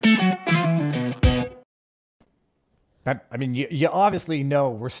I mean, you obviously know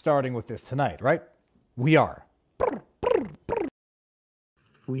we're starting with this tonight, right? We are.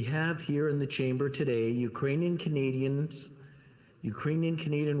 We have here in the chamber today Ukrainian Canadian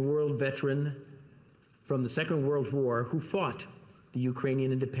world veteran from the Second World War who fought the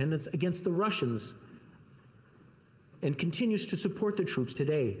Ukrainian independence against the Russians and continues to support the troops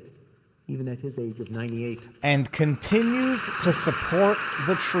today, even at his age of 98. And continues to support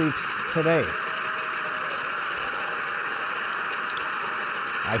the troops today.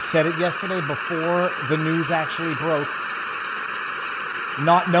 I said it yesterday before the news actually broke,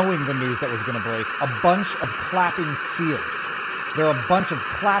 not knowing the news that was going to break. A bunch of clapping seals. They're a bunch of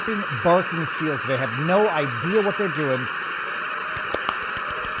clapping, barking seals. They have no idea what they're doing.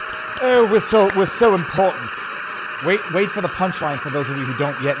 Oh, we're so important. Wait for the punchline for those of you who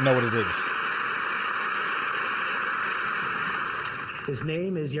don't yet know what it is. His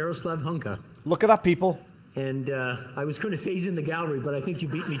name is Yaroslav Hunka. Look it up, people. And I was going to say he's in the gallery, but I think you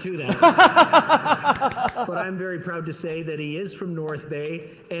beat me to that. But I'm very proud to say that he is from North Bay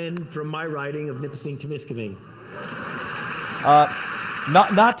and from my riding of Nipissing-Temiskaming.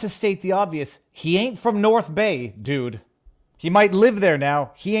 Not to state the obvious, he ain't from North Bay, dude. He might live there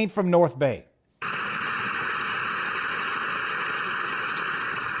now. He ain't from North Bay.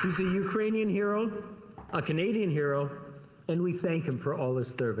 He's a Ukrainian hero, a Canadian hero, and we thank him for all his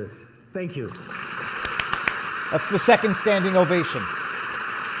service. Thank you. That's the second standing ovation.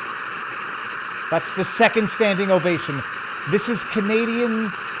 That's the second standing ovation. This is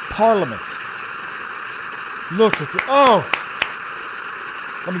Canadian Parliament. Look at it. Oh!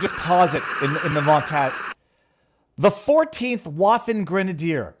 Let me just pause it in the montage. The 14th Waffen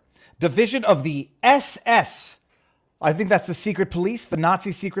Grenadier Division of the SS. I think that's the secret police, the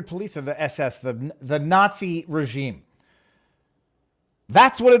Nazi secret police, or the SS, the Nazi regime.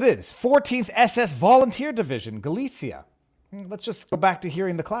 That's what it is. 14th SS Volunteer Division, Galicia. Let's just go back to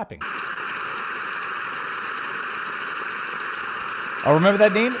hearing the clapping. I remember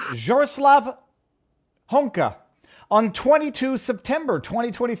that name, Jaroslav Hunka. On 22 September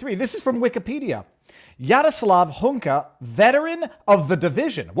 2023, this is from Wikipedia. Yaroslav Hunka, veteran of the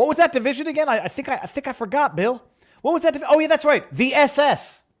division. What was that division again? I think I forgot, Bill. What was that? Oh yeah, that's right. The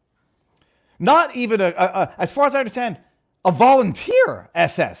SS. Not even as far as I understand, a volunteer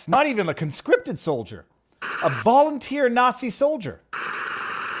SS, not even a conscripted soldier. A volunteer Nazi soldier.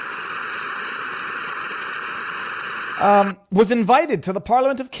 Was invited to the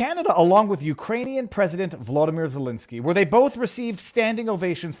Parliament of Canada along with Ukrainian President Volodymyr Zelensky, where they both received standing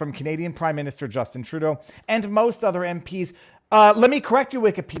ovations from Canadian Prime Minister Justin Trudeau and most other MPs. Let me correct you,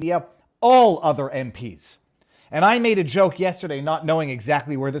 Wikipedia, all other MPs. And I made a joke yesterday, not knowing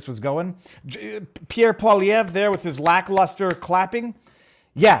exactly where this was going. Pierre Poilievre there with his lackluster clapping.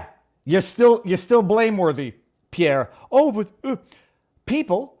 Yeah, you're still blameworthy, Pierre. Oh, but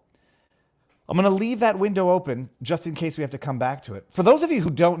people, I'm going to leave that window open just in case we have to come back to it. For those of you who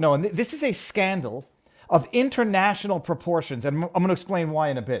don't know, and this is a scandal of international proportions, and I'm going to explain why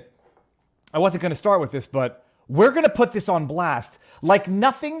in a bit. I wasn't going to start with this, but we're going to put this on blast like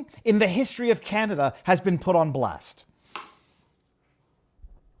nothing in the history of Canada has been put on blast.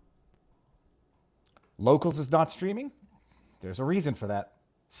 Locals is not streaming. There's a reason for that.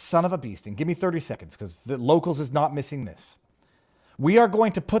 Son of a beast. And give me 30 seconds because the Locals is not missing this. We are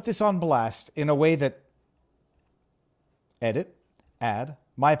going to put this on blast in a way that... Edit. Add.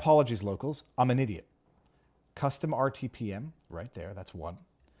 My apologies, Locals. I'm an idiot. Custom RTPM. Right there. That's one.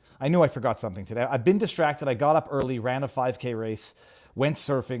 I knew I forgot something today. I've been distracted. I got up early, ran a 5K race, went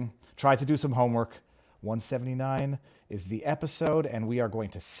surfing, tried to do some homework. 179 is the episode, and we are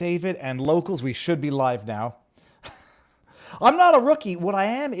going to save it. And Locals, we should be live now. I'm not a rookie. What I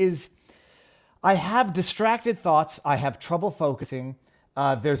am is I have distracted thoughts. I have trouble focusing.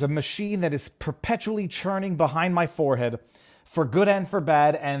 There's a machine that is perpetually churning behind my forehead for good and for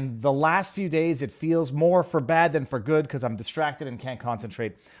bad. And the last few days, it feels more for bad than for good because I'm distracted and can't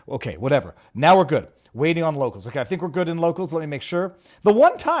concentrate. Okay, whatever. Now we're good. Waiting on Locals. Okay, I think we're good in Locals. Let me make sure. The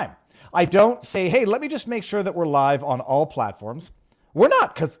one time I don't say, hey, let me just make sure that we're live on all platforms. We're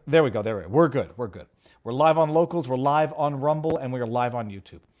not, because there we go. We're good. We're live on Locals. We're live on Rumble, and we are live on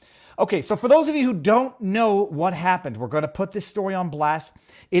YouTube. Okay, so for those of you who don't know what happened, we're going to put this story on blast.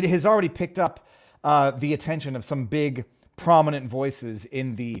 It has already picked up the attention of some big prominent voices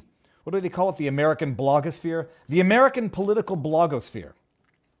in the, what do they call it? The American blogosphere? The American political blogosphere.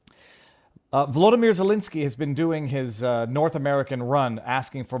 Volodymyr Zelensky has been doing his North American run,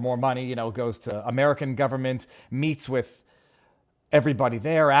 asking for more money, goes to American government, meets with everybody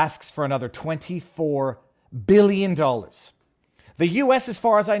there, asks for another $24 billion. The U.S., as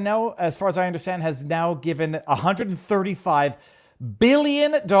far as I know, as far as I understand, has now given $135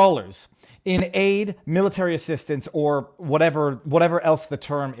 billion in aid, military assistance, or whatever else the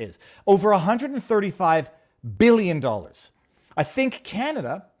term is. Over $135 billion. I think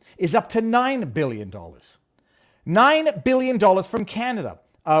Canada is up to $9 billion. $9 billion from Canada.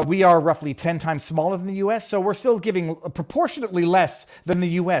 We are roughly 10 times smaller than the U.S., so we're still giving proportionately less than the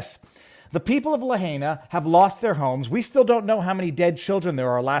U.S. The people of Lahaina have lost their homes. We still don't know how many dead children there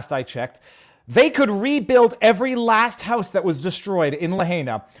are, last I checked. They could rebuild every last house that was destroyed in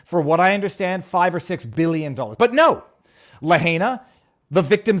Lahaina for what I understand, $5 or $6 billion. But no, Lahaina, the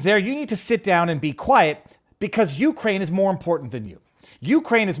victims there, you need to sit down and be quiet because Ukraine is more important than you.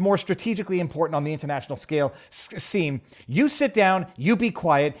 Ukraine is more strategically important on the international scene. You sit down, you be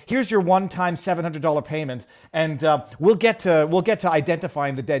quiet. Here's your one-time $700 payment, and we'll get to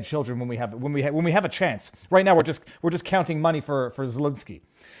identifying the dead children when we have a chance. Right now, we're just counting money for Zelensky.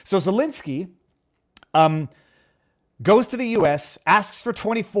 So Zelensky goes to the U.S., asks for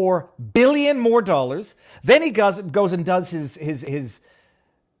 $24 billion more dollars. Then he goes and does his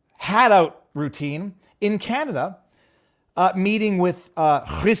hat-out routine in Canada, meeting with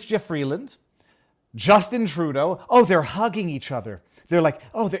Chrystia Freeland, Justin Trudeau. Oh, they're hugging each other. They're like,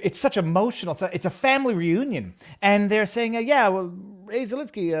 oh, it's such emotional. It's a family reunion. And they're saying, yeah, well, hey,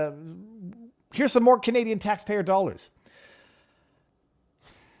 Zelensky, here's some more Canadian taxpayer dollars.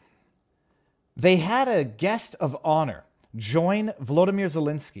 They had a guest of honor join Volodymyr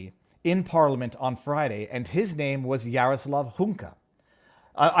Zelensky in Parliament on Friday, and his name was Yaroslav Hunka.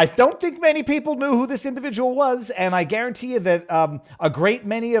 I don't think many people knew who this individual was, and I guarantee you that a great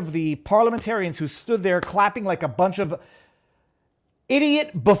many of the parliamentarians who stood there clapping like a bunch of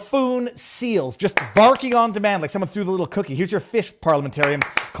idiot buffoon seals, just barking on demand like someone threw the little cookie. Here's your fish, parliamentarian.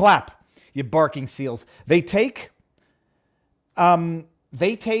 Clap, you barking seals. They take...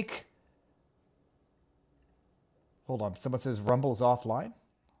 Hold on, someone says Rumble is offline?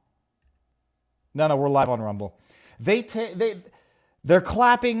 No, we're live on Rumble. They're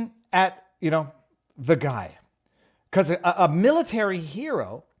clapping at, the guy. Because a military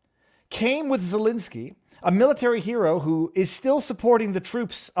hero came with Zelensky, a military hero who is still supporting the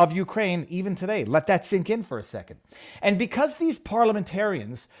troops of Ukraine even today. Let that sink in for a second. And because these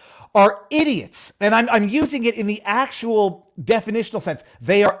parliamentarians are idiots, and I'm using it in the actual definitional sense,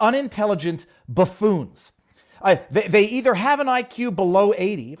 they are unintelligent buffoons. They either have an IQ below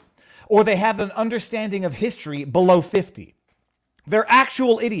 80 or they have an understanding of history below 50. They're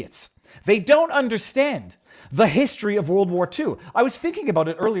actual idiots. They don't understand the history of World War II. I was thinking about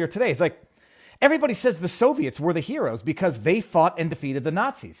it earlier today. It's like everybody says the Soviets were the heroes because they fought and defeated the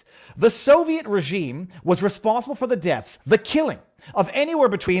Nazis. The Soviet regime was responsible for the deaths, the killing of anywhere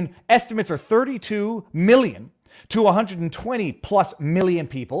between, estimates are 32 million to 120 plus million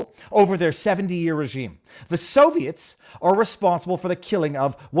people over their 70-year regime. The Soviets are responsible for the killing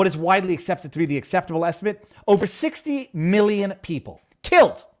of what is widely accepted to be the acceptable estimate, over 60 million people.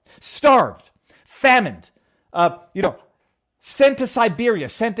 Killed, starved, famined, sent to Siberia,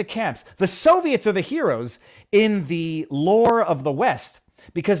 sent to camps. The Soviets are the heroes in the lore of the West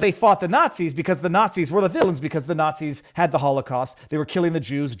because they fought the Nazis, because the Nazis were the villains, because the Nazis had the Holocaust. They were killing the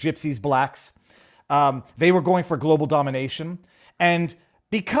Jews, gypsies, blacks. They were going for global domination. And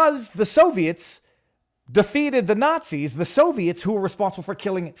because the Soviets defeated the Nazis, the Soviets, who were responsible for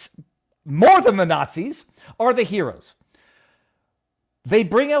killing more than the Nazis, are the heroes. They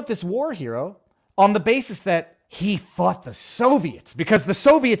bring out this war hero on the basis that he fought the Soviets, because the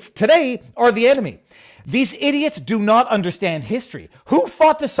Soviets today are the enemy. These idiots do not understand history. Who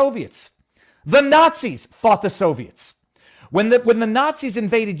fought the Soviets? The Nazis fought the Soviets. When the Nazis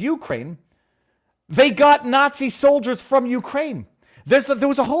invaded Ukraine, they got Nazi soldiers from Ukraine. There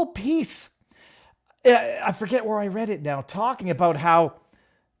was a whole piece, I forget where I read it now, talking about how,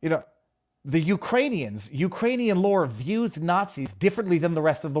 the Ukrainian lore views Nazis differently than the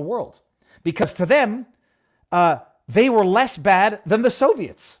rest of the world. Because to them, they were less bad than the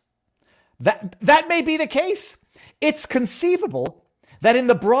Soviets. That may be the case. It's conceivable that in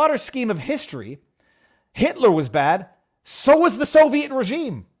the broader scheme of history, Hitler was bad, so was the Soviet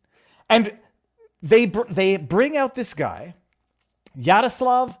regime. And they bring out this guy,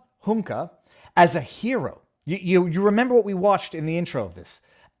 Yaroslav Hunka, as a hero. You remember what we watched in the intro of this?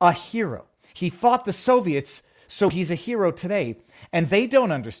 A hero. He fought the Soviets, so he's a hero today. And they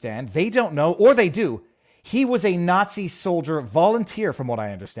don't understand, they don't know, or they do. He was a Nazi soldier volunteer, from what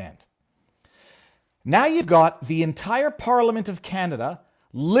I understand. Now you've got the entire Parliament of Canada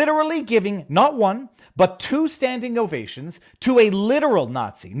literally giving not one, but two standing ovations to a literal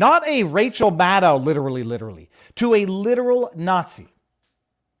Nazi, not a Rachel Maddow, literally, to a literal Nazi.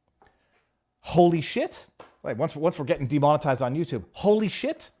 Holy shit. Like once we're getting demonetized on YouTube, holy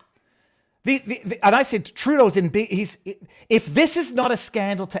shit. And I said Trudeau's in big, if this is not a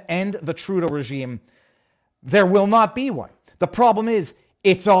scandal to end the Trudeau regime, there will not be one. The problem is,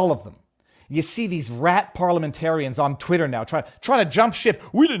 it's all of them. You see these rat parliamentarians on Twitter now trying to jump ship.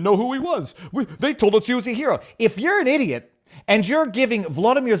 We didn't know who he was. They told us he was a hero. If you're an idiot and you're giving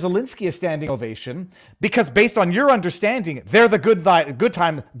Volodymyr Zelensky a standing ovation because based on your understanding, they're the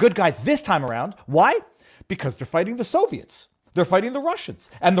good guys this time around. Why? Because they're fighting the Soviets. They're fighting the Russians.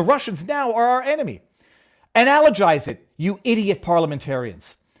 And the Russians now are our enemy. Analogize it, you idiot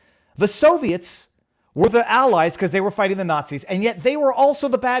parliamentarians. The Soviets were the allies because they were fighting the Nazis, and yet they were also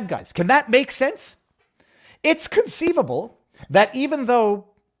the bad guys. Can that make sense? It's conceivable that even though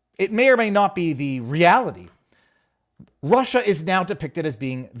it may or may not be the reality, Russia is now depicted as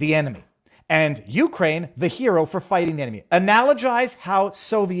being the enemy, and Ukraine the hero for fighting the enemy. Analogize how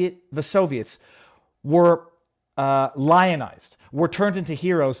the Soviets were lionized, were turned into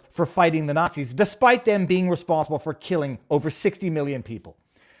heroes for fighting the Nazis, despite them being responsible for killing over 60 million people.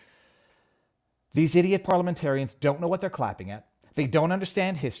 These idiot parliamentarians don't know what they're clapping at. They don't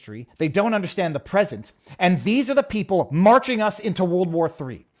understand history. They don't understand the present. And these are the people marching us into World War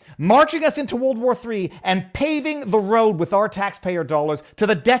III. Marching us into World War III and paving the road with our taxpayer dollars to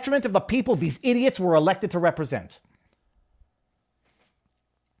the detriment of the people these idiots were elected to represent.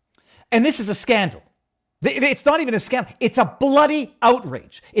 And this is a scandal. It's not even a scandal. It's a bloody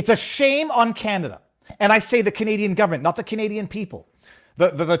outrage. It's a shame on Canada. And I say the Canadian government, not the Canadian people.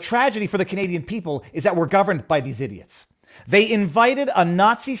 The tragedy for the Canadian people is that we're governed by these idiots. They invited a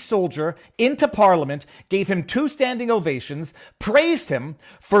Nazi soldier into Parliament, gave him two standing ovations, praised him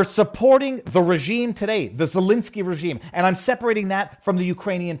for supporting the regime today, the Zelensky regime. And I'm separating that from the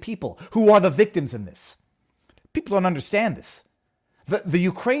Ukrainian people, who are the victims in this. People don't understand this. The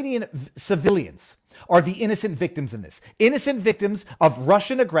Ukrainian civilians are the innocent victims in this. Innocent victims of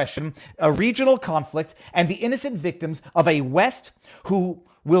Russian aggression, a regional conflict, and the innocent victims of a West who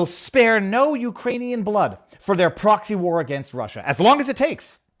will spare no Ukrainian blood for their proxy war against Russia, as long as it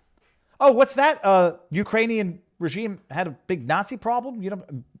takes. Oh, what's that? Ukrainian regime had a big Nazi problem? You know,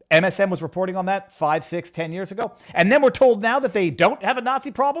 MSM was reporting on that 5, 6, 10 years ago. And then we're told now that they don't have a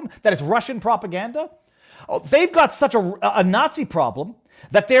Nazi problem, that it's Russian propaganda. Oh, they've got such a Nazi problem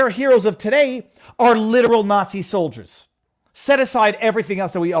that their heroes of today are literal Nazi soldiers. Set aside everything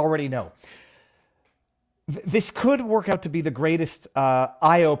else that we already know. This could work out to be the greatest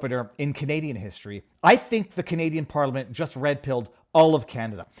eye-opener in Canadian history. I think the Canadian Parliament just red-pilled all of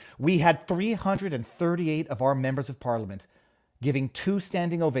Canada. We had 338 of our members of Parliament giving two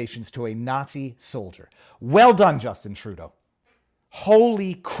standing ovations to a Nazi soldier. Well done, Justin Trudeau.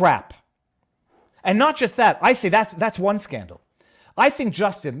 Holy crap. And not just that, I say that's one scandal. I think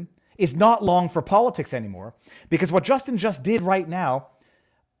Justin is not long for politics anymore, because what Justin just did right now,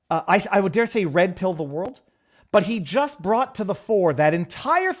 I would dare say red pill the world, but he just brought to the fore that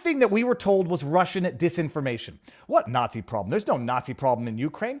entire thing that we were told was Russian disinformation. What Nazi problem? There's no Nazi problem in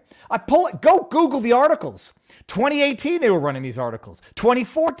Ukraine. Go Google the articles. 2018, they were running these articles.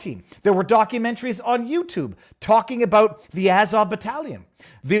 2014, there were documentaries on YouTube talking about the Azov Battalion,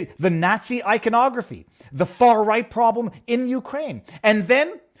 the Nazi iconography, the far-right problem in Ukraine. And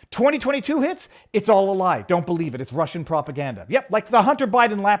then 2022 hits, it's all a lie. Don't believe it. It's Russian propaganda. Yep, like the Hunter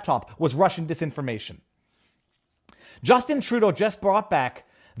Biden laptop was Russian disinformation. Justin Trudeau just brought back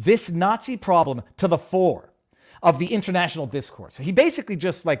this Nazi problem to the fore of the international discourse. He basically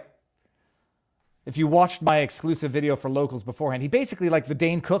just if you watched my exclusive video for locals beforehand, he basically, like the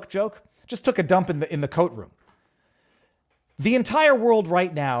Dane Cook joke, just took a dump in the coat room. The entire world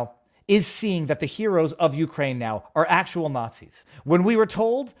right now is seeing that the heroes of Ukraine now are actual Nazis. When we were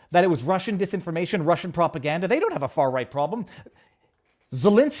told that it was Russian disinformation, Russian propaganda, they don't have a far-right problem.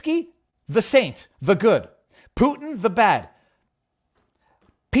 Zelensky, the saint, the good. Putin, the bad.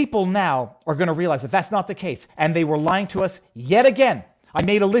 People now are going to realize that that's not the case, and they were lying to us yet again. I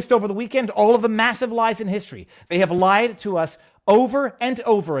made a list over the weekend, all of the massive lies in history. They have lied to us over and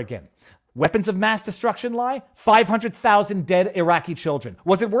over again. Weapons of mass destruction lie, 500,000 dead Iraqi children.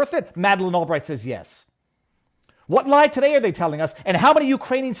 Was it worth it? Madeleine Albright says yes. What lie today are they telling us? And how many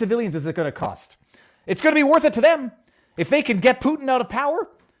Ukrainian civilians is it going to cost? It's going to be worth it to them. If they can get Putin out of power,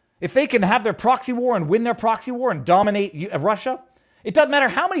 if they can have their proxy war and win their proxy war and dominate Russia, it doesn't matter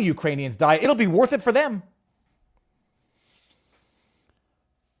how many Ukrainians die. It'll be worth it for them.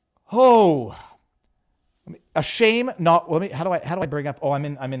 Oh, A shame not. Let me. How do I bring up? Oh, I'm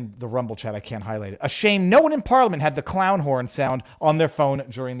in the Rumble chat. I can't highlight it. A shame no one in Parliament had the clown horn sound on their phone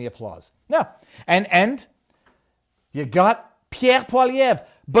during the applause. No, and you got Pierre Poilievre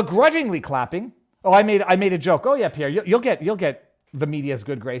begrudgingly clapping. Oh, I made a joke. Oh yeah, Pierre, you'll get the media's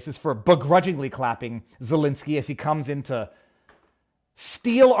good graces for begrudgingly clapping Zelensky as he comes in to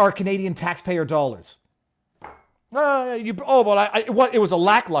steal our Canadian taxpayer dollars. It was a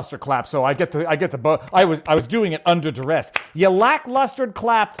lackluster clap, so I was doing it under duress. You lackluster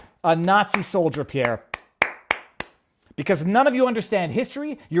clapped a Nazi soldier, Pierre. Because none of you understand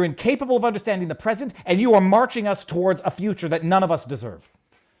history, you're incapable of understanding the present, and you are marching us towards a future that none of us deserve.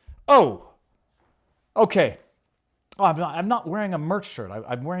 Oh, okay. Oh, I'm not wearing a merch shirt.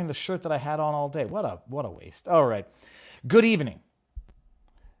 I'm wearing the shirt that I had on all day. What a waste. All right. Good evening.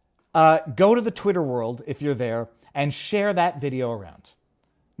 Go to the Twitter world if you're there and share that video around.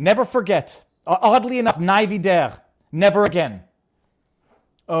 Never forget. Oddly enough, Naivider. Never again.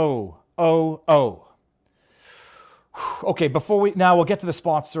 Oh. Okay, we'll get to the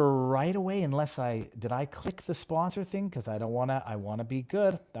sponsor right away unless did I click the sponsor thing? Because I want to be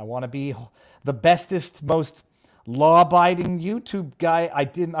good. I want to be the bestest, most law-abiding YouTube guy.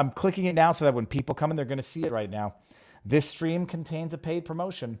 I'm clicking it now so that when people come in, they're going to see it right now. This stream contains a paid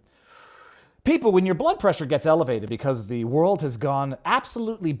promotion. People, when your blood pressure gets elevated because the world has gone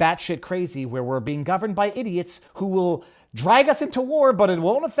absolutely batshit crazy where we're being governed by idiots who will drag us into war, but it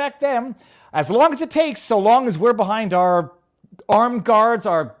won't affect them as long as it takes, so long as we're behind our armed guards,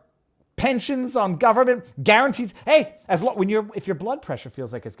 our pensions on government guarantees. Hey, if your blood pressure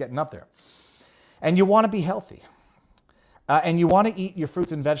feels like it's getting up there and you want to be healthy and you want to eat your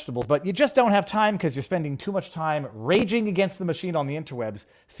fruits and vegetables, but you just don't have time because you're spending too much time raging against the machine on the interwebs,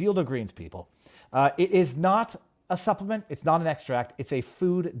 Field of Greens, people. It is not a supplement. It's not an extract. It's a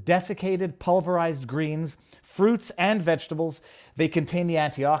food, desiccated, pulverized greens, fruits, and vegetables. They contain the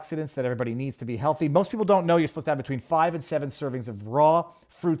antioxidants that everybody needs to be healthy. Most people don't know you're supposed to have between 5 and 7 servings of raw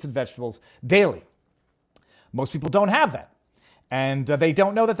fruits and vegetables daily. Most people don't have that. And they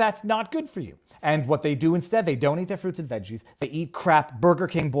don't know that that's not good for you. And what they do instead, they don't eat their fruits and veggies. They eat crap. Burger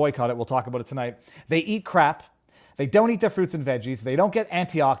King boycott it. We'll talk about it tonight. They eat crap. They don't eat their fruits and veggies. They don't get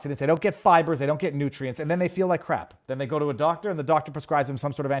antioxidants. They don't get fibers. They don't get nutrients. And then they feel like crap. Then they go to a doctor and the doctor prescribes them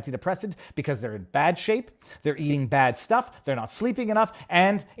some sort of antidepressant because they're in bad shape. They're eating bad stuff. They're not sleeping enough.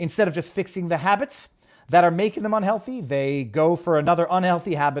 And instead of just fixing the habits that are making them unhealthy, they go for another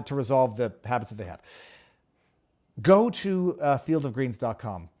unhealthy habit to resolve the habits that they have. Go to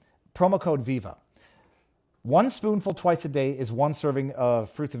fieldofgreens.com. Promo code VIVA. 1 spoonful twice a day is 1 serving of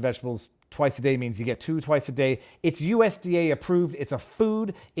fruits and vegetables. Twice a day means you get 2 twice a day. It's USDA approved. It's a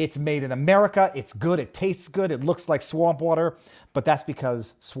food. It's made in America. It's good. It tastes good. It looks like swamp water. But that's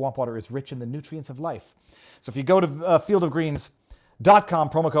because swamp water is rich in the nutrients of life. So if you go to fieldofgreens.com,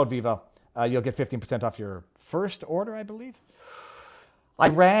 promo code VIVA, you'll get 15% off your first order, I believe. I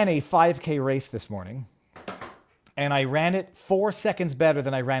ran a 5K race this morning. And I ran it 4 seconds better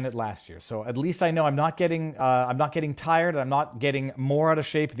than I ran it last year. So at least I know I'm not getting tired. I'm not getting more out of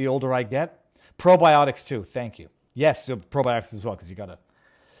shape the older I get. Probiotics too. Thank you. Yes, so probiotics as well because you got to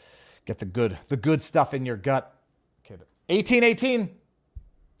get the good stuff in your gut. Okay, 1818.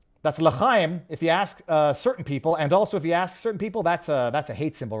 That's l'chaim if you ask certain people, and also if you ask certain people, that's a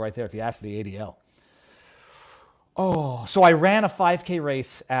hate symbol right there. If you ask the ADL. Oh, so I ran a 5K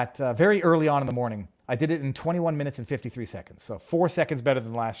race at very early on in the morning. I did it in 21 minutes and 53 seconds, so 4 seconds better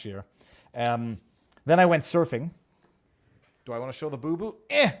than last year. Then I went surfing. Do I want to show the boo-boo?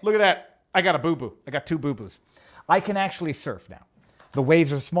 Look at that. I got a boo-boo. I got 2 boo-boos. I can actually surf now. The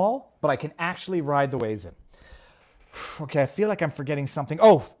waves are small, but I can actually ride the waves in. Okay, I feel like I'm forgetting something.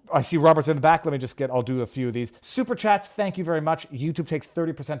 Oh, I see Robert's in the back. I'll do a few of these. Super chats, thank you very much. YouTube takes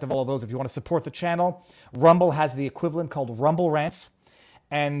 30% of all of those if you want to support the channel. Rumble has the equivalent called Rumble Rants.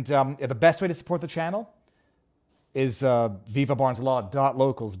 And the best way to support the channel is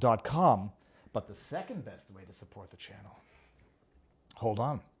vivabarneslaw.locals.com. But the second best way to support the channel, hold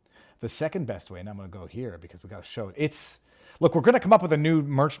on. The second best way, and I'm going to go here because we got to show it. Look, we're going to come up with a new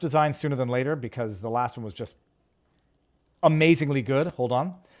merch design sooner than later because the last one was just amazingly good. Hold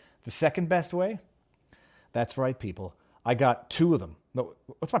on. The second best way, that's right, people. I got 2 of them. No,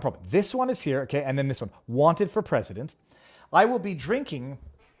 what's my problem? This one is here, okay, and then this one. Wanted for President. I will be drinking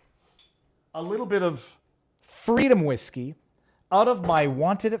a little bit of Freedom whiskey out of my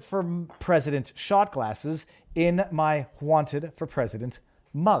Wanted for President shot glasses in my Wanted for President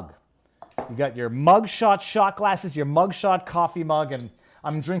mug. You got your mug shot glasses, your mug shot coffee mug, and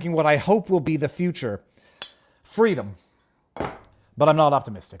I'm drinking what I hope will be the future Freedom. but I'm not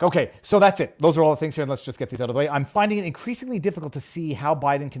optimistic. Okay, so that's it. Those are all the things here, and let's just get these out of the way. I'm finding it increasingly difficult to see how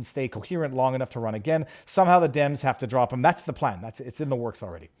Biden can stay coherent long enough to run again. Somehow the Dems have to drop him. That's the plan. It's in the works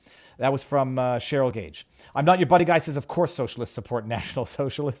already. That was from Cheryl Gage. I'm not your buddy guy says, of course socialists support National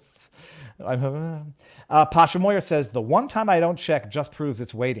Socialists. Pasha Moyer says, the one time I don't check just proves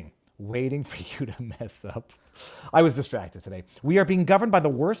it's waiting for you to mess up. I was distracted today. We are being governed by the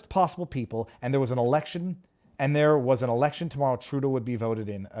worst possible people, and there was an election tomorrow. Trudeau would be voted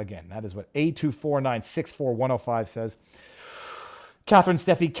in again. That is what A2496410 says. Catherine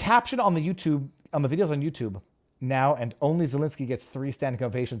Steffi, caption on the videos on YouTube now, and only Zelensky gets 3 standing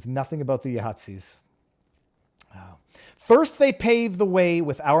ovations. Nothing about the Yahtzees. Oh. First, they pave the way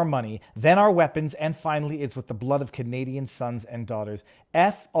with our money, then our weapons, and finally, it's with the blood of Canadian sons and daughters.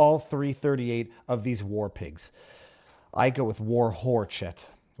 F all 338 of these war pigs. I go with war whore, Chet.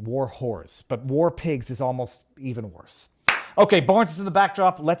 War whores. But war pigs is almost even worse. Okay, Barnes is in the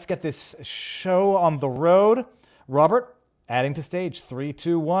backdrop. Let's get this show on the road. Robert, adding to stage. 3,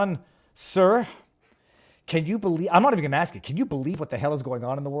 2, 1. Sir, can you believe... I'm not even going to ask you. Can you believe what the hell is going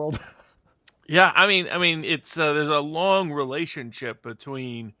on in the world? Yeah, I mean, it's there's a long relationship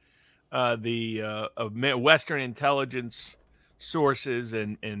between the Western intelligence sources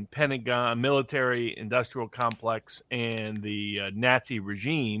and Pentagon military industrial complex and the Nazi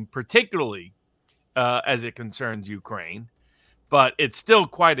regime, particularly as it concerns Ukraine. But it's still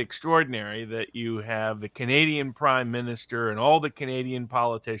quite extraordinary that you have the Canadian Prime Minister and all the Canadian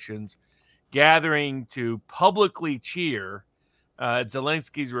politicians gathering to publicly cheer at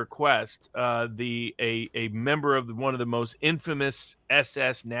Zelensky's request, a member of one of the most infamous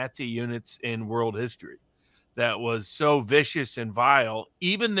SS Nazi units in world history that was so vicious and vile,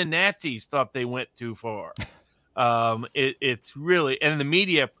 even the Nazis thought they went too far. It's really, and the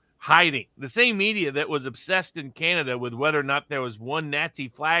media hiding, the same media that was obsessed in Canada with whether or not there was one Nazi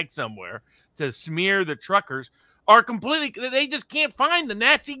flag somewhere to smear the truckers, are completely, they just can't find the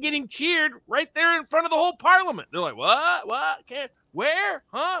Nazi getting cheered right there in front of the whole parliament. They're like, what, can't, where,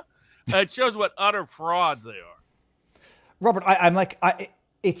 huh? It shows what utter frauds they are. Robert, I'm like,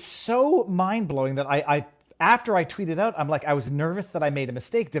 it's so mind-blowing that I after I tweeted out, I'm like, I was nervous that I made a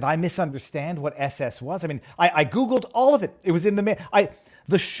mistake. Did I misunderstand what SS was? I mean, I Googled all of it. It was in the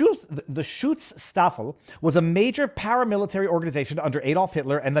The Schutzstaffel was a major paramilitary organization under Adolf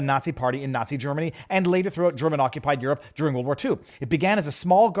Hitler and the Nazi Party in Nazi Germany and later throughout German-occupied Europe during World War II. It began as a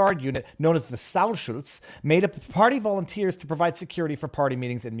small guard unit known as the Saalschutz, made up of party volunteers to provide security for party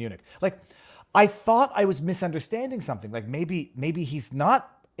meetings in Munich. Like, I thought I was misunderstanding something. Like, maybe he's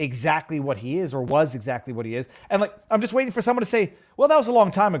not exactly what he is or was exactly what he is. And like, I'm just waiting for someone to say, well, that was a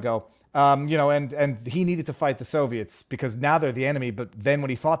long time ago. And he needed to fight the Soviets because now they're the enemy. But then when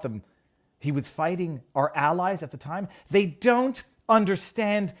he fought them, he was fighting our allies at the time. They don't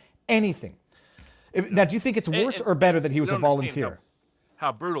understand anything. Now, do you think it's worse or better that he was a volunteer?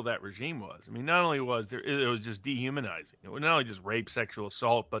 How brutal that regime was. I mean, not only was it was just dehumanizing. It was not only just rape, sexual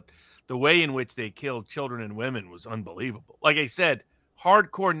assault, but the way in which they killed children and women was unbelievable. Like I said,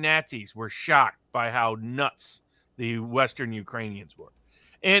 hardcore Nazis were shocked by how nuts the Western Ukrainians were.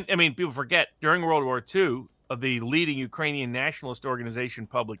 And, I mean, people forget, during World War II, the leading Ukrainian nationalist organization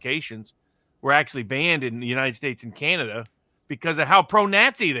publications were actually banned in the United States and Canada because of how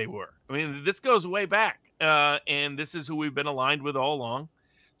pro-Nazi they were. I mean, this goes way back, and this is who we've been aligned with all along.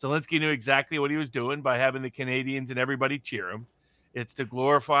 Zelensky knew exactly what he was doing by having the Canadians and everybody cheer him. It's to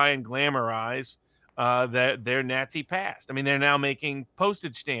glorify and glamorize their Nazi past. I mean, they're now making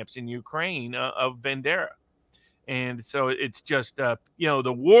postage stamps in Ukraine of Bandera. And so it's just, the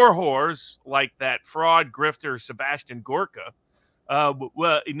war whores like that fraud grifter Sebastian Gorka,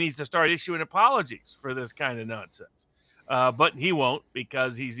 well, he needs to start issuing apologies for this kind of nonsense. But he won't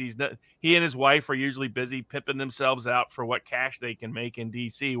because he and his wife are usually busy pimping themselves out for what cash they can make in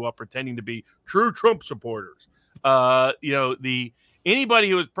D.C. while pretending to be true Trump supporters. Anybody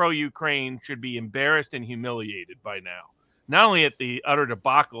who is pro-Ukraine should be embarrassed and humiliated by now. Not only at the utter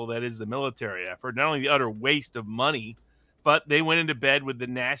debacle that is the military effort, not only the utter waste of money, but they went into bed with the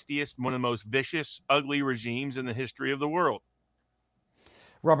nastiest, one of the most vicious, ugly regimes in the history of the world.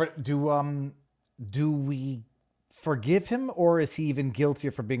 Robert, do we forgive him, or is he even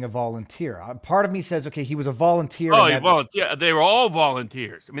guiltier for being a volunteer? Part of me says, okay, he was a volunteer. Oh, volunteer. They were all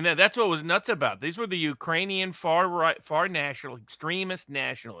volunteers. I mean, that's what was nuts about. These were the Ukrainian far-right, far-national, extremist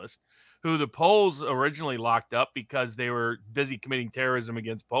nationalists who the Poles originally locked up because they were busy committing terrorism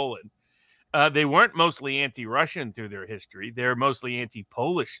against Poland. They weren't mostly anti-Russian through their history. They're mostly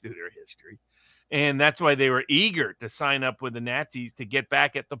anti-Polish through their history. And that's why they were eager to sign up with the Nazis to get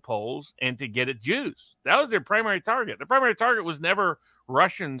back at the Poles and to get at Jews. That was their primary target. The primary target was never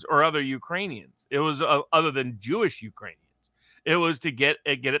Russians or other Ukrainians. It was other than Jewish Ukrainians. It was to get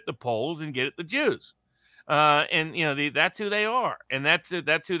at the Poles and get at the Jews. And that's who they are, and that's who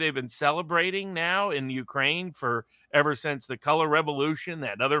they've been celebrating now in Ukraine for ever since the Color Revolution,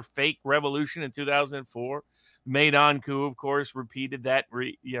 that other fake revolution in 2004. Maidan coup, of course, repeated that,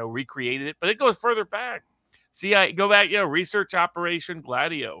 recreated it, but it goes further back. See, I go back, research Operation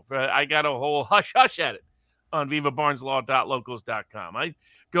Gladio. I got a whole hush hush at it on vivabarneslaw.locals.com. I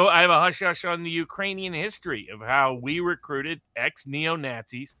have a hush hush on the Ukrainian history of how we recruited ex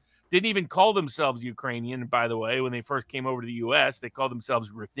neo-Nazis. Didn't even call themselves Ukrainian, by the way. When they first came over to the U.S., they called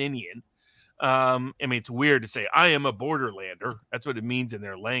themselves Ruthenian. It's weird to say, I am a borderlander. That's what it means in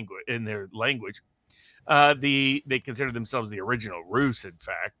their language. They consider themselves the original Rus, in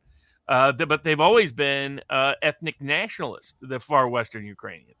fact. But they've always been ethnic nationalists, the far Western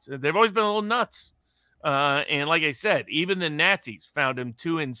Ukrainians. They've always been a little nuts. And like I said, even the Nazis found him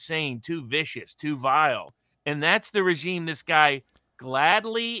too insane, too vicious, too vile. And that's the regime this guy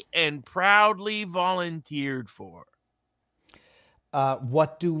gladly and proudly volunteered for.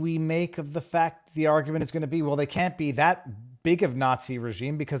 What do we make of the fact the argument is going to be, well, they can't be that big of Nazi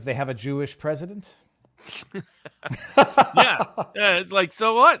regime because they have a Jewish president? Yeah, it's like,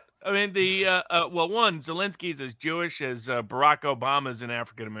 so what? I mean, Zelensky's as Jewish as Barack Obama's an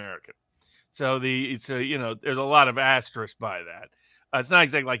African American. So there's a lot of asterisk by that. It's not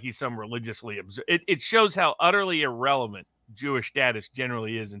exactly like he's some religiously it shows how utterly irrelevant Jewish status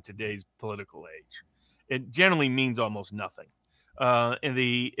generally is in today's political age. It generally means almost nothing.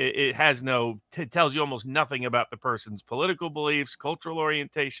 It tells you almost nothing about the person's political beliefs, cultural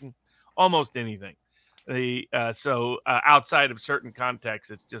orientation, almost anything. Outside of certain contexts,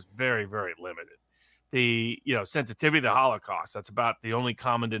 it's just very, very limited. The sensitivity to the Holocaust, that's about the only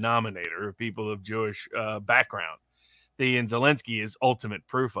common denominator of people of Jewish background. And Zelensky is ultimate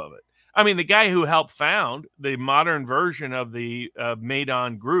proof of it. I mean, the guy who helped found the modern version of the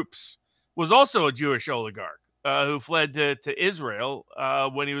Maidan groups was also a Jewish oligarch who fled to Israel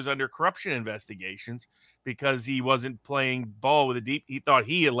when he was under corruption investigations because he wasn't playing ball with he thought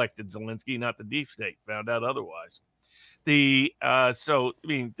he elected Zelensky, not the deep state. Found out otherwise. It's one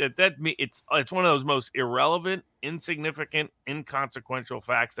of those most irrelevant, insignificant, inconsequential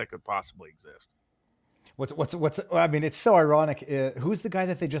facts that could possibly exist. It's so ironic. Who's the guy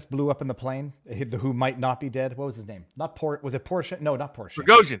that they just blew up in the plane? Who might not be dead? What was his name? Was it Porsche? No, not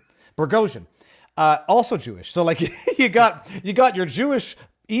Porsche. Boghossian. Also Jewish. So like you got your Jewish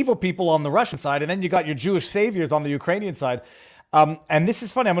evil people on the Russian side, and then you got your Jewish saviors on the Ukrainian side. And this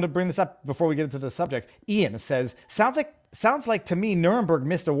is funny. I'm going to bring this up before we get into the subject. Ian says, sounds like to me Nuremberg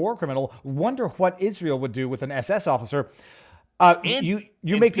missed a war criminal. Wonder what Israel would do with an SS officer. You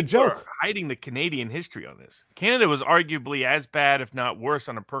make the joke. Are hiding the Canadian history on this. Canada was arguably as bad, if not worse,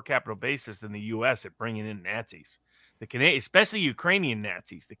 on a per capita basis than the U.S. at bringing in Nazis. Especially Ukrainian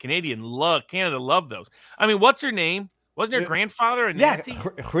Nazis. Canada loved those. I mean, what's her name? Wasn't her grandfather a Nazi?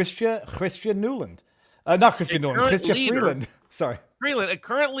 Christian Newland. Not Christian Newland. Christian Freeland. Sorry. Freeland, a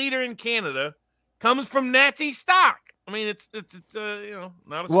current leader in Canada, comes from Nazi stock. I mean, it's not a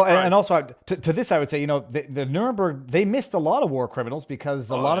surprise. Well, and also to this, I would say, the Nuremberg, they missed a lot of war criminals because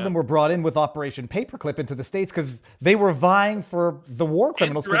a lot of them were brought in with Operation Paperclip into the States because they were vying for the war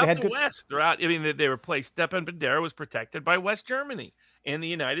criminals. Throughout they had West, they were placed. Stepan Bandera was protected by West Germany and the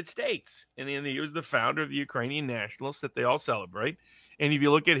United States, and he was the founder of the Ukrainian nationalists that they all celebrate. And if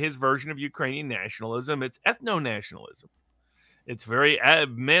you look at his version of Ukrainian nationalism, it's ethno-nationalism. It's very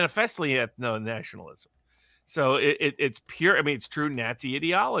manifestly ethno-nationalism. So it's pure. I mean, it's true Nazi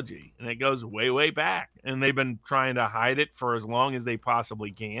ideology, and it goes way, way back. And they've been trying to hide it for as long as they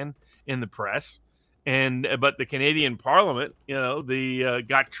possibly can in the press. But the Canadian Parliament,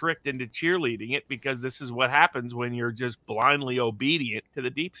 got tricked into cheerleading it because this is what happens when you're just blindly obedient to the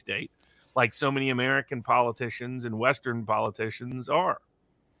deep state, like so many American politicians and Western politicians are.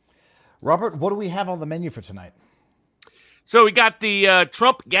 Robert, what do we have on the menu for tonight? So we got the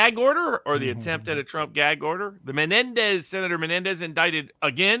Trump gag order, or the attempt at a Trump gag order. Senator Menendez indicted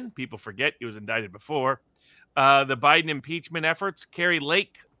again. People forget he was indicted before. The Biden impeachment efforts, Carrie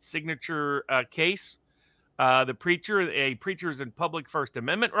Lake signature case, the preachers and public First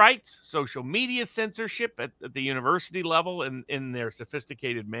Amendment rights, social media censorship at the university level in their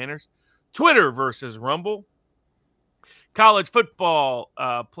sophisticated manners, Twitter versus Rumble, college football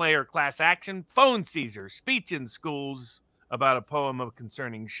player class action, phone seizures, speech in schools, about a poem of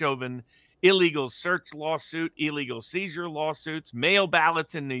concerning Chauvin, illegal search lawsuit, illegal seizure lawsuits, mail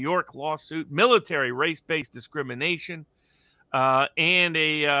ballots in New York lawsuit, military race-based discrimination, and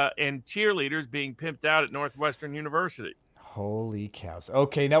cheerleaders being pimped out at Northwestern University. Holy cows.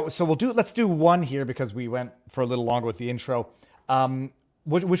 Okay, now so let's do one here because we went for a little longer with the intro.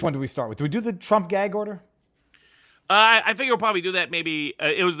 Which one do we start with? Do we do the Trump gag order? I think we'll probably do that. Maybe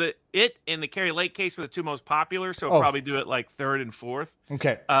it was It and the Carrie Lake case were the two most popular, so we'll probably do it like third and fourth.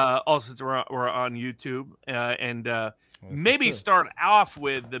 Okay. Also, since we're on YouTube, and maybe start off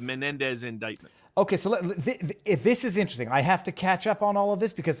with the Menendez indictment. Okay, so this is interesting. I have to catch up on all of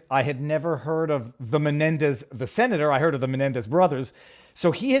this because I had never heard of the Menendez, the senator. I heard of the Menendez brothers.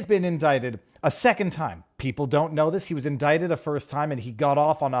 So he has been indicted a second time. People don't know this. He was indicted a first time and he got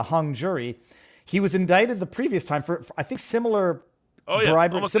off on a hung jury. He was indicted the previous time for I think similar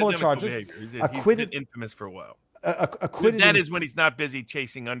bribery, similar charges. He's been infamous for a while. Acquitted. That is when he's not busy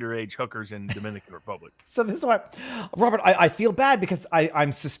chasing underage hookers in Dominican Republic. So this is why, Robert, I feel bad because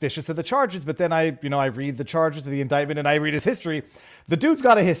I'm suspicious of the charges, but then I read the charges of the indictment and I read his history. The dude's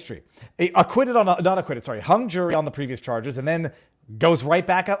got a history. Hung jury on the previous charges and then goes right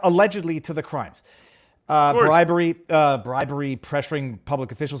back allegedly to the crimes. Bribery, pressuring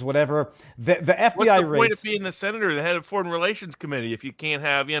public officials, whatever. The FBI What's the rates. point of being the senator, the head of Foreign Relations Committee, if you can't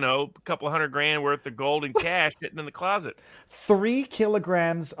have, a couple $100,000 worth of gold and cash sitting in the closet? 3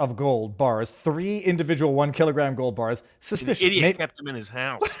 kilograms of gold bars, 3 individual 1 kilogram gold bars. Suspicious. The idiot kept them in his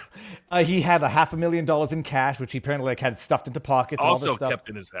house. He had $500,000 in cash, which he apparently had stuffed into pockets. Also and all this stuff. kept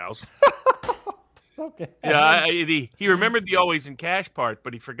in his house. Okay. Yeah, he remembered the always in cash part,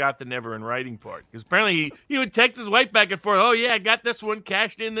 but he forgot the never in writing part. Because apparently he would text his wife back and forth. Oh yeah, I got this one,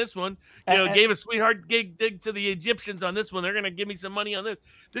 cashed in this one. Gave a sweetheart dig to the Egyptians on this one. They're gonna give me some money on this.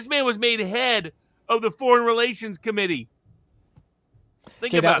 This man was made head of the Foreign Relations Committee.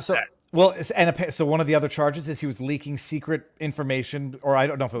 Think about that. Well, so one of the other charges is he was leaking secret information, or I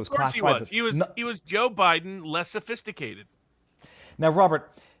don't know if it was classified. He was Joe Biden, less sophisticated. Now,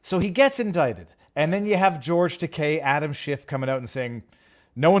 Robert, so he gets indicted. And then you have George Takei, Adam Schiff coming out and saying,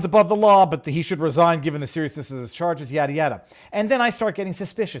 no one's above the law, but he should resign given the seriousness of his charges, yada, yada. And then I start getting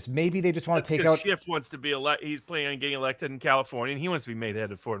suspicious. Maybe they just want to take out... Schiff wants to be elected. He's planning on getting elected in California, and he wants to be made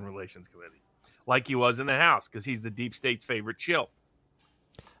head of Foreign Relations Committee, like he was in the House, because he's the deep state's favorite shill.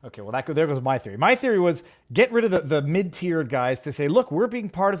 Okay, well, there goes my theory. My theory was get rid of the mid-tiered guys to say, look, we're being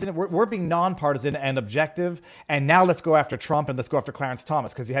partisan, we're being nonpartisan and objective, and now let's go after Trump and let's go after Clarence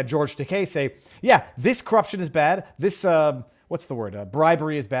Thomas. Because you had George Takei say, yeah, this corruption is bad, this,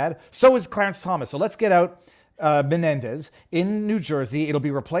 bribery is bad, so is Clarence Thomas. So let's get out Menendez in New Jersey. It'll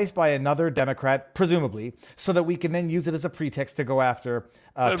be replaced by another Democrat, presumably, so that we can then use it as a pretext to go after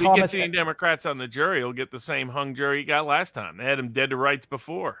Thomas. If he gets any Democrats on the jury, he'll get the same hung jury he got last time. They had him dead to rights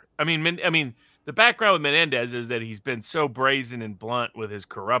before. I mean, the background with Menendez is that he's been so brazen and blunt with his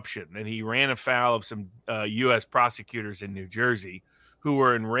corruption, and he ran afoul of some U.S. prosecutors in New Jersey who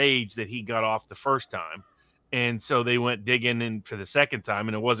were enraged that he got off the first time. And so they went digging in for the second time,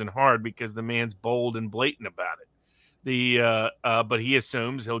 and it wasn't hard because the man's bold and blatant about it. But he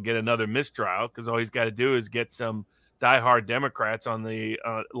assumes he'll get another mistrial because all he's got to do is get some diehard Democrats on the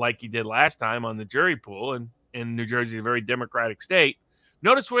like he did last time on the jury pool. And New Jersey is a very Democratic state.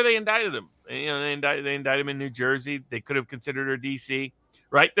 Notice where they indicted him. They indicted him in New Jersey. They could have considered her D.C.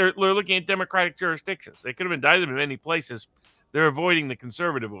 Right? They're looking at Democratic jurisdictions. They could have indicted him in many places. They're avoiding the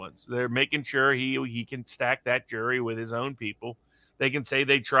conservative ones. They're making sure he can stack that jury with his own people. They can say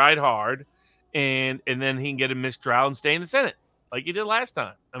they tried hard, and then he can get a mistrial and stay in the Senate like he did last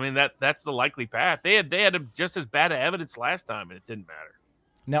time. I mean, that's the likely path. They had just as bad evidence last time, and it didn't matter.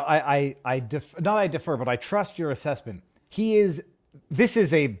 Now, I defer, but I trust your assessment. This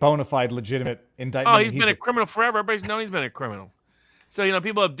is a bona fide, legitimate indictment. Oh, he's been a criminal forever. Everybody's known he's been a criminal. So,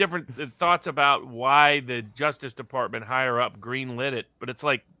 people have different thoughts about why the Justice Department higher up greenlit it. But it's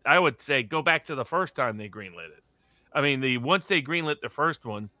like, I would say, go back to the first time they greenlit it. I mean, once they greenlit the first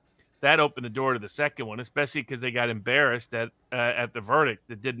one, that opened the door to the second one, especially because they got embarrassed at the verdict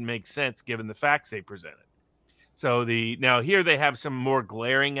that didn't make sense given the facts they presented. So now here they have some more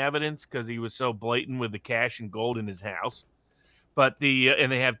glaring evidence because he was so blatant with the cash and gold in his house. But and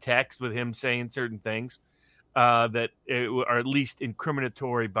they have text with him saying certain things. That are at least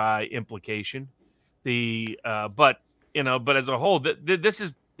incriminatory by implication. But as a whole, this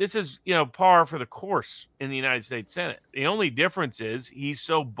is par for the course in the United States Senate. The only difference is he's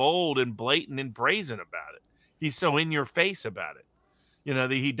so bold and blatant and brazen about it. He's so in your face about it.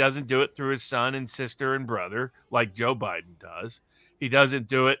 He doesn't do it through his son and sister and brother like Joe Biden does. He doesn't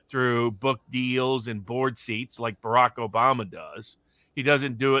do it through book deals and board seats like Barack Obama does. He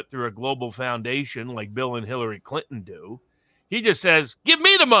doesn't do it through a global foundation like Bill and Hillary Clinton do. He just says, give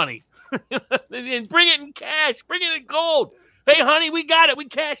me the money and bring it in cash, bring it in gold. Hey, honey, we got it. We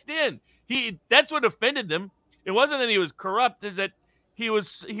cashed in. That's what offended them. It wasn't that he was corrupt, is that he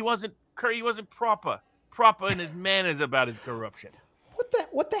wasn't proper in his manners about his corruption.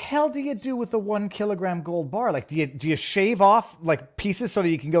 What the hell do you do with the 1 kilogram gold bar? Like, do you shave off like pieces so that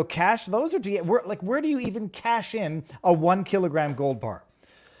you can go cash those, or where do you even cash in a 1 kilogram gold bar?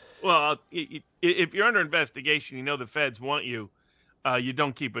 Well, if you're under investigation, you know the feds want you. You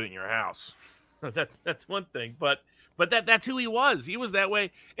don't keep it in your house. That's one thing, but that's who he was. He was that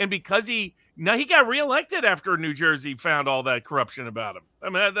way, and because he got reelected after New Jersey found all that corruption about him. I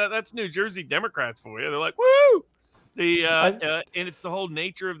mean, that's New Jersey Democrats for you. They're like, woo! And it's the whole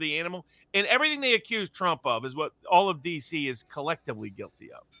nature of the animal, and everything they accuse Trump of is what all of DC is collectively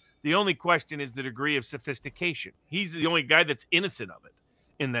guilty of. The only question is the degree of sophistication. He's the only guy that's innocent of it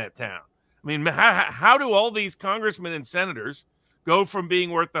in that town. I mean, how do all these congressmen and senators go from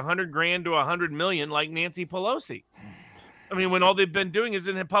being worth $100,000 to $100 million like Nancy Pelosi? I mean, when all they've been doing is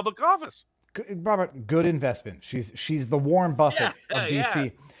in a public office. Robert, good investment. She's the Warren Buffett of DC. Yeah.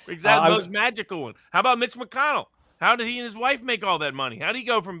 Exactly, the most magical one. How about Mitch McConnell? How did he and his wife make all that money? How did he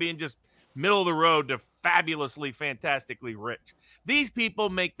go from being just middle of the road to fabulously, fantastically rich? These people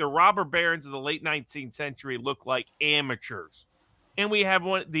make the robber barons of the late 19th century look like amateurs. And we have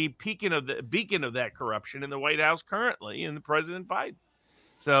the beacon of that corruption in the White House currently in the President Biden.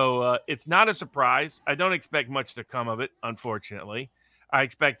 So it's not a surprise. I don't expect much to come of it, unfortunately. I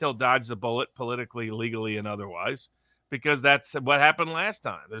expect he'll dodge the bullet politically, legally, and otherwise, because that's what happened last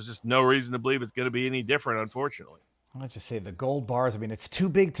time. There's just no reason to believe it's going to be any different, unfortunately. Let's just say the gold bars. I mean, it's too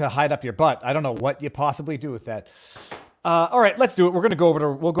big to hide up your butt. I don't know what you possibly do with that. All right, let's do it. We'll go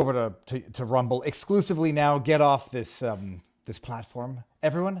over to Rumble exclusively now. Get off this platform.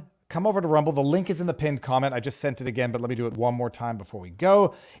 Everyone, come over to Rumble. The link is in the pinned comment. I just sent it again, but let me do it one more time before we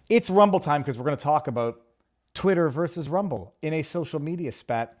go. It's Rumble time because we're going to talk about Twitter versus Rumble in a social media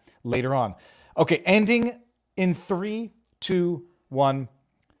spat later on. Okay, ending in 3, 2, 1.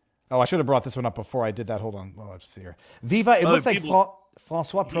 Oh, I should have brought this one up before I did that. Hold on. Well, I'll just see here. Viva, it looks like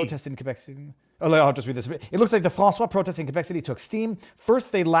Francois protested in Quebec City. Oh, I'll just read this. It looks like the Francois protest in Quebec City took steam.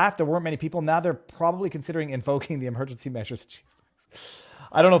 First, they laughed. There weren't many people. Now they're probably considering invoking the emergency measures. Jeez.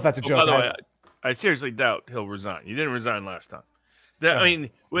 I don't know if that's a joke. By the way, I seriously doubt he'll resign. He didn't resign last time. I mean,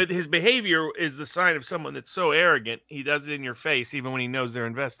 with his behavior is the sign of someone that's so arrogant, he does it in your face even when he knows they're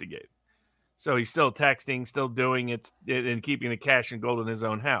investigating. So he's still texting, still doing it, and keeping the cash and gold in his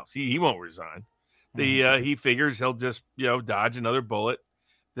own house. He won't resign. He figures he'll just dodge another bullet.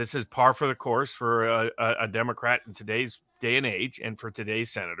 This is par for the course for a Democrat in today's day and age, and for today's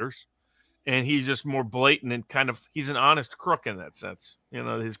senators. And he's just more blatant and he's an honest crook in that sense.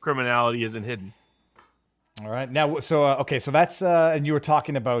 His criminality isn't hidden. All right. Now, so that's and you were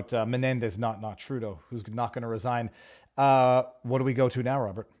talking about Menendez, not Trudeau, who's not going to resign. What do we go to now,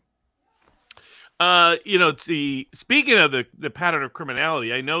 Robert? Speaking of the pattern of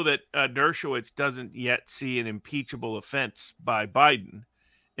criminality, I know that Dershowitz doesn't yet see an impeachable offense by Biden,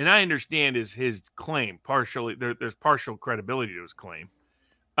 and I understand his claim partially. There's partial credibility to his claim.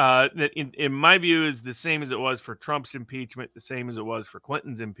 That in my view is the same as it was for Trump's impeachment, the same as it was for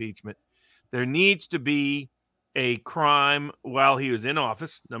Clinton's impeachment. There needs to be a crime while he was in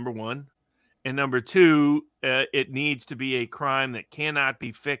office, number one. And number two, it needs to be a crime that cannot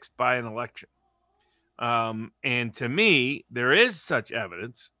be fixed by an election. And to me, there is such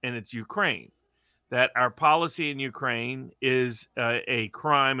evidence, and it's Ukraine, that our policy in Ukraine is a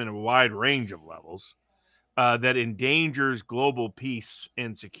crime in a wide range of levels that endangers global peace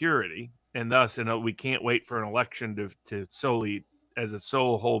and security. And thus, we can't wait for an election to solely as a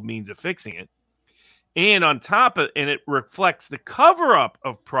sole whole means of fixing it. And on top of and it reflects the cover-up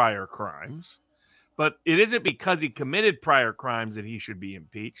of prior crimes. But it isn't because he committed prior crimes that he should be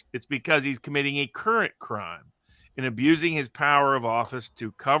impeached. It's because he's committing a current crime in abusing his power of office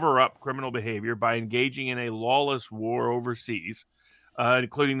to cover up criminal behavior by engaging in a lawless war overseas,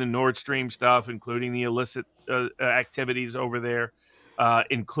 including the Nord Stream stuff, including the illicit activities over there,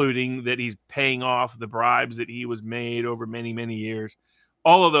 including that he's paying off the bribes that he was made over many, many years.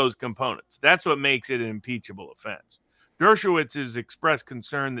 All of those components. That's what makes it an impeachable offense. Dershowitz has expressed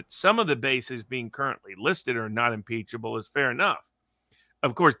concern that some of the bases being currently listed are not impeachable is fair enough.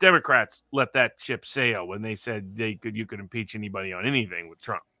 Of course, Democrats let that ship sail when they said you could impeach anybody on anything with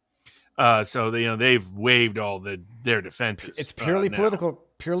Trump. So they've waived all their defenses. It's purely political.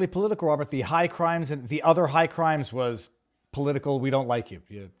 Purely political, Robert. The high crimes and the other high crimes was political. We don't like you.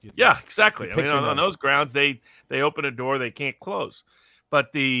 Yeah, exactly. You I mean, picked your on nose. those grounds, they open a door they can't close.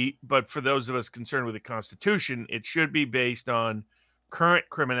 But for those of us concerned with the Constitution, it should be based on current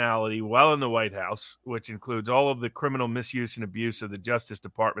criminality while in the White House, which includes all of the criminal misuse and abuse of the Justice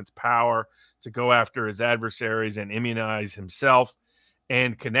Department's power to go after his adversaries and immunize himself,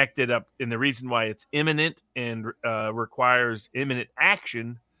 and connect it up. And the reason why it's imminent and requires imminent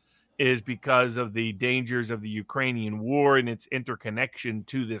action is because of the dangers of the Ukrainian war and its interconnection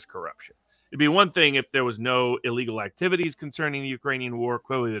to this corruption. It'd be one thing if there was no illegal activities concerning the Ukrainian war.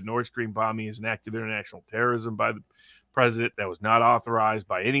 Clearly, the Nord Stream bombing is an act of international terrorism by the president that was not authorized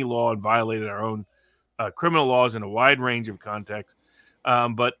by any law and violated our own criminal laws in a wide range of contexts.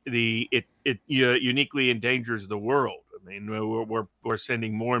 But it uniquely endangers the world. I mean, we're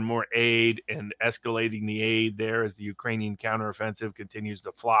sending more and more aid and escalating the aid there as the Ukrainian counteroffensive continues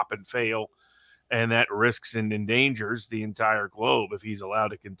to flop and fail, and that risks and endangers the entire globe if he's allowed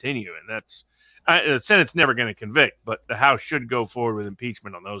to continue. And that's the Senate's never going to convict, but the House should go forward with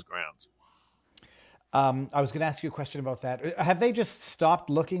impeachment on those grounds. I was going to ask you a question about that. Have they just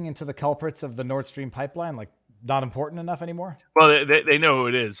stopped looking into the culprits of the Nord Stream pipeline? Like, not important enough anymore? Well, they know who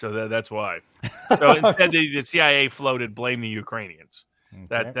it is, so that's why. So instead, the CIA floated blame the Ukrainians.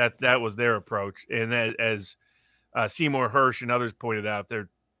 Okay. That was their approach. And as Seymour Hersh and others pointed out,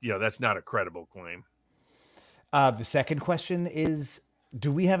 that's not a credible claim. The second question is,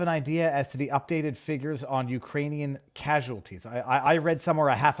 do we have an idea as to the updated figures on Ukrainian casualties? I read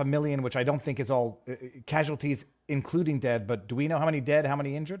somewhere 500,000, which I don't think is all casualties, including dead. But do we know how many dead, how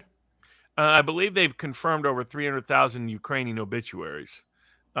many injured? I believe they've confirmed over 300,000 Ukrainian obituaries.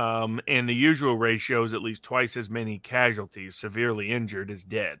 And the usual ratio is at least twice as many casualties, severely injured, as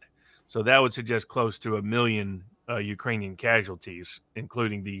dead. So that would suggest close to 1 million Ukrainian casualties,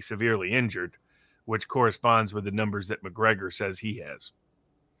 including the severely injured, which corresponds with the numbers that McGregor says he has.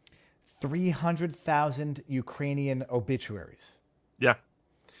 300,000 Ukrainian obituaries. Yeah.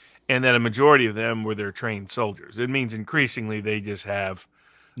 And that a majority of them were their trained soldiers. It means increasingly they just have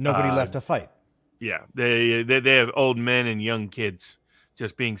nobody left to fight. Yeah, they have old men and young kids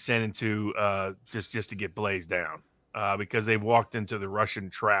just being sent into just to get blazed down because they've walked into the Russian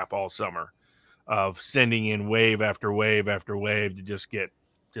trap all summer of sending in wave after wave after wave to just get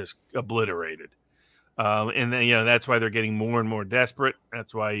obliterated. And then, that's why they're getting more and more desperate.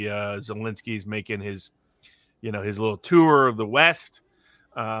 That's why Zelensky's making his little tour of the West.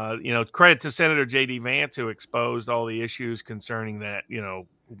 Credit to Senator J.D. Vance, who exposed all the issues concerning that,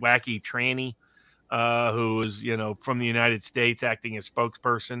 wacky tranny who was, from the United States acting as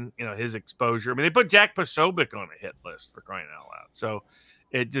spokesperson, his exposure. I mean, they put Jack Posobiec on a hit list, for crying out loud. So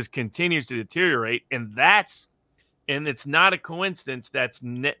it just continues to deteriorate. And it's not a coincidence that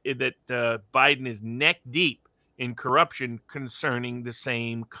Biden is neck deep in corruption concerning the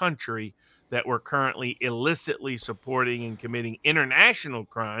same country that we're currently illicitly supporting and committing international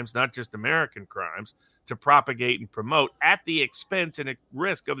crimes, not just American crimes, to propagate and promote at the expense and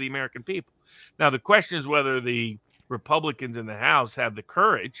risk of the American people. Now, the question is whether the Republicans in the House have the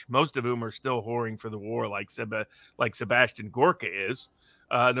courage, most of whom are still whoring for the war like Sebastian Gorka is,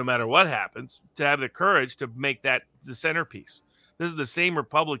 no matter what happens, to have the courage to make that the centerpiece. This is the same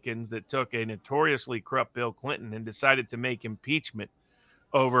Republicans that took a notoriously corrupt Bill Clinton and decided to make impeachment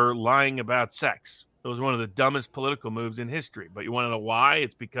over lying about sex. It was one of the dumbest political moves in history. But you want to know why?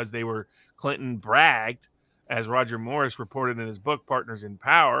 It's because Clinton bragged, as Roger Morris reported in his book, Partners in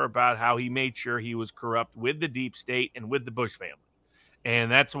Power, about how he made sure he was corrupt with the deep state and with the Bush family. And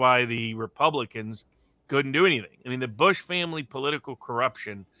that's why the Republicans couldn't do anything. I mean, the Bush family political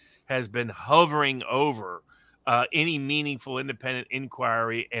corruption has been hovering over any meaningful independent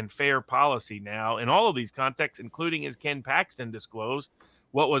inquiry and fair policy now in all of these contexts, including, as Ken Paxton disclosed,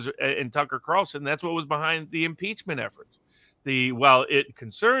 what was in Tucker Carlson, that's what was behind the impeachment efforts. While it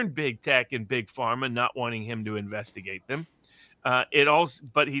concerned big tech and big pharma not wanting him to investigate them,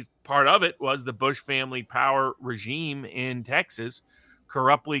 but part of it was the Bush family power regime in Texas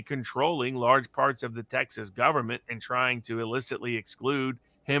corruptly controlling large parts of the Texas government and trying to illicitly exclude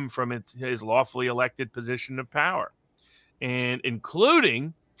him from his lawfully elected position of power, and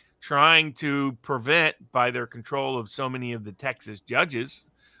including trying to prevent, by their control of so many of the Texas judges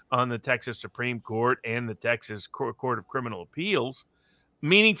on the Texas Supreme Court and the Texas Court of Criminal Appeals,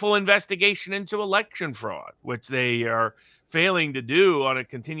 meaningful investigation into election fraud, which they are failing to do on a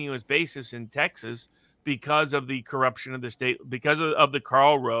continuous basis in Texas because of the corruption of the state, because of the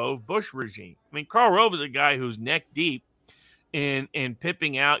Karl Rove Bush regime. I mean, Karl Rove is a guy who's neck deep in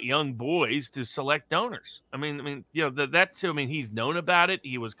pipping out young boys to select donors. I mean, he's known about it.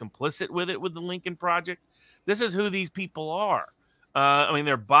 He was complicit with it with the Lincoln Project. This is who these people are. I mean,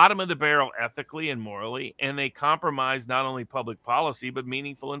 they're bottom of the barrel ethically and morally, and they compromise not only public policy, but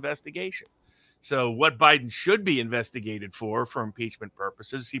meaningful investigation. So what Biden should be investigated for impeachment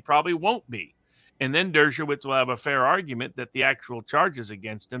purposes, he probably won't be. And then Dershowitz will have a fair argument that the actual charges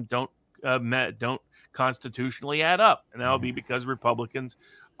against him don't constitutionally add up. And that'll be because Republicans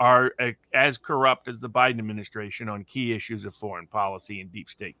are as corrupt as the Biden administration on key issues of foreign policy and deep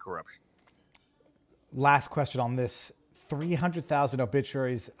state corruption. Last question on this. 300,000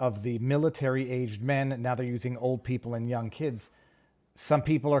 obituaries of the military-aged men. Now they're using old people and young kids. Some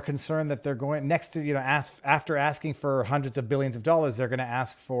people are concerned that they're going next to, after asking for hundreds of billions of dollars, they're going to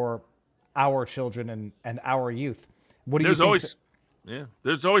ask for our children and our youth. What do you think?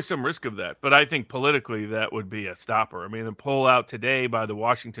 There's always some risk of that. But I think politically that would be a stopper. I mean, the poll out today by the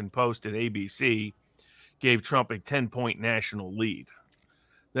Washington Post and ABC gave Trump a 10-point national lead.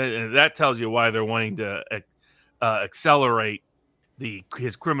 That tells you why they're wanting to accelerate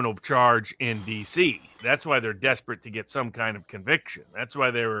his criminal charge in D.C. That's why they're desperate to get some kind of conviction. That's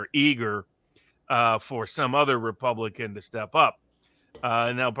why they were eager for some other Republican to step up.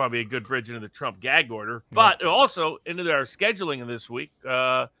 And that'll probably be a good bridge into the Trump gag order. But also into our scheduling of this week,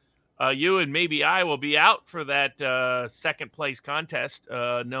 you and maybe I will be out for that second place contest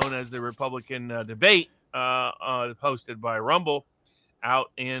known as the Republican debate hosted by Rumble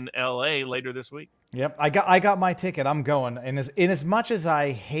out in L.A. later this week. Yep, I got my ticket. I'm going. And as much as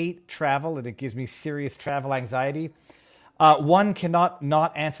I hate travel and it gives me serious travel anxiety, one cannot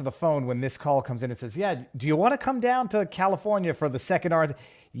not answer the phone when this call comes in and says, "Yeah, do you want to come down to California for the second hour?"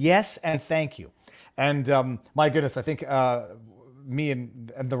 Yes, and thank you. And my goodness, I think me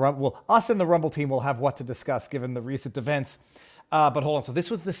and the us and the Rumble team will have what to discuss given the recent events. But hold on. So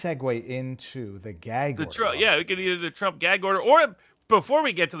this was the segue into the gag order. Yeah, we could either the Trump gag order or. Before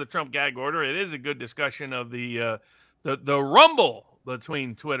we get to the Trump gag order, it is a good discussion of the rumble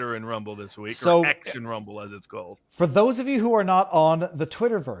between Twitter and Rumble this week, or X and Rumble as it's called. For those of you who are not on the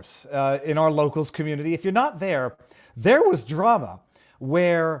Twitterverse in our locals community, if you're not there was drama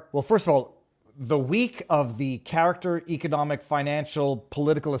where, well, first of all, the week of the character, economic, financial,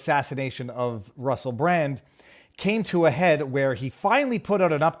 political assassination of Russell Brand came to a head where he finally put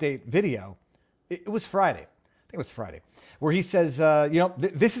out an update video. It was Friday. I think it was Friday. Where he says,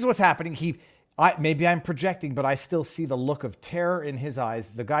 this is what's happening. Maybe I'm projecting, but I still see the look of terror in his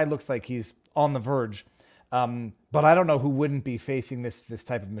eyes. The guy looks like he's on the verge. But I don't know who wouldn't be facing this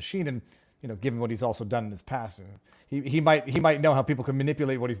type of machine. And, given what he's also done in his past, he might know how people can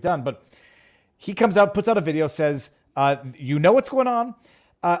manipulate what he's done. But he comes out, puts out a video, says, what's going on.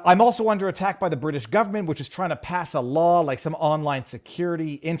 I'm also under attack by the British government, which is trying to pass a law, like some online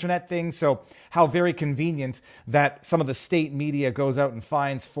security internet thing. So how very convenient that some of the state media goes out and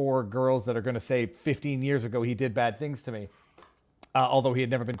finds 4 girls that are going to say 15 years ago he did bad things to me, although he had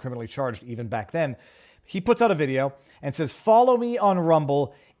never been criminally charged even back then. He puts out a video and says, "Follow me on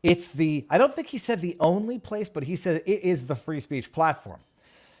Rumble. It's I don't think he said the only place, but he said it is the free speech platform."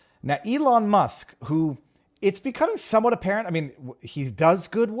 Now, Elon Musk, who... it's becoming somewhat apparent. I mean, he does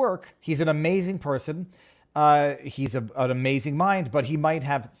good work. He's an amazing person. He's an amazing mind, but he might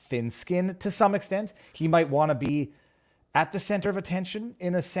have thin skin to some extent. He might want to be at the center of attention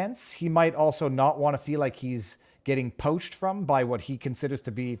in a sense. He might also not want to feel like he's getting poached from by what he considers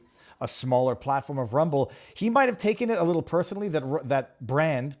to be a smaller platform of Rumble. He might have taken it a little personally that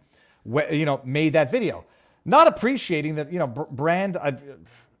Brand, made that video, not appreciating that,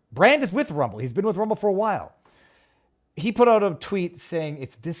 Brand is with Rumble. He's been with Rumble for a while. He put out a tweet saying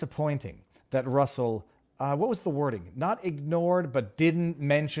it's disappointing that Russell, what was the wording? Not ignored, but didn't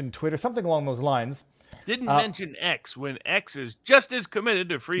mention Twitter, something along those lines. Didn't mention X when X is just as committed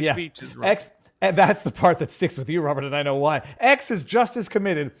to free speech as Rumble. X, and that's the part that sticks with you, Robert, and I know why. X is just as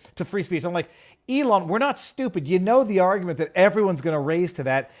committed to free speech. I'm like, Elon, we're not stupid. You know the argument that everyone's going to raise to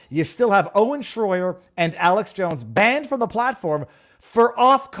that. You still have Owen Schroyer and Alex Jones banned from the platform for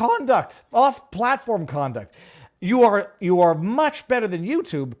off-platform conduct. You are much better than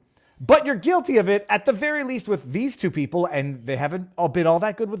YouTube, but you're guilty of it at the very least with these two people, and they haven't been all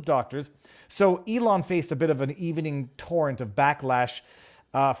that good with doctors. So Elon faced a bit of an evening torrent of backlash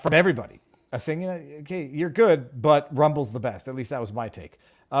from everybody, saying, okay, you're good, but Rumble's the best. At least that was my take.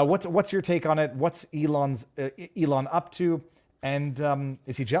 What's your take on it? What's Elon up to, and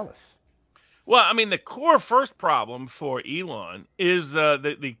is he jealous? Well, I mean, the core first problem for Elon is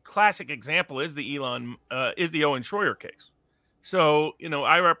the classic example is the Owen Schroyer case. So,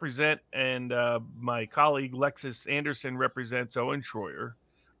 I represent, and my colleague Lexis Anderson represents Owen Schroyer.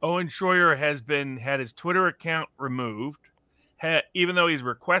 Owen Schroyer has had his Twitter account removed, even though he's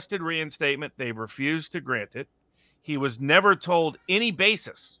requested reinstatement, they've refused to grant it. He was never told any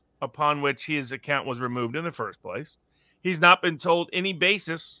basis upon which his account was removed in the first place. He's not been told any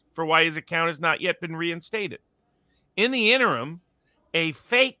basis for why his account has not yet been reinstated. In the interim, a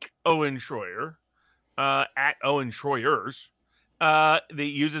fake Owen Schroyer, at Owen Schroyers, that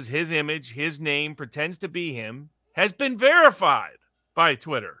uses his image, his name, pretends to be him, has been verified by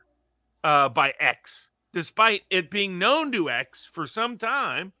Twitter, by X, despite it being known to X for some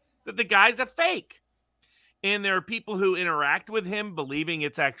time that the guy's a fake. And there are people who interact with him believing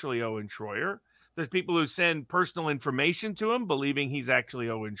it's actually Owen Schroyer. There's people who send personal information to him believing he's actually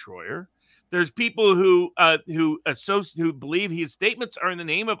Owen Schroyer. There's people who believe his statements are in the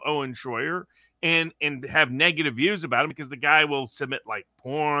name of Owen Schroyer and have negative views about him because the guy will submit like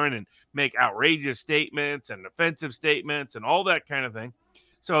porn and make outrageous statements and offensive statements and all that kind of thing.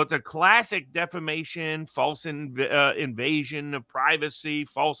 So it's a classic defamation, false invasion of privacy,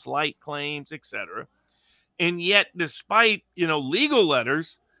 false light claims, etc. And yet, despite legal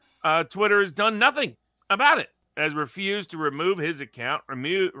letters, Twitter has done nothing about it. Has refused to remove his account,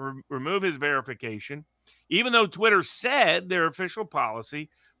 remove his verification, even though Twitter said their official policy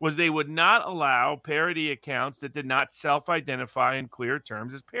was they would not allow parody accounts that did not self-identify in clear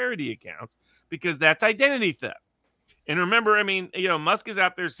terms as parody accounts because that's identity theft. And remember, Musk is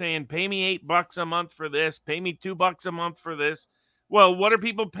out there saying, pay me $8 a month for this, pay me $2 a month for this. Well, what are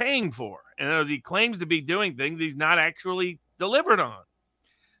people paying for? And as he claims to be doing things he's not actually delivered on.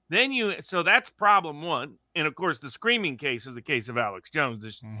 So that's problem one. And of course, the screaming case is the case of Alex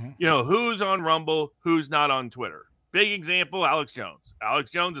Jones. Who's on Rumble, who's not on Twitter. Big example, Alex Jones.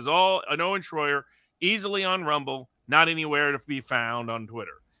 Alex Jones is all an Owen Schroyer, easily on Rumble, not anywhere to be found on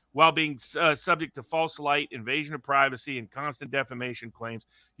Twitter, while being subject to false light, invasion of privacy, and constant defamation claims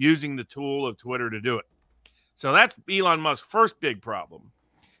using the tool of Twitter to do it. So that's Elon Musk's first big problem.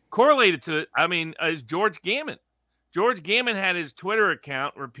 Correlated to it, is George Gammon. George Gammon had his Twitter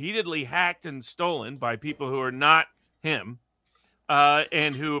account repeatedly hacked and stolen by people who are not him,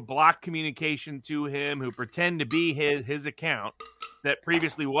 and who block communication to him, who pretend to be his account that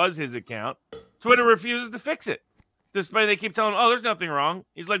previously was his account. Twitter refuses to fix it. Despite they keep telling him, there's nothing wrong.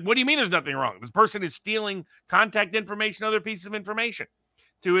 He's like, what do you mean there's nothing wrong? This person is stealing contact information, other pieces of information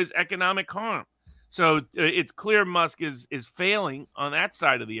to his economic harm. So it's clear Musk is failing on that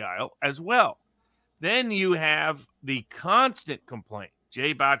side of the aisle as well. Then you have the constant complaint.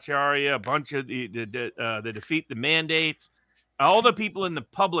 Jay Bhattacharya, a bunch of the defeat the mandates. All the people in the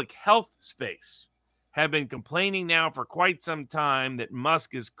public health space have been complaining now for quite some time that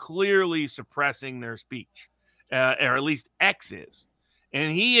Musk is clearly suppressing their speech, or at least X is.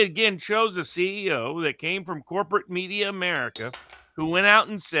 And he again chose a CEO that came from corporate media America who went out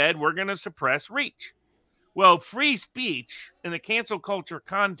and said, we're going to suppress reach. Well, free speech in the cancel culture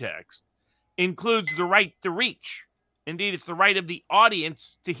context includes the right to reach. Indeed, it's the right of the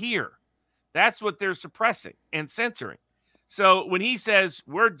audience to hear. That's what they're suppressing and censoring. So when he says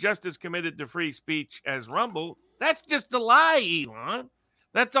we're just as committed to free speech as Rumble, that's just a lie, Elon.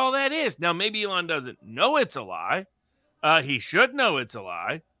 That's all that is. Now, maybe Elon doesn't know it's a lie. He should know it's a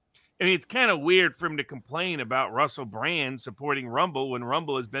lie. It's kind of weird for him to complain about Russell Brand supporting Rumble when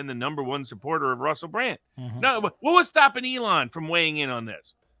Rumble has been the number one supporter of Russell Brand. No, what was stopping Elon from weighing in on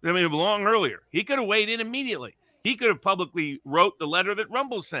this? Long earlier. He could have weighed in immediately. He could have publicly wrote the letter that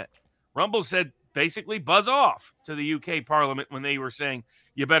Rumble sent. Rumble said, basically, buzz off to the UK Parliament when they were saying,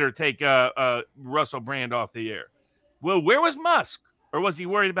 you better take Russell Brand off the air. Well, where was Musk? Or was he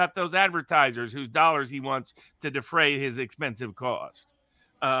worried about those advertisers whose dollars he wants to defray his expensive cost?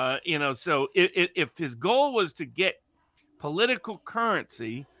 So if his goal was to get political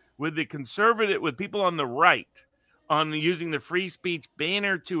currency with people on the right, on using the free speech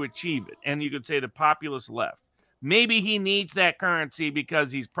banner to achieve it, and you could say the populist left, maybe he needs that currency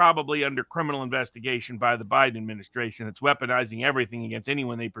because he's probably under criminal investigation by the Biden administration that's weaponizing everything against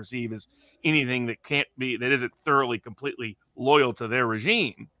anyone they perceive as anything that isn't thoroughly, completely loyal to their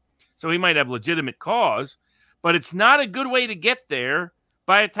regime. So he might have legitimate cause, but it's not a good way to get there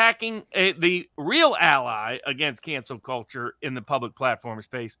by attacking the real ally against cancel culture in the public platform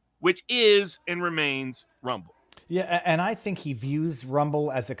space, which is and remains Rumble. Yeah, and I think he views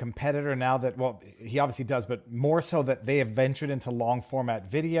Rumble as a competitor now that, well, he obviously does, but more so that they have ventured into long format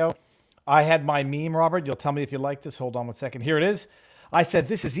video. I had my meme, Robert. You'll tell me if you like this. Hold on one second. Here it is. I said,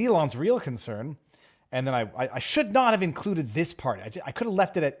 this is Elon's real concern. And then I should not have included this part. I could have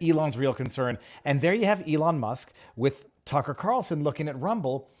left it at Elon's real concern. And there you have Elon Musk with Tucker Carlson looking at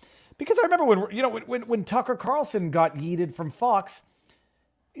Rumble. Because I remember when Tucker Carlson got yeeted from Fox,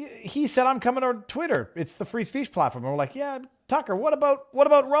 he said, I'm coming to Twitter. It's the free speech platform. And we're like, yeah, Tucker, what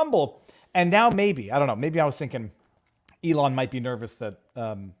about Rumble? And now maybe, I don't know, maybe I was thinking Elon might be nervous that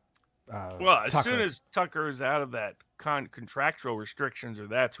well, as Tucker. soon as Tucker is out of that contractual restrictions or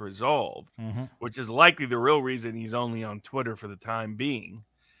that's resolved, which is likely the real reason he's only on Twitter for the time being,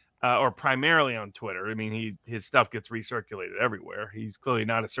 or primarily on Twitter. I mean, his stuff gets recirculated everywhere. He's clearly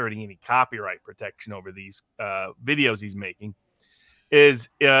not asserting any copyright protection over these videos he's making. Is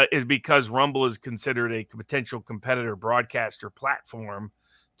because Rumble is considered a potential competitor broadcaster platform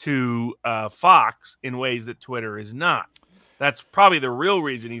to Fox in ways that Twitter is not. That's probably the real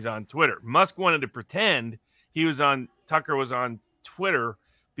reason he's on Twitter. Musk wanted to pretend Tucker was on Twitter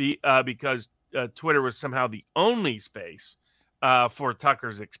because Twitter was somehow the only space for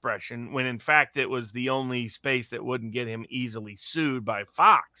Tucker's expression, when in fact it was the only space that wouldn't get him easily sued by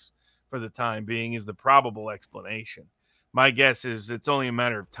Fox for the time being, is the probable explanation. My guess is it's only a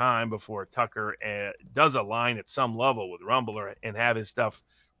matter of time before Tucker does align at some level with Rumble and have his stuff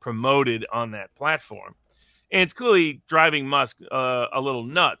promoted on that platform. And it's clearly driving Musk a little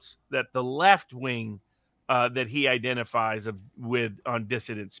nuts that the left wing that he identifies with on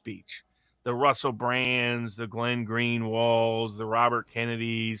dissident speech, the Russell Brands, the Glenn Greenwalds, the Robert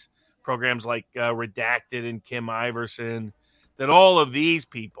Kennedys, programs like Redacted and Kim Iverson, that all of these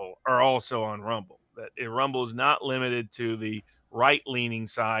people are also on Rumble. That Rumble is not limited to the right-leaning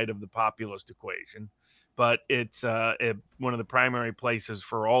side of the populist equation, but it's one of the primary places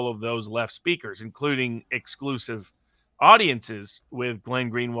for all of those left speakers, including exclusive audiences with Glenn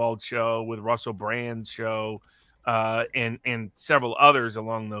Greenwald's show, with Russell Brand's show, and several others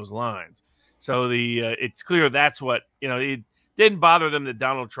along those lines. So it's clear that's what, it didn't bother them that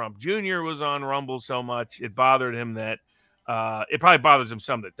Donald Trump Jr. was on Rumble so much. It bothered him that it probably bothers him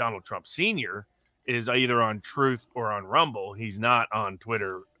some that Donald Trump Sr. is either on Truth or on Rumble. He's not on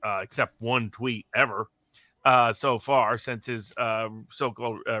Twitter except one tweet ever so far since his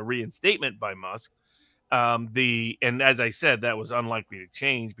so-called reinstatement by Musk. And as I said, that was unlikely to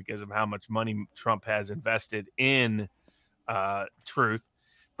change because of how much money Trump has invested in Truth.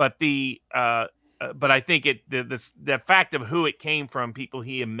 But but I think the fact of who it came from, people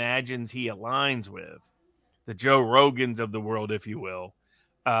he imagines he aligns with, the Joe Rogans of the world, if you will,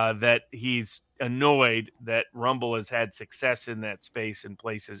 that he's annoyed that Rumble has had success in that space in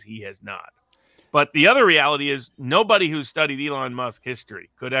places he has not. But the other reality is nobody who's studied Elon Musk history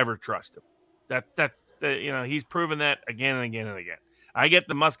could ever trust him. He's proven that again and again and again. I get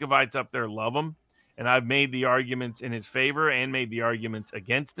the Muscovites up there love him, and I've made the arguments in his favor and made the arguments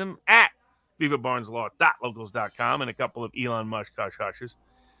against him at vivabarneslaw.locals.com and a couple of Elon Musk hush-hushes.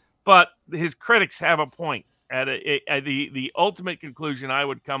 But his critics have a point. At the ultimate conclusion I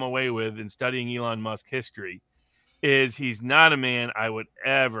would come away with in studying Elon Musk history is he's not a man I would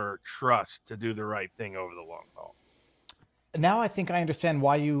ever trust to do the right thing over the long haul. Now I think I understand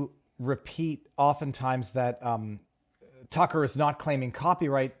why you repeat oftentimes that Tucker is not claiming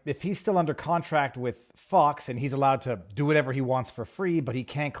copyright. If he's still under contract with Fox and he's allowed to do whatever he wants for free, but he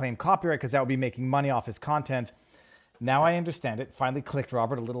can't claim copyright because that would be making money off his content. Now I understand it. Finally clicked,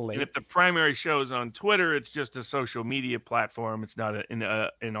 Robert, a little late. And if the primary show is on Twitter, it's just a social media platform. It's not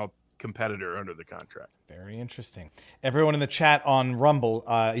a competitor under the contract. Very interesting. Everyone in the chat on Rumble,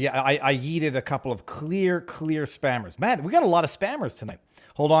 I yeeted a couple of clear spammers. Man, we got a lot of spammers tonight.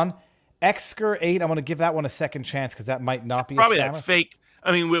 Hold on. Xker8, I want to give that one a second chance because that might not be probably a spammer. That fake.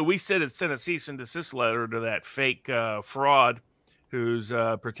 I mean, we said it sent a cease and desist letter to that fake fraud who's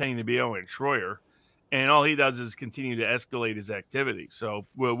pretending to be Owen Schroyer. And all he does is continue to escalate his activity. So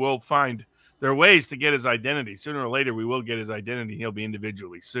we'll find there are ways to get his identity. Sooner or later, we will get his identity. He'll be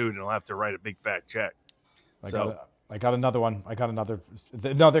individually sued, and he'll have to write a big fat check. I got another one.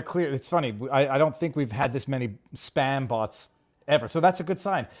 No, they're clear. It's funny. I don't think we've had this many spam bots ever. So that's a good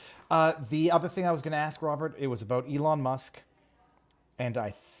sign. The other thing I was going to ask, Robert, it was about Elon Musk. And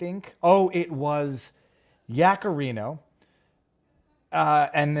I think, it was Yacarino.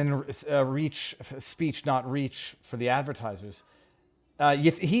 And then reach speech, not reach for the advertisers.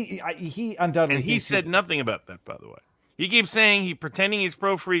 He undoubtedly. And he said nothing about that, by the way. He keeps saying pretending he's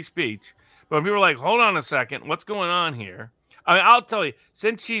pro free speech, but when people are like, "Hold on a second, what's going on here?" I mean, I'll tell you,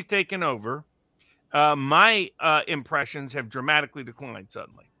 since she's taken over, my impressions have dramatically declined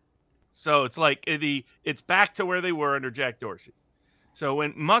suddenly. So it's like it's back to where they were under Jack Dorsey. So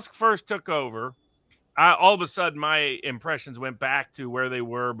when Musk first took over, all of a sudden, my impressions went back to where they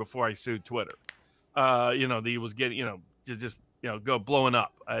were before I sued Twitter. He was getting, just go blowing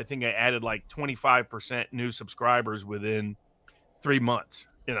up. I think I added like 25% new subscribers within 3 months.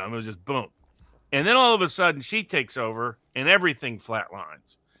 It was just boom. And then all of a sudden she takes over and everything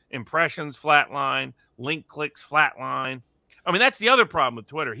flatlines. Impressions flatline, link clicks flatline. I mean, that's the other problem with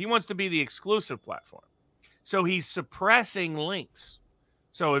Twitter. He wants to be the exclusive platform. So he's suppressing links.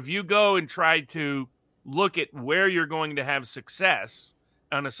 So if you go and try to look at where you're going to have success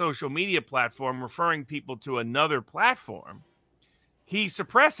on a social media platform, referring people to another platform, he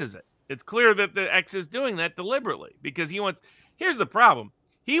suppresses it. It's clear that the X is doing that deliberately because he wants, here's the problem.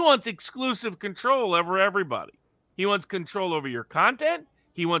 He wants exclusive control over everybody. He wants control over your content.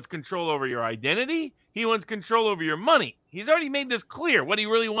 He wants control over your identity. He wants control over your money. He's already made this clear what he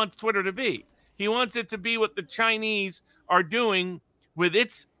really wants Twitter to be. He wants it to be what the Chinese are doing with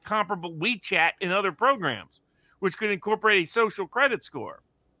its comparable WeChat and other programs, which could incorporate a social credit score.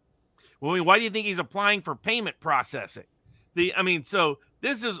 Well, why do you think he's applying for payment processing? So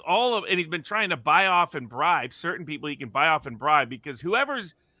this is all of, and he's been trying to buy off and bribe certain people he can buy off and bribe because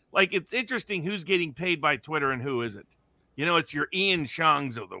whoever's, like, it's interesting who's getting paid by Twitter and who isn't. You know, it's your Ian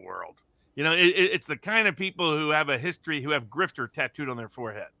Shangs of the world. You know, it's the kind of people who have a history, who have grifter tattooed on their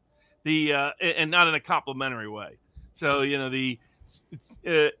forehead, and not in a complimentary way. So, you know,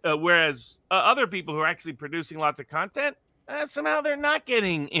 whereas other people who are actually producing lots of content, somehow they're not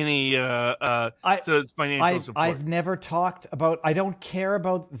getting any so it's financial support. I've never talked about, I don't care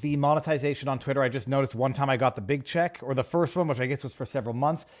about the monetization on Twitter. I just noticed one time I got the big check, or the first one, which I guess was for several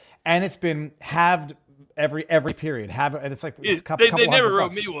months, and it's been halved every period. And it's like it's a couple they never wrote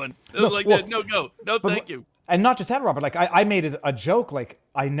bucks. Me one. It was thank you. And not just that, Robert. Like I made a joke. Like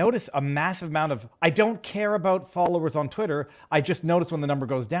I notice a massive amount of. I don't care about followers on Twitter. I just notice when the number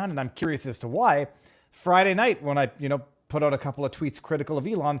goes down, and I'm curious as to why. Friday night when I put out a couple of tweets critical of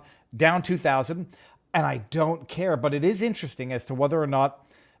Elon, down 2,000, and I don't care. But it is interesting as to whether or not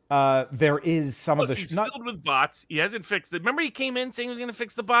there is some of the. He's filled with bots. He hasn't fixed it. Remember, he came in saying he was going to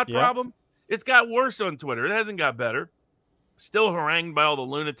fix the bot problem. It's got worse on Twitter. It hasn't got better. Still harangued by all the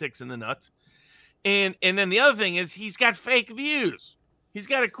lunatics and the nuts. And then the other thing is he's got fake views. He's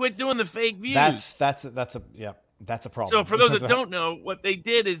got to quit doing the fake views. That's a problem. So for those that don't know, what they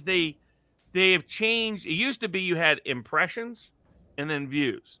did is they have changed. It used to be you had impressions and then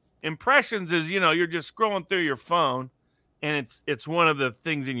views. Impressions is, you're just scrolling through your phone and it's one of the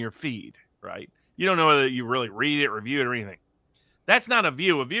things in your feed, right? You don't know whether you really read it, review it, or anything. That's not a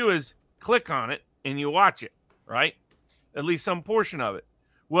view. A view is click on it and you watch it, right? At least some portion of it.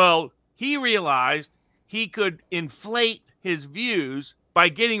 Well, he realized he could inflate his views by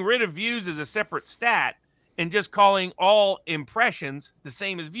getting rid of views as a separate stat and just calling all impressions the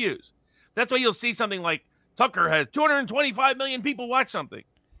same as views. That's why you'll see something like Tucker has 225 million people watch something.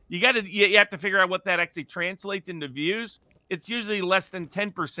 You have to figure out what that actually translates into views. It's usually less than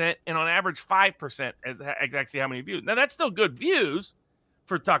 10%, and on average 5% is actually how many views. Now that's still good views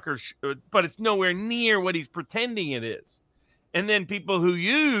for Tucker, but it's nowhere near what he's pretending it is. And then people who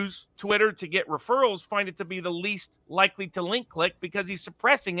use Twitter to get referrals find it to be the least likely to link click because he's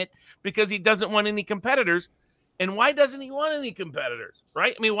suppressing it because he doesn't want any competitors. And why doesn't he want any competitors,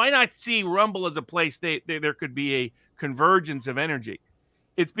 right? I mean, why not see Rumble as a place there could be a convergence of energy?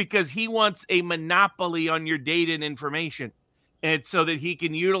 It's because he wants a monopoly on your data and information, and so that he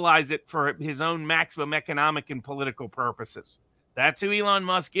can utilize it for his own maximum economic and political purposes. That's who Elon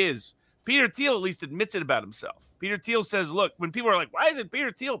Musk is. Peter Thiel at least admits it about himself. Peter Thiel says, look, when people are like, why isn't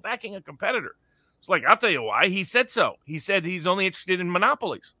Peter Thiel backing a competitor? It's like, I'll tell you why. He said so. He said he's only interested in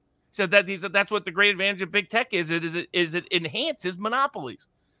monopolies. He said that's what the great advantage of big tech is. It enhances monopolies.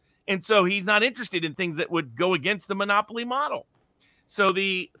 And so he's not interested in things that would go against the monopoly model. So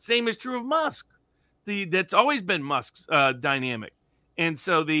the same is true of Musk. That's always been Musk's dynamic. And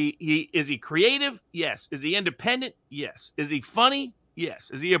so is he creative? Yes. Is he independent? Yes. Is he funny? Yes.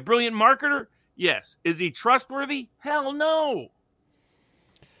 Is he a brilliant marketer? Yes. Is he trustworthy? Hell no.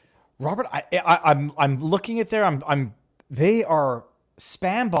 Robert, I'm looking at there. They are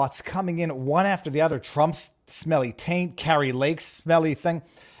spam bots coming in one after the other. Trump's smelly taint, Carrie Lake's smelly thing.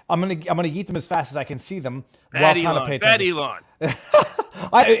 I'm gonna eat them as fast as I can see them while trying to pay attention. Bad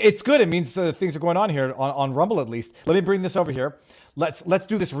Elon. It's good. It means things are going on here on Rumble at least. Let me bring this over here. Let's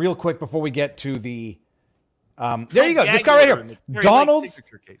do this real quick before we get to the. There you go. This guy right here,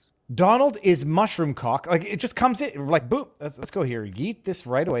 Donald is mushroom cock. Like it just comes in like boom. Let's go here. Yeet this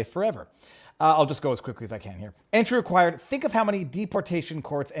right away forever. I'll just go as quickly as I can here. Entry required. Think of how many deportation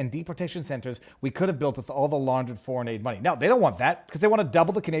courts and deportation centers we could have built with all the laundered foreign aid money. Now, they don't want that because they want to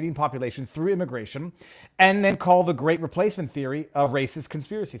double the Canadian population through immigration and then call the Great Replacement theory a racist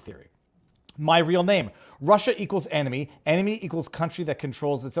conspiracy theory. My real name. Russia equals enemy. Enemy equals country that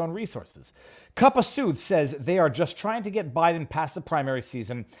controls its own resources. Cuppa Sooth says they are just trying to get Biden past the primary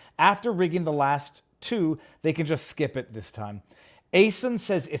season. After rigging the last two, they can just skip it this time. Asen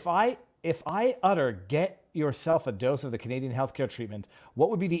says, if I utter, get yourself a dose of the Canadian healthcare treatment, what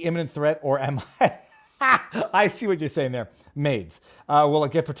would be the imminent threat, or am I... I see what you're saying there. Maids. Will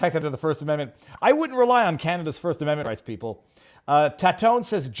it get protected under the First Amendment? I wouldn't rely on Canada's First Amendment rights, people. Tatone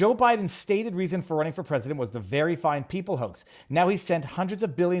says Joe Biden's stated reason for running for president was the Very Fine People hoax. Now he's sent hundreds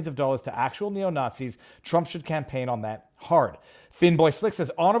of billions of dollars to actual neo-Nazis. Trump should campaign on that hard. Finboy Slick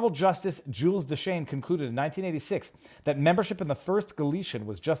says Honorable Justice Jules Deschênes concluded in 1986 that membership in the First Galician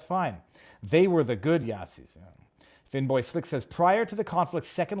was just fine. They were the good Yazis. Finboy Slick says prior to the conflict,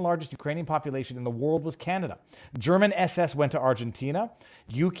 second largest Ukrainian population in the world was Canada. German SS went to Argentina.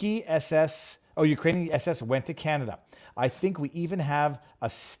 Ukrainian SS went to Canada. I think we even have a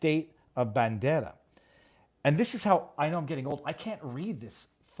state of Bandera. And this is how I know I'm getting old. I can't read this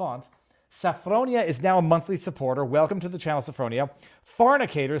font. Safronia is now a monthly supporter. Welcome to the channel, Safronia.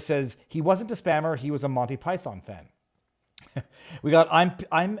 Farnicator says he wasn't a spammer. He was a Monty Python fan. We got,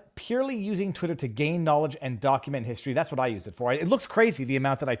 I'm purely using Twitter to gain knowledge and document history. That's what I use it for. It looks crazy, the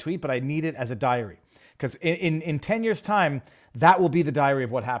amount that I tweet, but I need it as a diary. Because in 10 years' time, that will be the diary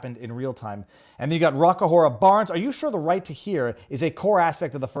of what happened in real time. And then you got Rockahora Barnes. Are you sure the right to hear is a core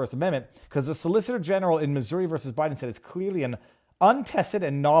aspect of the First Amendment? Because the Solicitor General in Missouri versus Biden said it's clearly an untested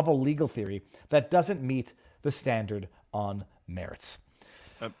and novel legal theory that doesn't meet the standard on merits.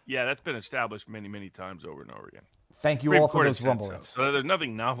 Yeah, that's been established many, many times over and over again. Thank you all for those rumblings. So there's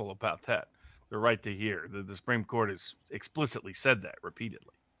nothing novel about that. The right to hear. The Supreme Court has explicitly said that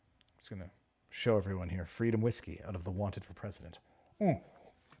repeatedly. I'm just going to show everyone here. Freedom Whiskey out of the Wanted for President.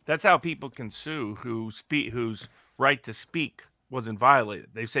 That's how people can sue whose right to speak wasn't violated.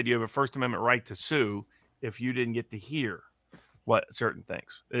 They've said you have a First Amendment right to sue if you didn't get to hear what certain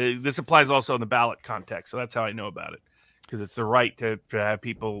things. This applies also in the ballot context, so that's how I know about it. Because it's the right to have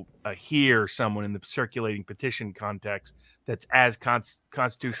people hear someone in the circulating petition context that's as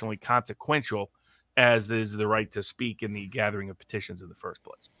constitutionally consequential as is the right to speak in the gathering of petitions in the first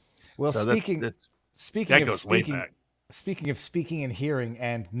place. Well, so speaking of speaking and hearing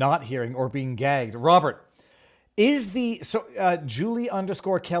and not hearing or being gagged, Robert, is Julie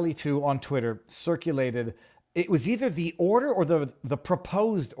 _Kelly2 on Twitter circulated. It was either the order or the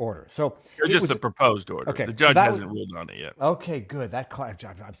proposed order. So the proposed order. Okay, the judge hasn't ruled on it yet. Okay, good. I'm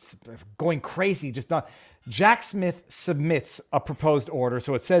going crazy. Jack Smith submits a proposed order.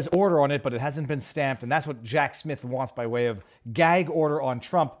 So it says order on it, but it hasn't been stamped. And that's what Jack Smith wants by way of gag order on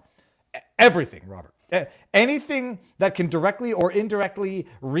Trump. Everything, Robert. Anything that can directly or indirectly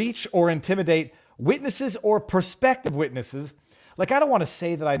reach or intimidate witnesses or prospective witnesses. Like, I don't want to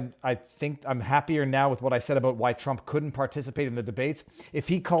say that I think I'm happier now with what I said about why Trump couldn't participate in the debates. If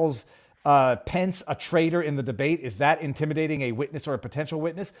he calls Pence a traitor in the debate, is that intimidating a witness or a potential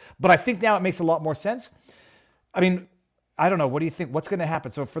witness? But I think now it makes a lot more sense. I mean, I don't know. What do you think? What's going to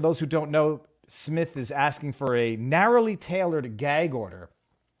happen? So for those who don't know, Smith is asking for a narrowly tailored gag order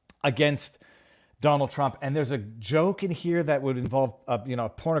against Donald Trump. And there's a joke in here that would involve,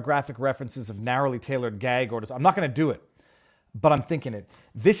 pornographic references of narrowly tailored gag orders. I'm not going to do it. But I'm thinking it.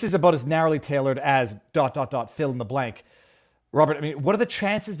 This is about as narrowly tailored as ... fill in the blank. Robert, I mean, what are the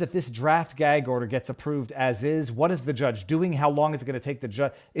chances that this draft gag order gets approved as is? What is the judge doing? How long is it going to take the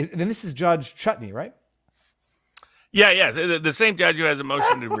judge? Then this is Judge Chutney, right? Yeah. The same judge who has a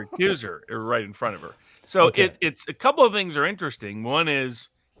motion to recuse her right in front of her. So Okay. It's a couple of things are interesting. One is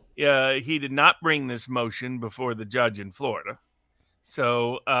he did not bring this motion before the judge in Florida.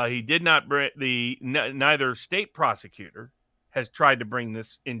 So he did not bring neither state prosecutor has tried to bring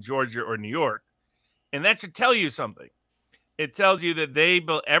this in Georgia or New York. And that should tell you something. It tells you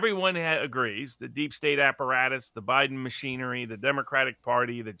that everyone agrees, the deep state apparatus, the Biden machinery, the Democratic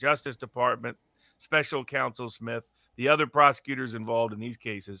Party, the Justice Department, Special Counsel Smith, the other prosecutors involved in these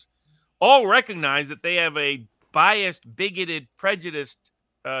cases, all recognize that they have a biased, bigoted, prejudiced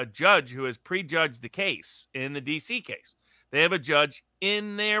judge who has prejudged the case in the D.C. case. They have a judge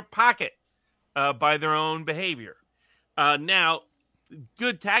in their pocket by their own behavior. Now,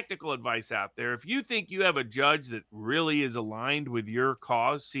 good tactical advice out there. If you think you have a judge that really is aligned with your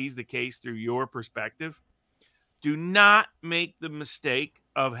cause, sees the case through your perspective, do not make the mistake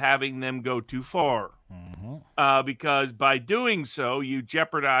of having them go too far. Because by doing so, you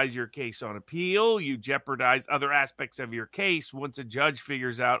jeopardize your case on appeal. You jeopardize other aspects of your case once a judge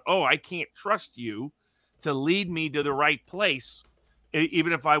figures out, I can't trust you to lead me to the right place,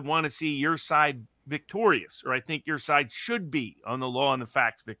 even if I want to see your side victorious, or I think your side should be on the law and the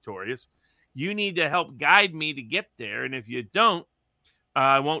facts victorious. You need to help guide me to get there. And if you don't,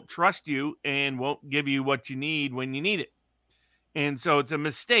 I won't trust you and won't give you what you need when you need it. And so it's a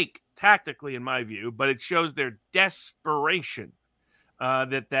mistake tactically, in my view, but it shows their desperation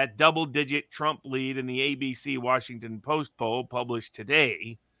that double-digit Trump lead in the ABC Washington Post poll published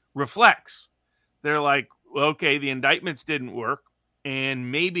today reflects. They're like, well, okay, the indictments didn't work,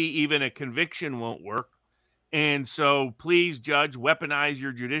 and maybe even a conviction won't work. And so please, judge, weaponize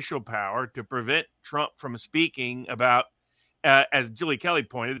your judicial power to prevent Trump from speaking about, as Julie Kelly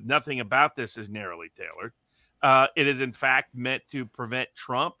pointed, nothing about this is narrowly tailored. It is, in fact, meant to prevent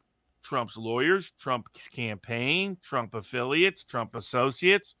Trump, Trump's lawyers, Trump's campaign, Trump affiliates, Trump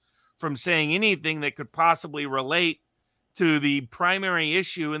associates from saying anything that could possibly relate to the primary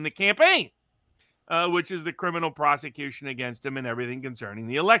issue in the campaign, which is the criminal prosecution against him and everything concerning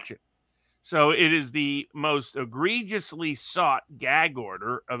the election. So it is the most egregiously sought gag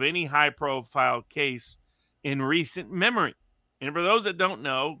order of any high-profile case in recent memory. And for those that don't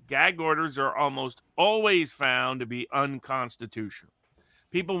know, gag orders are almost always found to be unconstitutional.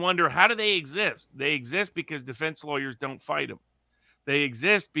 People wonder, how do they exist? They exist because defense lawyers don't fight them. They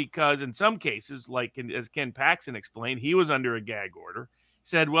exist because in some cases, like as Ken Paxton explained, he was under a gag order.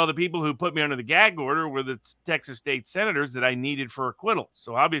 Said, well, the people who put me under the gag order were the Texas state senators that I needed for acquittal.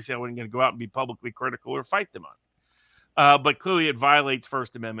 So obviously I wasn't going to go out and be publicly critical or fight them on. But clearly it violates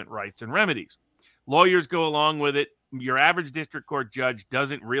First Amendment rights and remedies. Lawyers go along with it. Your average district court judge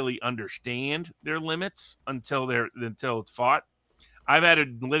doesn't really understand their limits until it's fought. I've had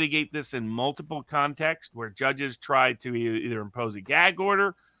to litigate this in multiple contexts where judges try to either impose a gag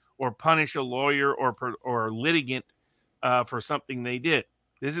order or punish a lawyer or litigant for something they did.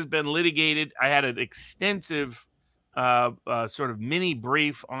 This has been litigated. I had an extensive sort of mini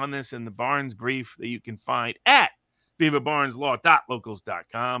brief on this in the Barnes brief that you can find at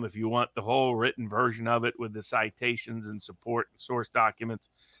vivabarneslaw.locals.com if you want the whole written version of it with the citations and support and source documents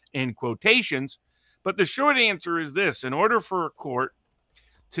and quotations. But the short answer is this: in order for a court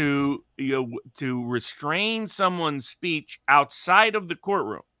to restrain someone's speech outside of the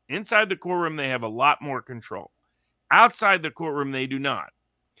courtroom, inside the courtroom they have a lot more control. Outside the courtroom, they do not.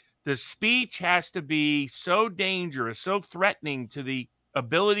 The speech has to be so dangerous, so threatening to the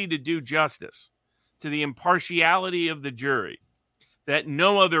ability to do justice, to the impartiality of the jury, that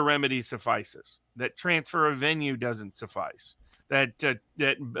no other remedy suffices, that transfer of venue doesn't suffice, that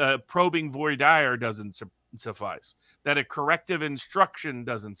probing voir dire doesn't suffice, that a corrective instruction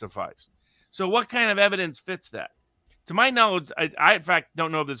doesn't suffice. So what kind of evidence fits that? To my knowledge, I in fact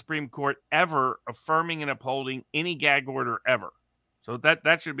don't know of the Supreme Court ever affirming and upholding any gag order ever. So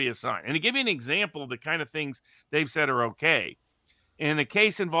that should be a sign. And to give you an example of the kind of things they've said are okay, in a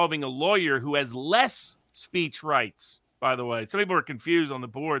case involving a lawyer who has less speech rights, by the way, some people are confused on the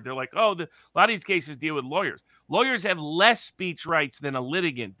board. They're like, oh, a lot of these cases deal with lawyers. Lawyers have less speech rights than a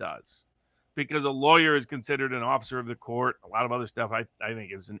litigant does because a lawyer is considered an officer of the court. A lot of other stuff I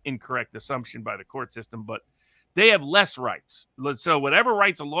think is an incorrect assumption by the court system, but they have less rights. So whatever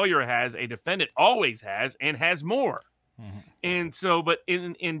rights a lawyer has, a defendant always has and has more. Mm-hmm. And so, but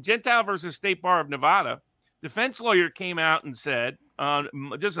in Gentile versus State Bar of Nevada, defense lawyer came out and said,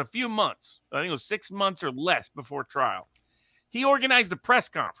 just a few months, I think it was 6 months or less before trial, he organized a press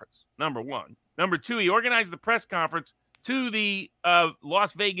conference, number one. Number two, he organized the press conference to the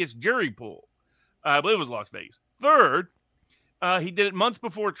Las Vegas jury pool. I believe it was Las Vegas. Third, he did it months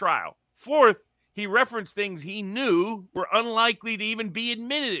before trial. Fourth, he referenced things he knew were unlikely to even be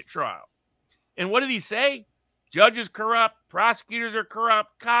admitted at trial. And what did he say? Judges corrupt, prosecutors are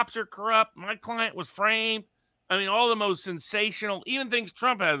corrupt, cops are corrupt, my client was framed. I mean, all the most sensational, even things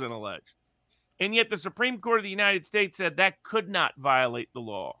Trump hasn't alleged. And yet the Supreme Court of the United States said that could not violate the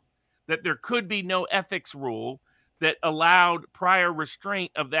law, that there could be no ethics rule that allowed prior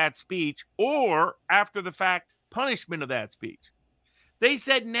restraint of that speech or, after the fact, punishment of that speech. They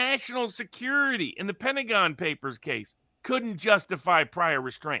said national security in the Pentagon Papers case couldn't justify prior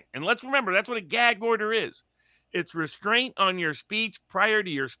restraint. And let's remember, that's what a gag order is. It's restraint on your speech prior to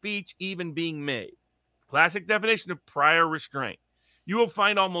your speech even being made. Classic definition of prior restraint. You will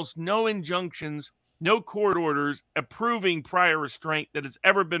find almost no injunctions, no court orders approving prior restraint that has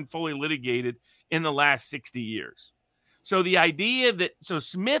ever been fully litigated in the last 60 years. So the idea that, so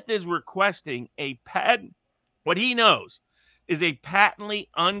Smith is requesting a patent, what he knows is a patently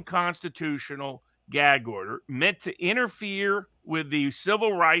unconstitutional gag order meant to interfere with the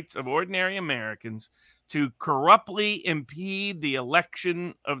civil rights of ordinary Americans, to corruptly impede the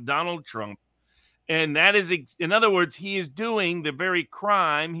election of Donald Trump. And that is, in other words, he is doing the very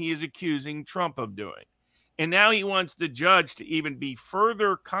crime he is accusing Trump of doing. And now he wants the judge to even be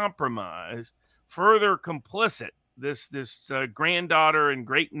further compromised, further complicit. This granddaughter and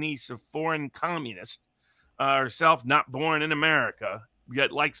great niece of foreign communists, herself not born in America,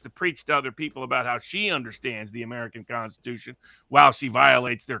 yet likes to preach to other people about how she understands the American Constitution while she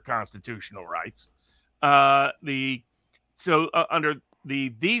violates their constitutional rights. Under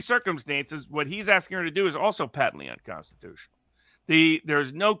these circumstances, what he's asking her to do is also patently unconstitutional.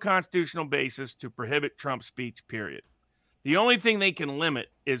 There's no constitutional basis to prohibit Trump's speech, period. The only thing they can limit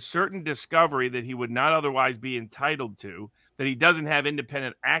is certain discovery that he would not otherwise be entitled to, that he doesn't have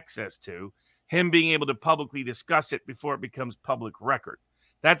independent access to, him being able to publicly discuss it before it becomes public record.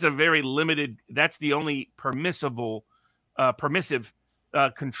 That's a very limited, that's the only permissive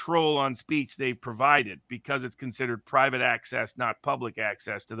control on speech they've provided, because it's considered private access, not public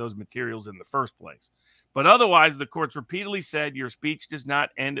access to those materials in the first place. But otherwise, the courts repeatedly said your speech does not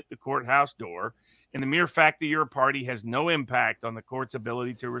end at the courthouse door, and the mere fact that you're a party has no impact on the court's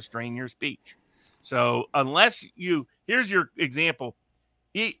ability to restrain your speech. So unless here's your example.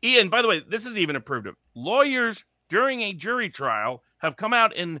 Ian, by the way, this is even approved of. Lawyers during a jury trial have come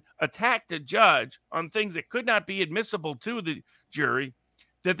out and attacked a judge on things that could not be admissible to the jury,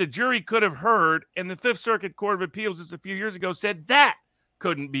 that the jury could have heard, and the Fifth Circuit Court of Appeals just a few years ago said that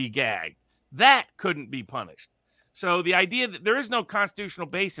couldn't be gagged. That couldn't be punished. So the idea that there is no constitutional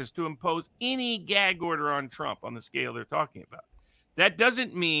basis to impose any gag order on Trump on the scale they're talking about. That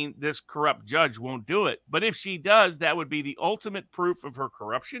doesn't mean this corrupt judge won't do it. But if she does, that would be the ultimate proof of her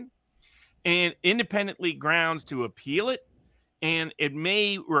corruption and independently grounds to appeal it. And it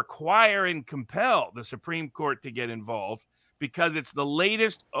may require and compel the Supreme Court to get involved, because it's the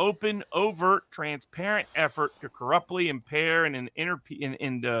latest open, overt, transparent effort to corruptly impair and impede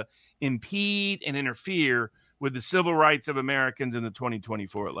and interfere with the civil rights of Americans in the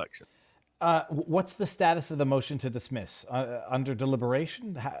 2024 election. What's the status of the motion to dismiss? Under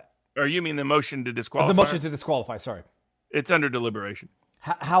deliberation? Or you mean the motion to disqualify? The motion to disqualify, sorry. It's under deliberation.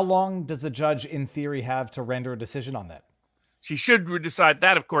 How long does the judge, in theory, have to render a decision on that? She should decide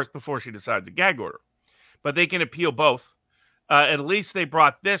that, of course, before she decides a gag order. But they can appeal both. At least they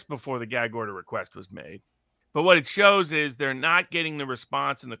brought this before the gag order request was made. But what it shows is they're not getting the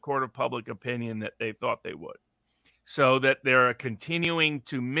response in the court of public opinion that they thought they would. So that they're continuing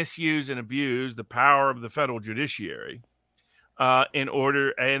to misuse and abuse the power of the federal judiciary and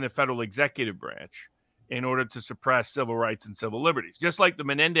the federal executive branch in order to suppress civil rights and civil liberties. Just like the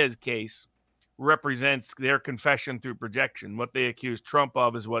Menendez case represents their confession through projection. What they accuse Trump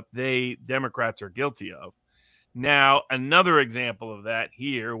of is what Democrats are guilty of. Now, another example of that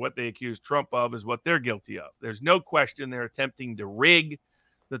here, what they accuse Trump of is what they're guilty of. There's no question they're attempting to rig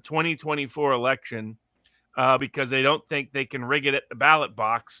the 2024 election because they don't think they can rig it at the ballot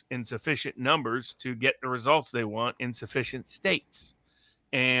box in sufficient numbers to get the results they want in sufficient states.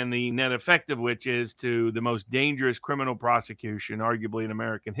 And the net effect of which is to the most dangerous criminal prosecution, arguably in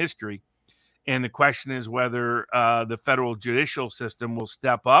American history. And the question is whether the federal judicial system will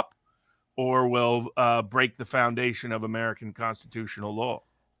step up or will break the foundation of American constitutional law.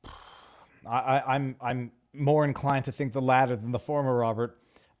 I'm more inclined to think the latter than the former, Robert.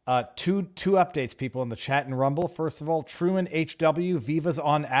 Two updates, people in the chat and Rumble. First of all, Truman HW, Viva's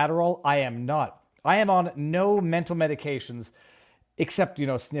on Adderall. I am not. I am on no mental medications except,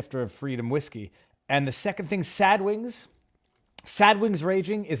 snifter of freedom whiskey. And the second thing, Sad Wings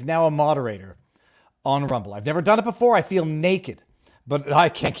Raging is now a moderator on Rumble. I've never done it before. I feel naked, but I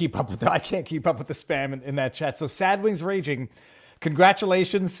can't keep up with it. I can't keep up with the spam in that chat. So Sad Wings Raging,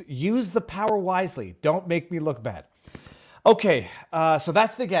 congratulations. Use the power wisely. Don't make me look bad. Okay, so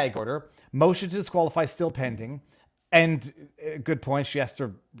that's the gag order. Motion to disqualify still pending. And good point. She has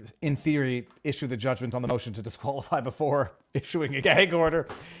to, in theory, issue the judgment on the motion to disqualify before issuing a gag order.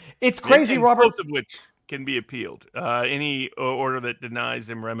 It's crazy, and Robert. Both of which can be appealed. Any order that denies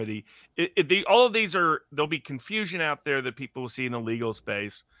them remedy. All of these there'll be confusion out there that people will see in the legal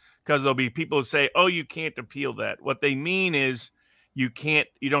space because there'll be people who say, oh, you can't appeal that. What they mean is you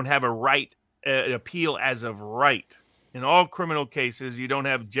don't have a right, appeal as of right. In all criminal cases, you don't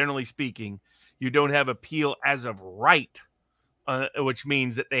have, generally speaking, you don't have appeal as of right, which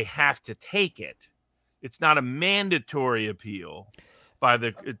means that they have to take it. It's not a mandatory appeal for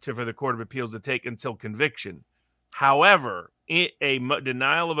the Court of Appeals to take until conviction. However, a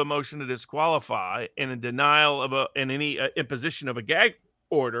denial of a motion to disqualify and a denial of any imposition of a gag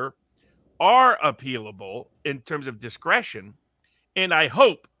order are appealable in terms of discretion. And I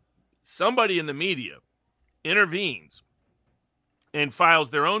hope somebody in the media intervenes and files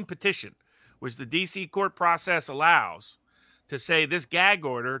their own petition, which the D.C. court process allows, to say this gag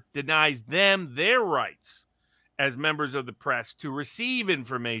order denies them their rights as members of the press to receive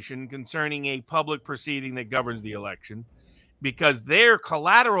information concerning a public proceeding that governs the election, because their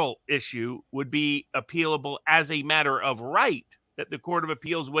collateral issue would be appealable as a matter of right that the Court of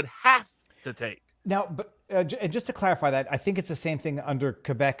Appeals would have to take. Now, but and just to clarify that, I think it's the same thing under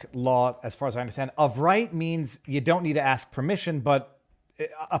Quebec law, as far as I understand. Of right means you don't need to ask permission, but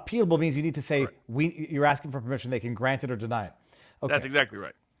appealable means you need to say, you're asking for permission, they can grant it or deny it. Okay. That's exactly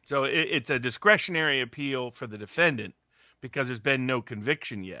right. So it's a discretionary appeal for the defendant because there's been no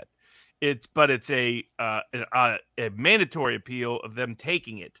conviction yet. It's a mandatory appeal of them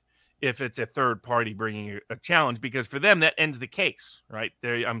taking it if it's a third party bringing a challenge, because for them that ends the case, right?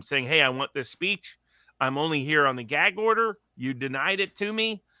 I'm saying, hey, I want this speech. I'm only here on the gag order. You denied it to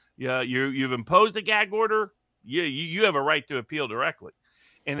me. You've imposed a gag order. You have a right to appeal directly.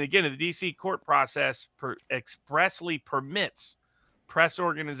 And again, the D.C. court process expressly permits press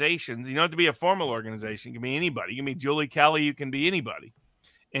organizations. You don't have to be a formal organization. You can be anybody. You can be Julie Kelly. You can be anybody.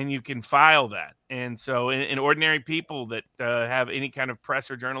 And you can file that. And so in ordinary people that have any kind of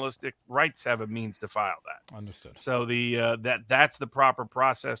press or journalistic rights have a means to file that. Understood. So that's the proper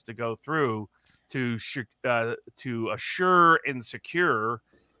process to go through to assure and secure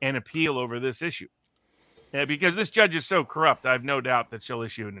an appeal over this issue. Because this judge is so corrupt, I have no doubt that she'll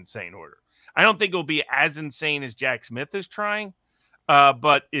issue an insane order. I don't think it'll be as insane as Jack Smith is trying,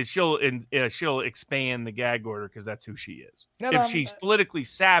 but she'll expand the gag order because that's who she is. If she's politically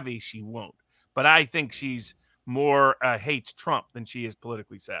savvy, she won't. But I think she's more hates Trump than she is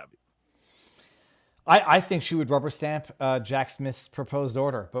politically savvy. I think she would rubber stamp Jack Smith's proposed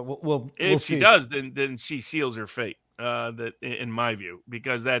order, but we'll if see. She does, then she seals her fate. That, in my view,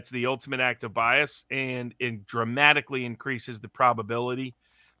 because that's the ultimate act of bias, and it dramatically increases the probability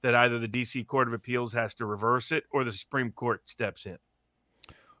that either the D.C. Court of Appeals has to reverse it or the Supreme Court steps in.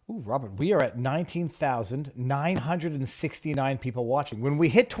 Ooh, Robert, we are at 19,969 people watching. When we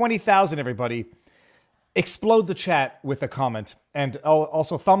hit 20,000, everybody, explode the chat with a comment. And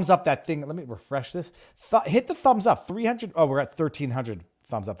also thumbs up that thing. Let me refresh this. Hit the thumbs up. 300. Oh, we're at 1,300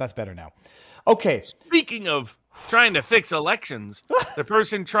 thumbs up. That's better now. Okay. Speaking of trying to fix elections, the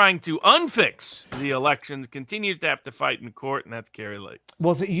person trying to unfix the elections continues to have to fight in court, and that's Kari Lake.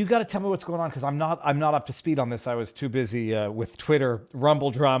 Well, so you got to tell me what's going on, because I'm not up to speed on this. I was too busy with Twitter rumble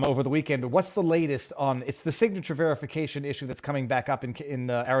drama over the weekend. What's the latest on? It's the signature verification issue that's coming back up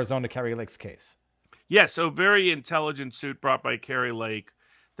in Arizona, Kari Lake's case. Yeah, so very intelligent suit brought by Kari Lake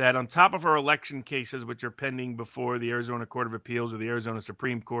that on top of her election cases, which are pending before the Arizona Court of Appeals or the Arizona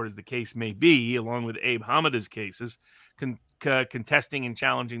Supreme Court, as the case may be, along with Abe Hamada's cases, contesting and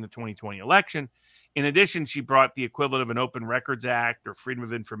challenging the 2020 election. In addition, she brought the equivalent of an Open Records Act or Freedom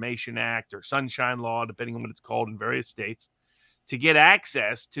of Information Act or Sunshine Law, depending on what it's called in various states, to get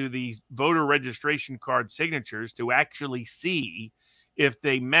access to the voter registration card signatures to actually see if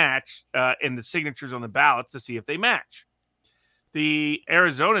they match, and the signatures on the ballots to see if they match. The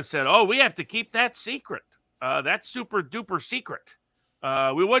Arizona said, oh, we have to keep that secret. That's super duper secret.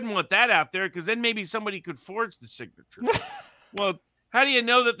 We wouldn't want that out there because then maybe somebody could forge the signature. Well, how do you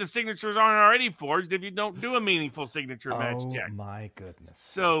know that the signatures aren't already forged if you don't do a meaningful signature match check? Oh, my goodness.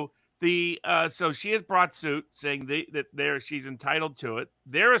 So so she has brought suit saying that she's entitled to it.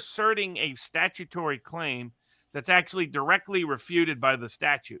 They're asserting a statutory claim that's actually directly refuted by the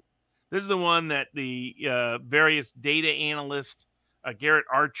statute. This is the one that the various data analysts, Garrett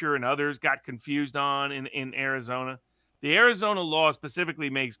Archer and others, got confused on in Arizona. The Arizona law specifically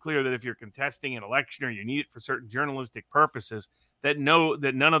makes clear that if you're contesting an election or you need it for certain journalistic purposes, that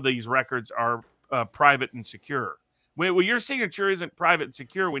none of these records are private and secure. Well, your signature isn't private and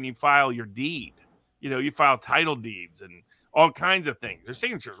secure when you file your deed. You file title deeds and all kinds of things. Your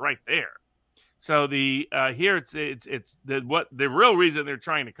signature's right there. So here it's the real reason they're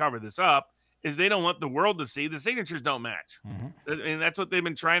trying to cover this up is they don't want the world to see the signatures don't match. Mm-hmm. And that's what they've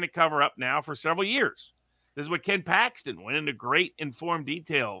been trying to cover up now for several years. This is what Ken Paxton went into great informed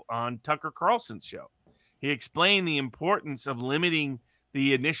detail on Tucker Carlson's show. He explained the importance of limiting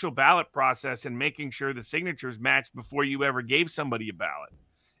the initial ballot process and making sure the signatures matched before you ever gave somebody a ballot.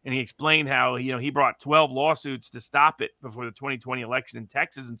 And he explained how he brought 12 lawsuits to stop it before the 2020 election in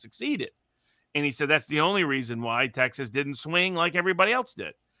Texas and succeeded. And he said that's the only reason why Texas didn't swing like everybody else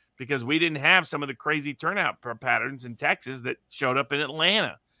did, because we didn't have some of the crazy turnout patterns in Texas that showed up in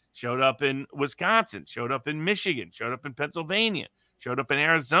Atlanta, showed up in Wisconsin, showed up in Michigan, showed up in Pennsylvania, showed up in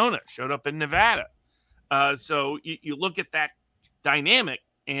Arizona, showed up in Nevada. So you look at that dynamic,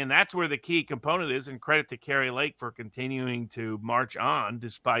 and that's where the key component is. And credit to Kari Lake for continuing to march on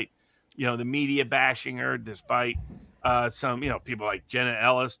despite, the media bashing her, despite Some, people like Jenna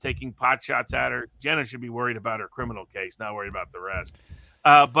Ellis taking pot shots at her. Jenna should be worried about her criminal case, not worried about the rest.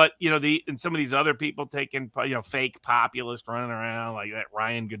 But and some of these other people taking, fake populists running around like that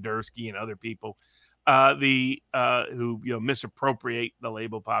Ryan Gudersky and other people, who misappropriate the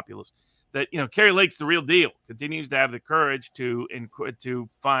label populist. That Kari Lake's the real deal. Continues to have the courage to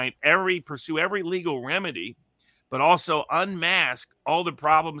pursue every legal remedy, but also unmask all the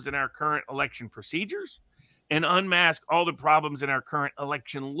problems in our current election procedures and unmask all the problems in our current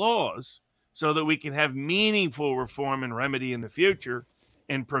election laws so that we can have meaningful reform and remedy in the future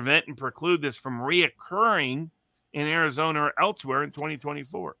and prevent and preclude this from reoccurring in Arizona or elsewhere in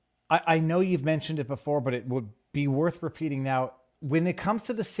 2024. I know you've mentioned it before, but it would be worth repeating now. When it comes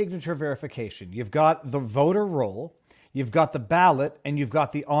to the signature verification, you've got the voter roll, you've got the ballot, and you've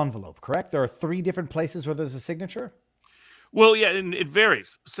got the envelope, correct? There are 3 different places where there's a signature? Well, yeah, and it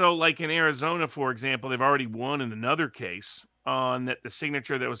varies. So like in Arizona, for example, they've already won in another case on that the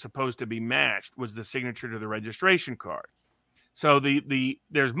signature that was supposed to be matched was the signature to the registration card. So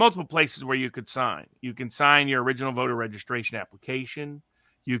there's multiple places where you could sign. You can sign your original voter registration application.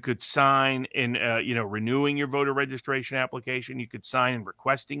 You could sign in, renewing your voter registration application. You could sign in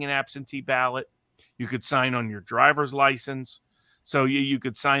requesting an absentee ballot. You could sign on your driver's license. So you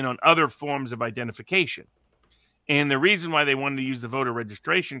could sign on other forms of identification. And the reason why they wanted to use the voter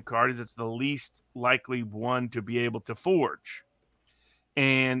registration card is it's the least likely one to be able to forge.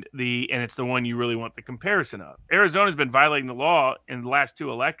 And it's the one you really want the comparison of. Arizona's been violating the law in the last 2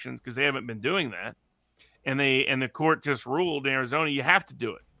 elections because they haven't been doing that. And the court just ruled in Arizona you have to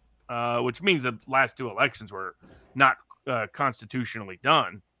do it, which means the last 2 elections were not constitutionally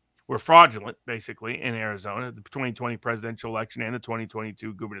done. Were fraudulent, basically, in Arizona, the 2020 presidential election and the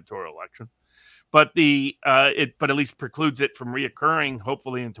 2022 gubernatorial election. But but at least precludes it from reoccurring,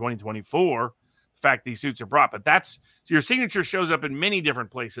 hopefully in 2024. The fact these suits are brought, but so your signature shows up in many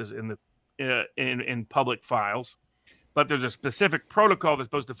different places in the in public files. But there's a specific protocol that's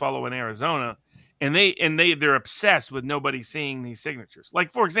supposed to follow in Arizona, and they're obsessed with nobody seeing these signatures.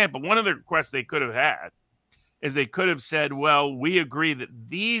 Like, for example, one of the requests they could have had is they could have said, well, we agree that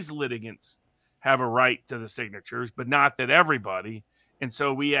these litigants have a right to the signatures, but not that everybody. And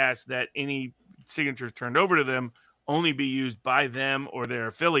so we ask that any signatures turned over to them only be used by them or their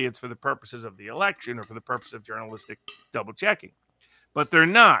affiliates for the purposes of the election or for the purpose of journalistic double checking. But they're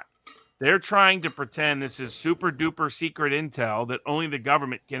not. They're trying to pretend this is super duper secret intel that only the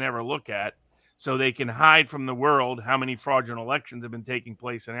government can ever look at so they can hide from the world how many fraudulent elections have been taking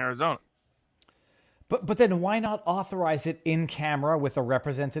place in Arizona. But then why not authorize it in camera with a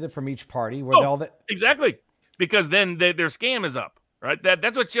representative from each party? Where exactly. Because then their scam is up, right?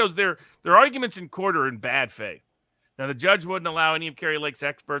 That's what shows their arguments in court are in bad faith. Now, the judge wouldn't allow any of Kari Lake's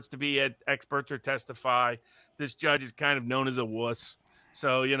experts to be experts or testify. This judge is kind of known as a wuss.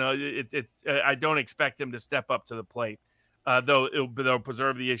 So, I don't expect him to step up to the plate, though they'll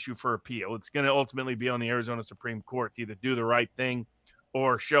preserve the issue for appeal. It's going to ultimately be on the Arizona Supreme Court to either do the right thing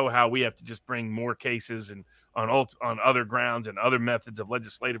or show how we have to just bring more cases and on other grounds and other methods of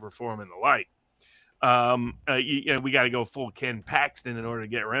legislative reform and the like. We got to go full Ken Paxton in order to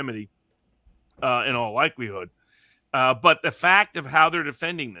get remedy, in all likelihood. But the fact of how they're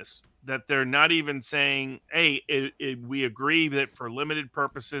defending this, that they're not even saying, hey, we agree that for limited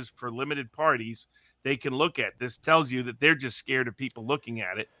purposes, for limited parties, they can look at this, tells you that they're just scared of people looking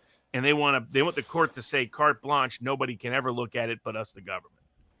at it. And they want the court to say carte blanche, nobody can ever look at it but us, the government.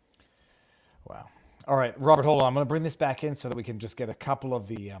 Wow. All right, Robert, hold on. I'm going to bring this back in so that we can just get a couple of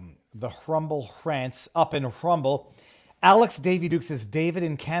the Hrumble rants up in Hrumble. Alex Davy Duke says, David,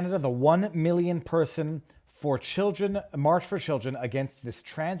 in Canada, the 1 million person March for Children against this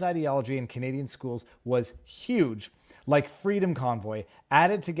trans ideology in Canadian schools was huge. Like Freedom Convoy,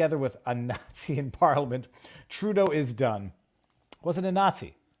 added together with a Nazi in Parliament, Trudeau is done. Wasn't a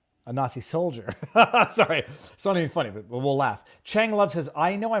Nazi. A Nazi soldier. Sorry, it's not even funny, but we'll laugh. Chang Love says,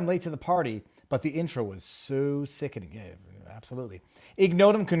 I know I'm late to the party, but the intro was so sickening. Yeah, absolutely.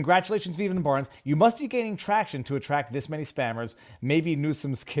 Ignotum, congratulations, Vivian Barnes. You must be gaining traction to attract this many spammers. Maybe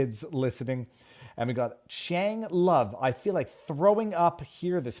Newsom's kids listening. And we got Chang Love. I feel like throwing up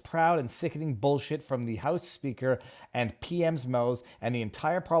here this proud and sickening bullshit from the House Speaker and PM's mouths and the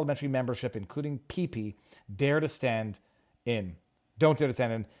entire parliamentary membership, including PP, dare to stand in. Don't dare to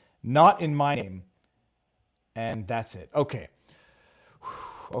stand in. Not in my name. And that's it. Okay.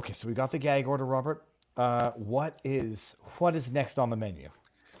 Okay, so we got the gag order, Robert. What is next on the menu?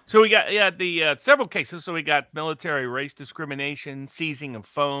 So we got the several cases. So we got military race discrimination, seizing of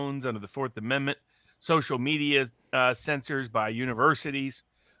phones under the Fourth Amendment, social media censors by universities,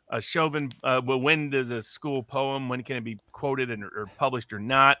 Chauvin, when does a school poem, when can it be quoted or published or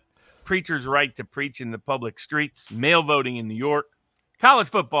not? Preachers' right to preach in the public streets, mail voting in New York, college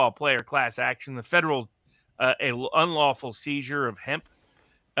football player class action, the federal unlawful seizure of hemp,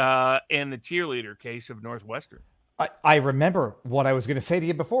 and the cheerleader case of Northwestern. I remember what I was going to say to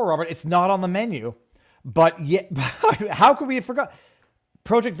you before, Robert. It's not on the menu, but yet, how could we have forgotten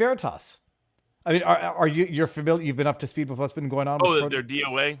Project Veritas? I mean, are you're familiar? You've been up to speed with what's been going on. Oh, their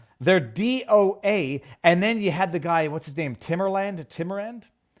DOA. Their DOA, and then you had the guy. What's his name? Timmerland,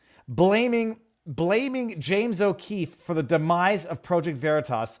 blaming James O'Keefe for the demise of Project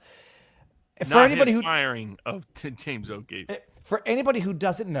Veritas. Firing of James O'Keefe. For anybody who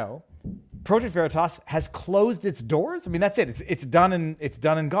doesn't know, Project Veritas has closed its doors. I mean, that's it. It's done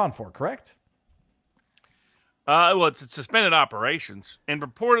and gone for. Correct? Well, it's suspended operations, and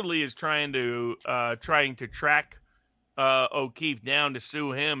purportedly is trying to track O'Keefe down to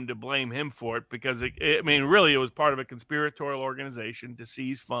sue him, to blame him for it, because really it was part of a conspiratorial organization to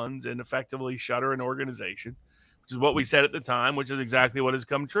seize funds and effectively shutter an organization, which is what we said at the time, which is exactly what has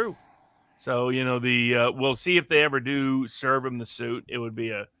come true. So, we'll see if they ever do serve him the suit. It would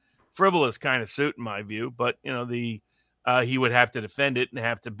be a frivolous kind of suit in my view, but he would have to defend it and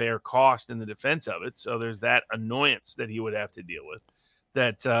have to bear cost in the defense of it. So there's that annoyance that he would have to deal with.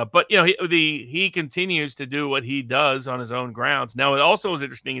 But he continues to do what he does on his own grounds. Now, it also was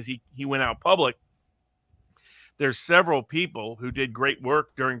interesting is he went out public. There's several people who did great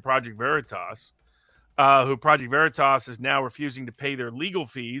work during Project Veritas, who Project Veritas is now refusing to pay their legal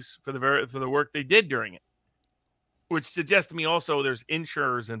fees for the work they did during it, which suggests to me also there's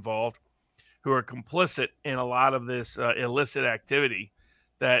insurers involved who are complicit in a lot of this illicit activity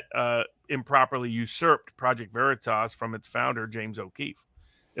that improperly usurped Project Veritas from its founder, James O'Keefe.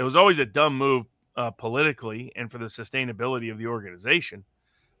 It was always a dumb move politically and for the sustainability of the organization.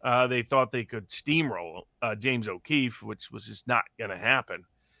 They thought they could steamroll James O'Keefe, which was just not going to happen.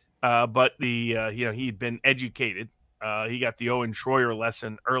 But he'd been educated. He got the Owen Schroyer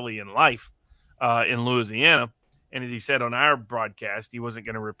lesson early in life in Louisiana. And as he said on our broadcast, he wasn't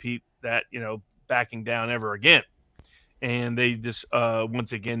going to repeat that, backing down ever again. And they just,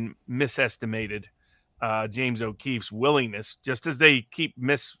 once again, misestimated James O'Keefe's willingness, just as they keep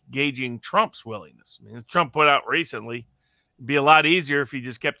misgauging Trump's willingness. I mean, as Trump put out recently, it'd be a lot easier if he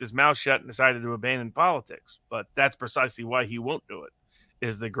just kept his mouth shut and decided to abandon politics. But that's precisely why he won't do it,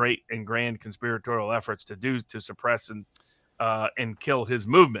 is the great and grand conspiratorial efforts to suppress and kill his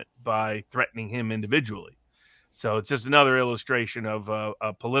movement by threatening him individually. So it's just another illustration of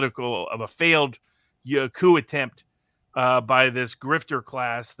a failed coup attempt by this grifter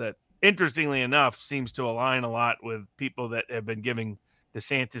class that, interestingly enough, seems to align a lot with people that have been giving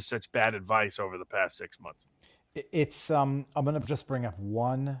DeSantis such bad advice over the past 6 months. It's I'm going to just bring up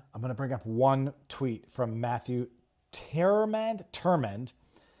one. I'm going to bring up one tweet from Matthew Termand.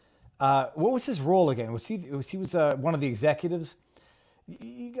 What was his role again? Was he one of the executives?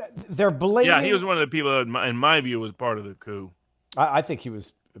 They're blaming. Yeah, he was one of the people that, in my view, was part of the coup. I think he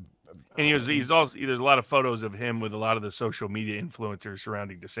was. And he's also, there's a lot of photos of him with a lot of the social media influencers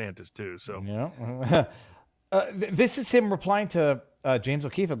surrounding DeSantis too. So yeah, this is him replying to James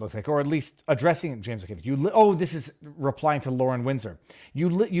O'Keefe, it looks like, or at least addressing James O'Keefe. This is replying to Lauren Windsor.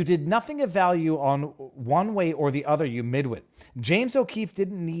 You did nothing of value on one way or the other, you midwit. James O'Keefe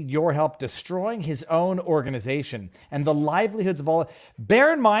didn't need your help destroying his own organization and the livelihoods of all.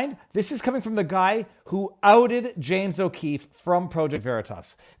 Bear in mind, this is coming from the guy who outed James O'Keefe from Project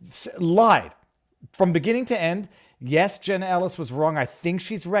Veritas. Lied from beginning to end. Yes, Jenna Ellis was wrong. I think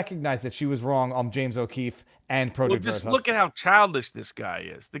she's recognized that she was wrong on James O'Keefe and Project Veritas. Look at how childish this guy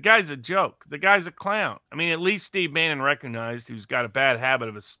is. The guy's a joke. The guy's a clown. I mean, at least Steve Bannon recognized he's got a bad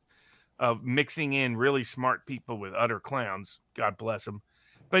habit of mixing in really smart people with utter clowns. God bless him.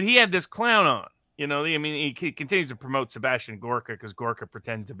 But he had this clown on. He continues to promote Sebastian Gorka because Gorka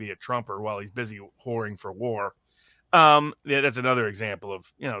pretends to be a Trumper while he's busy whoring for war. That's another example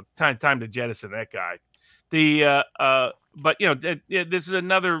of, time to jettison that guy. But this is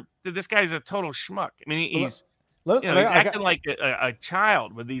another. This guy's a total schmuck. I mean, he's acting like a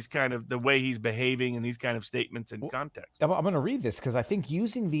child with these kind of the way he's behaving and these kind of statements in context. I'm going to read this because I think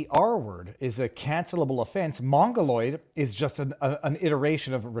using the R word is a cancelable offense. Mongoloid is just an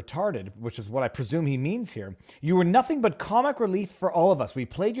iteration of retarded, which is what I presume he means here. You were nothing but comic relief for all of us. We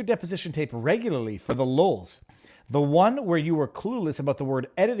played your deposition tape regularly for the lulz. The one where you were clueless about the word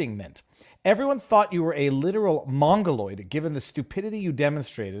editing meant. Everyone thought you were a literal mongoloid, given the stupidity you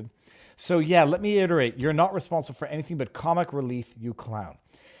demonstrated. So yeah, let me iterate. You're not responsible for anything but comic relief, you clown.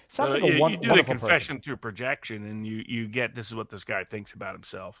 Sounds So like a you do the wonderful confession person. through projection, and you get this is what this guy thinks about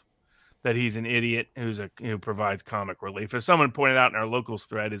himself, that he's an idiot who provides comic relief. As someone pointed out in our locals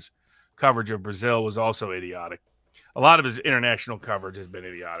thread, his coverage of Brazil was also idiotic. A lot of his international coverage has been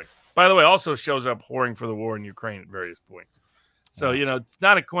idiotic. By the way, also shows up whoring for the war in Ukraine at various points. So, it's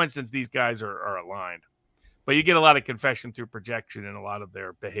not a coincidence these guys are aligned. But you get a lot of confession through projection in a lot of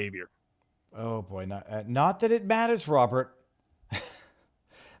their behavior. Oh boy, not that it matters, Robert.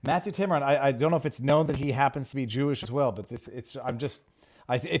 Matthew Timmerman, I don't know if it's known that he happens to be Jewish as well, but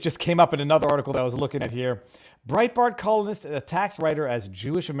it just came up in another article that I was looking at here. Breitbart columnist attacks writer as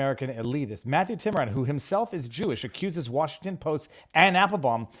Jewish American elitist. Matthew Timmerman, who himself is Jewish, accuses Washington Post and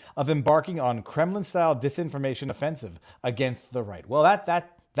Applebaum of embarking on Kremlin-style disinformation offensive against the right. Well,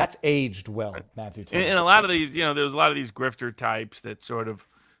 that's aged well, Matthew Timmerman. And a lot of these, there's a lot of these grifter types that sort of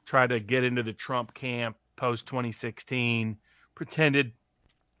try to get into the Trump camp post 2016, pretended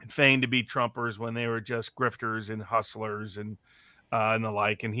and feigned to be Trumpers when they were just grifters and hustlers and the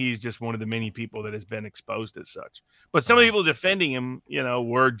like. And he's just one of the many people that has been exposed as such. But some of the people defending him,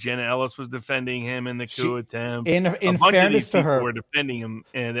 were Jenna Ellis was defending him in the coup attempt. In a bunch fairness of these to people her, were defending him,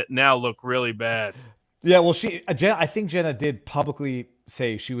 and it now look really bad. Yeah, well, I think Jenna did publicly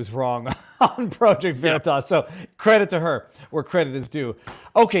say she was wrong on Project Veritas. Yeah. So credit to her where credit is due.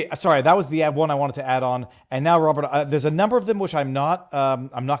 Okay, sorry, that was the one I wanted to add on. And now, Robert, there's a number of them which I'm not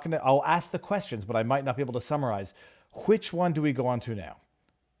going to. I'll ask the questions, but I might not be able to summarize. Which one do we go on to now?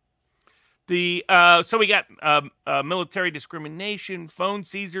 So we got military discrimination, phone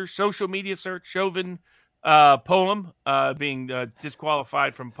seizure, social media search, Chauvin poem being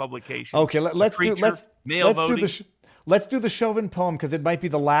disqualified from publication. Okay, let's do the Chauvin poem because it might be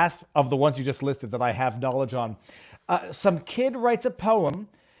the last of the ones you just listed that I have knowledge on. Some kid writes a poem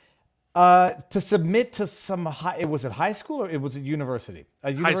to submit to some was it high school or it was a university?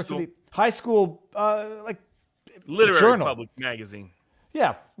 High school like literary journal. Public magazine.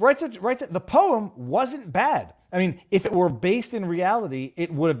 Yeah, writes it. The poem wasn't bad. I mean, if it were based in reality,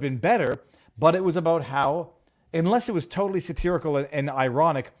 it would have been better. But it was about how, unless it was totally satirical and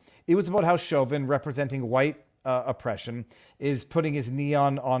ironic, it was about how Chauvin, representing white oppression, is putting his knee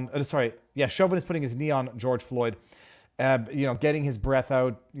Chauvin is putting his knee on George Floyd, getting his breath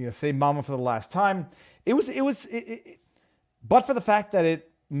out, say "mama" for the last time. But for the fact that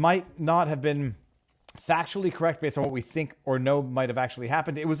it might not have been factually correct based on what we think or know might have actually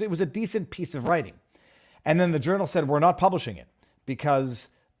happened, it was a decent piece of writing. And then the journal said, we're not publishing it because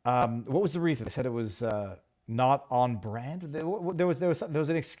what was the reason? They said it was not on brand. There was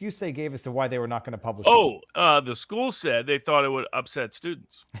an excuse they gave as to why they were not going to publish it. The school said they thought it would upset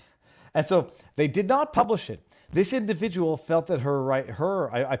students. And so they did not publish it. This individual felt that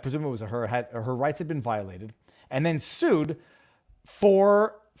I presume it was her rights had been violated, and then sued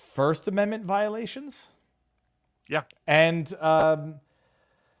for First Amendment violations. Yeah. And I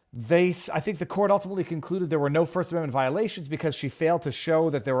think the court ultimately concluded there were no First Amendment violations because she failed to show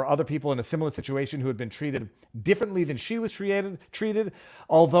that there were other people in a similar situation who had been treated differently than she was treated.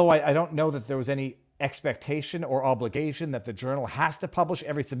 Although I don't know that there was any expectation or obligation that the journal has to publish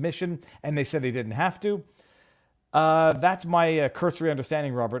every submission, and they said they didn't have to. That's my cursory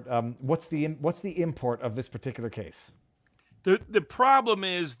understanding, Robert. What's the import of this particular case? The problem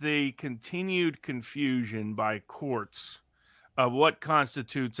is the continued confusion by courts of what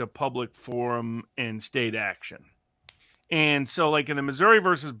constitutes a public forum and state action. And so, like in the Missouri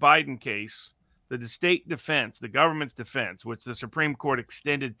versus Biden case, the state defense, the government's defense, which the Supreme Court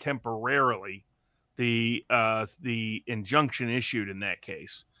extended temporarily the injunction issued in that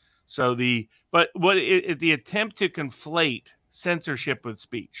case. So the attempt to conflate censorship with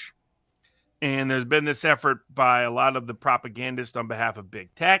speech. And there's been this effort by a lot of the propagandists on behalf of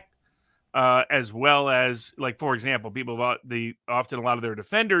big tech, as well as, like, for example, often a lot of their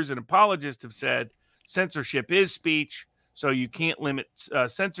defenders and apologists have said censorship is speech, so you can't limit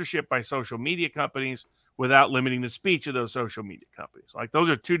censorship by social media companies without limiting the speech of those social media companies. Like, those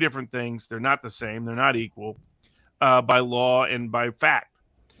are two different things. They're not the same. They're not equal by law and by fact.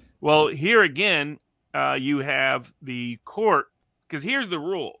 Well, here again, you have the court, because here's the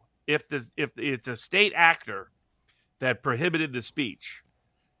rule. If it's a state actor that prohibited the speech,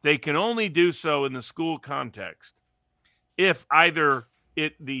 they can only do so in the school context if either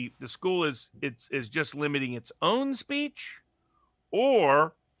the school is just limiting its own speech,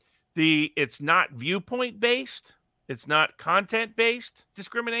 or it's not viewpoint based, it's not content based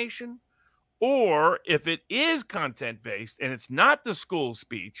discrimination, or if it is content based and it's not the school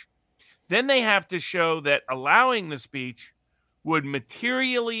speech, then they have to show that allowing the speech would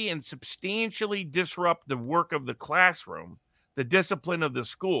materially and substantially disrupt the work of the classroom, the discipline of the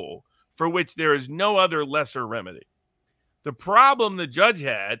school, for which there is no other lesser remedy. The problem the judge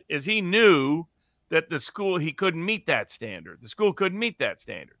had is he knew that he couldn't meet that standard. The school couldn't meet that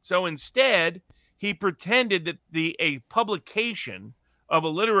standard. So instead, he pretended that a publication of a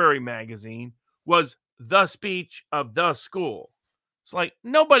literary magazine was the speech of the school. It's like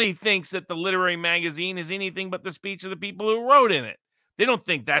nobody thinks that the literary magazine is anything but the speech of the people who wrote in it. They don't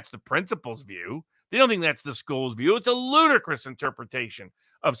think that's the principal's view. They don't think that's the school's view. It's a ludicrous interpretation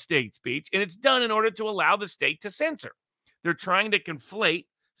of state speech, and it's done in order to allow the state to censor. They're trying to conflate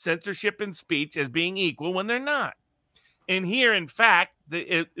censorship and speech as being equal when they're not. And here, in fact,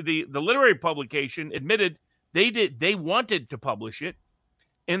 the literary publication admitted they wanted to publish it,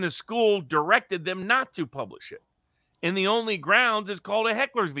 and the school directed them not to publish it. And the only grounds is called a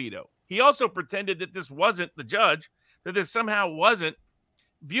heckler's veto. He also pretended that this wasn't the judge, that this somehow wasn't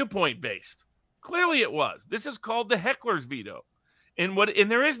viewpoint based. Clearly it was. This is called the heckler's veto. And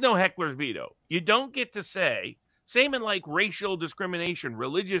there is no heckler's veto. You don't get to say, same in like racial discrimination,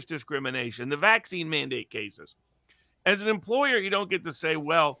 religious discrimination, the vaccine mandate cases. As an employer, you don't get to say,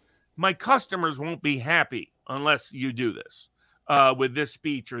 well, my customers won't be happy unless you do this with this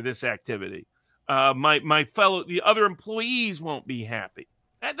speech or this activity. The other employees won't be happy.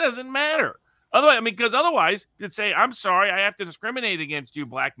 That doesn't matter. Because otherwise you'd say, I'm sorry, I have to discriminate against you,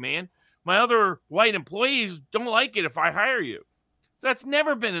 black man. My other white employees don't like it if I hire you. So that's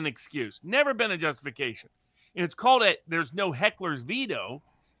never been an excuse, never been a justification. And it's called there's no heckler's veto,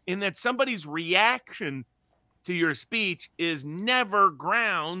 in that somebody's reaction to your speech is never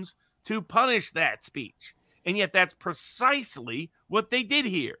grounds to punish that speech. And yet that's precisely what they did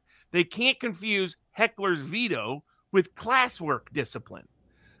here. They can't confuse heckler's veto with classwork discipline.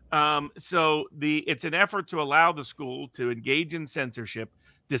 So it's an effort to allow the school to engage in censorship,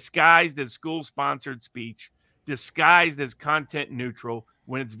 disguised as school-sponsored speech, disguised as content neutral,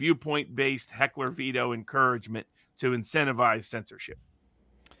 when it's viewpoint-based heckler veto encouragement to incentivize censorship.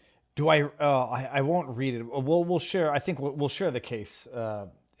 I won't read it. We'll share. I think we'll share the case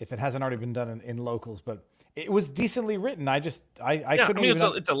if it hasn't already been done in locals. But it was decently written. It's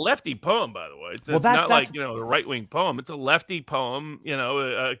a lefty poem, by the way. It's not like the right wing poem. It's a lefty poem.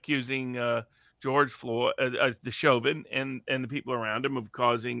 Accusing George Floyd, the Chauvin, and the people around him of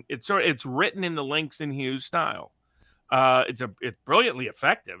causing. It's written in the Langston Hughes style. It's brilliantly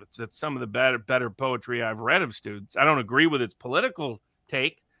effective. It's some of the better poetry I've read of students. I don't agree with its political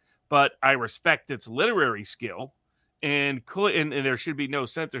take, but I respect its literary skill, and there should be no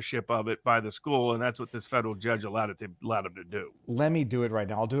censorship of it by the school, and that's what this federal judge allowed him to do. Let me do it right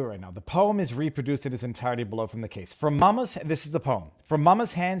now. I'll do it right now. The poem is reproduced in its entirety below from the case. This is the poem. From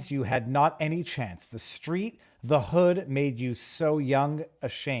mama's hands you had not any chance. The street, the hood made you so young,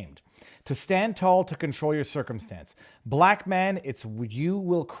 ashamed. To stand tall, to control your circumstance. Black man, it's you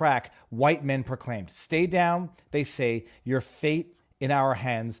will crack, white men proclaimed. Stay down, they say, your fate in our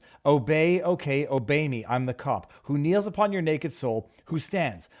hands. Obey, okay, obey me. I'm the cop who kneels upon your naked soul, who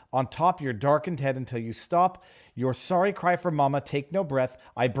stands on top your darkened head until you stop. Your sorry cry for mama, take no breath.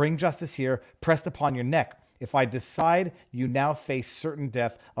 I bring justice here, pressed upon your neck. If I decide you now face certain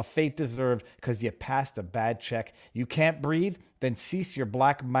death, a fate deserved because you passed a bad check. You can't breathe, then cease your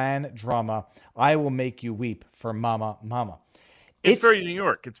black man drama. I will make you weep for mama, mama. It's very New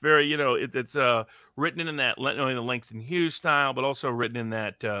York. It's very, it's written in that, not only the Langston Hughes style, but also written in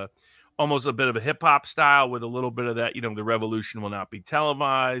that almost a bit of a hip hop style with a little bit of that, the revolution will not be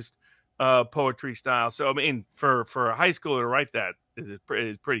televised poetry style. So, I mean, for a high schooler to write that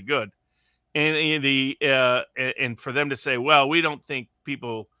is pretty good. And for them to say, well, we don't think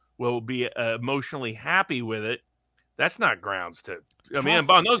people will be emotionally happy with it, that's not grounds to. I mean,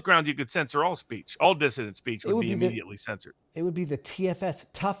 on those grounds, you could censor all speech. All dissident speech would be immediately censored. It would be the TFS,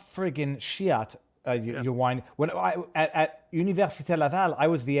 tough friggin' shiat. You whine. When at Université Laval, I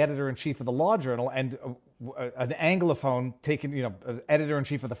was the editor-in-chief of the Law Journal, and an Anglophone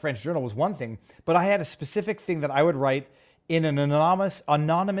editor-in-chief of the French Journal was one thing, but I had a specific thing that I would write in an anonymous.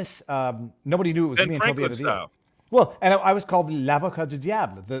 Nobody knew it was me until the end of the year. Well, and I was called l'avocat du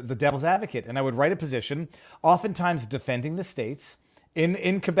diable, the devil's advocate, and I would write a position, oftentimes defending the states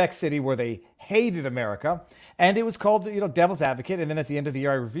in Quebec City, where they hated America, and it was called devil's advocate. And then at the end of the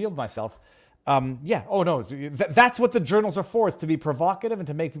year, I revealed myself. That's what the journals are for: is to be provocative and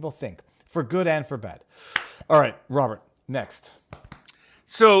to make people think, for good and for bad. All right, Robert, next.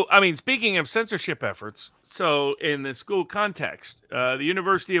 So, I mean, speaking of censorship efforts, so in the school context, the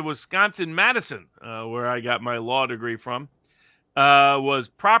University of Wisconsin-Madison, where I got my law degree from, was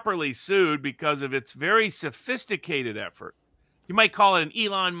properly sued because of its very sophisticated effort. You might call it an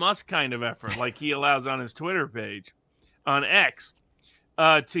Elon Musk kind of effort, like he allows on his Twitter page, on X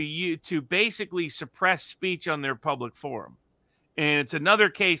to basically suppress speech on their public forum. And it's another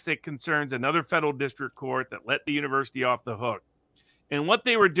case that concerns another federal district court that let the university off the hook. And what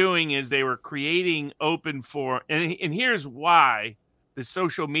they were doing is they were creating open forum. And here's why the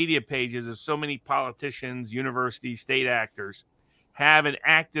social media pages of so many politicians, universities, state actors have an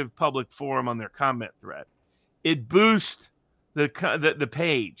active public forum on their comment thread. It boosts the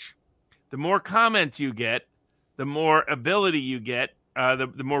page. The more comments you get, the more ability you get,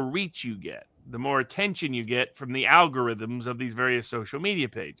 the more reach you get, the more attention you get from the algorithms of these various social media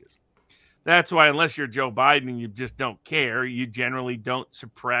pages. That's why, unless you're Joe Biden and you just don't care, you generally don't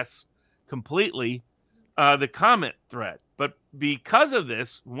suppress completely the comment thread. But because of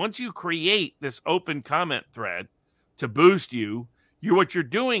this, once you create this open comment thread to boost you, what you're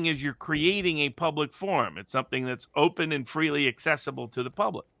doing is you're creating a public forum. It's something that's open and freely accessible to the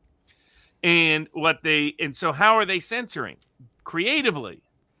public. And so how are they censoring? Creatively,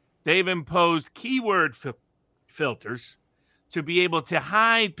 they've imposed keyword filters to be able to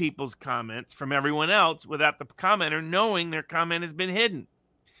hide people's comments from everyone else without the commenter knowing their comment has been hidden.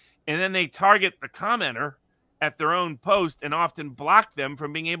 And then they target the commenter at their own post and often block them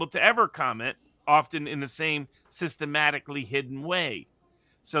from being able to ever comment, often in the same systematically hidden way.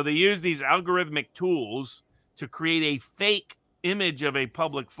 So they use these algorithmic tools to create a fake image of a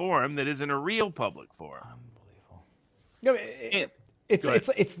public forum that isn't a real public forum. Unbelievable.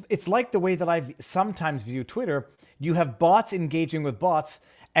 It's like the way that I sometimes view Twitter. You have bots engaging with bots,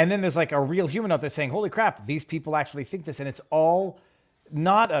 and then there's like a real human out there saying, holy crap, these people actually think this. And it's all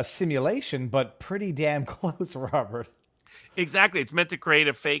not a simulation, but pretty damn close, Robert. Exactly. It's meant to create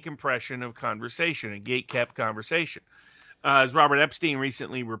a fake impression of conversation, a gate-kept conversation. As Robert Epstein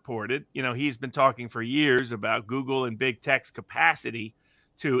recently reported, he's been talking for years about Google and big tech's capacity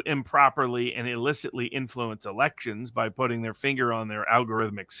to improperly and illicitly influence elections by putting their finger on their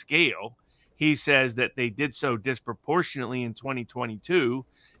algorithmic scale. He says that they did so disproportionately in 2022.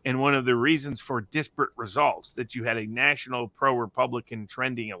 And one of the reasons for disparate results, that you had a national pro-Republican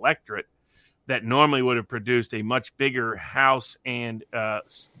trending electorate that normally would have produced a much bigger House and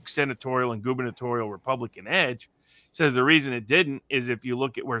senatorial and gubernatorial Republican edge, says the reason it didn't is if you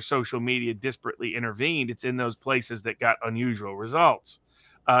look at where social media disparately intervened, it's in those places that got unusual results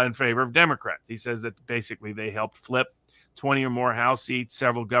in favor of Democrats. He says that basically they helped flip 20 or more House seats,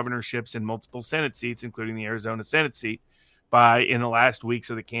 several governorships, and multiple Senate seats, including the Arizona Senate seat, in the last weeks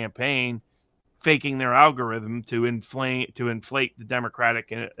of the campaign, faking their algorithm to inflate the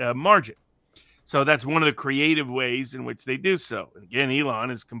Democratic margin. So that's one of the creative ways in which they do so. And again,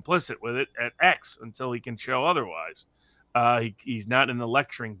 Elon is complicit with it at X until he can show otherwise. He's not in the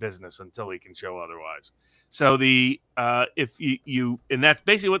lecturing business until he can show otherwise. So if you and that's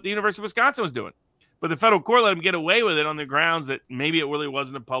basically what the University of Wisconsin was doing. But the federal court let him get away with it on the grounds that maybe it really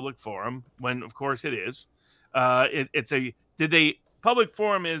wasn't a public forum, when of course it is. Public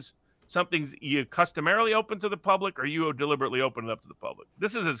forum is something you customarily open to the public, or you deliberately open it up to the public.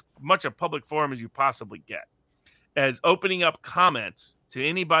 This is as much a public forum as you possibly get, as opening up comments to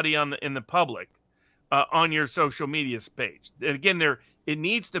anybody in the public on your social media page. And again, it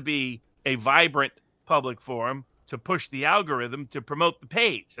needs to be a vibrant public forum to push the algorithm to promote the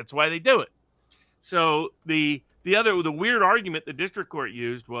page. That's why they do it. So the weird argument the district court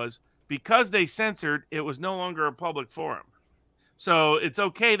used was because they censored, it was no longer a public forum. So it's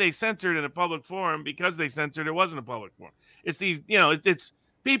okay they censored in a public forum because they censored it wasn't a public forum. It's these, it's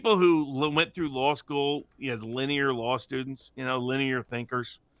people who went through law school as linear law students, linear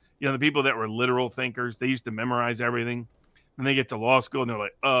thinkers, the people that were literal thinkers. They used to memorize everything. And they get to law school and they're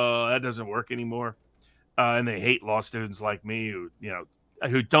like, that doesn't work anymore. And they hate law students like me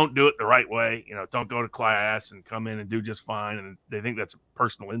who don't do it the right way, don't go to class and come in and do just fine. And they think that's a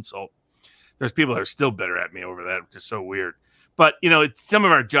personal insult. There's people that are still bitter at me over that, which is so weird. But, some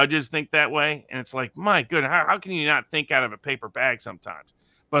of our judges think that way. And it's like, my goodness, how can you not think out of a paper bag sometimes?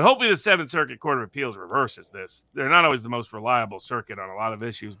 But hopefully the Seventh Circuit Court of Appeals reverses this. They're not always the most reliable circuit on a lot of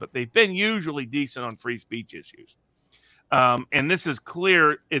issues, but they've been usually decent on free speech issues. And this is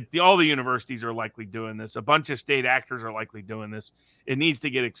clear. All the universities are likely doing this. A bunch of state actors are likely doing this. It needs to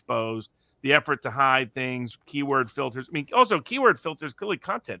get exposed. The effort to hide things, keyword filters. I mean, also keyword filters clearly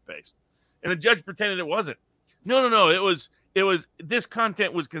content-based. And the judge pretended it wasn't. No. It was this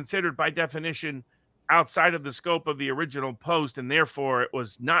content was considered by definition outside of the scope of the original post, and therefore it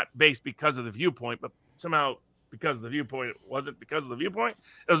was not based because of the viewpoint, but somehow because of the viewpoint, it wasn't because of the viewpoint.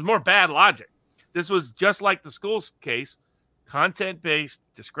 It was more bad logic. This was just like the school's case, content-based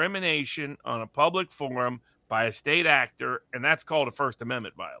discrimination on a public forum by a state actor, and that's called a First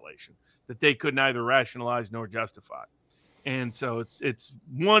Amendment violation that they could neither rationalize nor justify. And so it's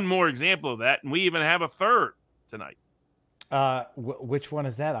one more example of that, and we even have a third tonight. Which one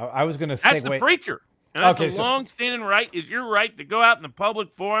is that? I was going to segue. That's the preacher. And that's Okay, a long-standing right, is your right to go out in the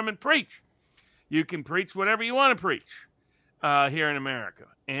public forum and preach. You can preach whatever you want to preach here in America.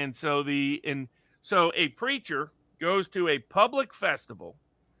 And so so a preacher goes to a public festival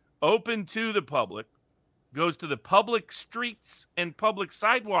open to the public, goes to the public streets and public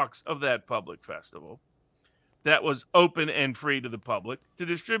sidewalks of that public festival that was open and free to the public to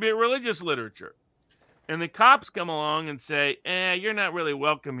distribute religious literature. And the cops come along and say, you're not really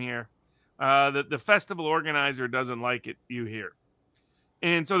welcome here. The festival organizer doesn't like it, you here.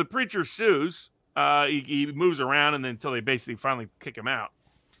 And so the preacher sues. He moves around until they basically finally kick him out.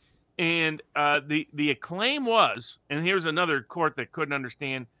 And the acclaim was, and here's another court that couldn't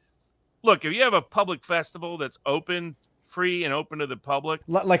understand, look, if you have a public festival that's open, free and open to the public.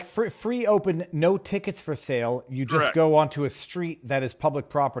 Like free open, no tickets for sale. You just Correct. go onto a street that is public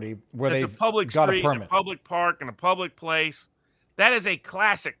property where they've a public got street, a permit. a public park, and a public place. That is a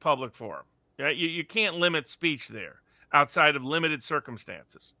classic public forum. Right? You can't limit speech there outside of limited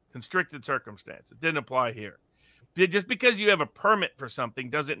circumstances, constricted circumstances. Didn't apply here. Just because you have a permit for something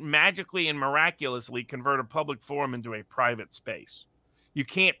doesn't magically and miraculously convert a public forum into a private space. You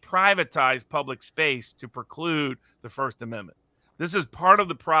can't privatize public space to preclude the First Amendment. This is part of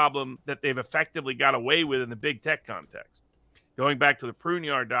the problem that they've effectively got away with in the big tech context. Going back to the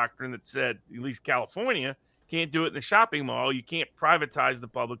Pruneyard doctrine that said, at least California, can't do it in the shopping mall. You can't privatize the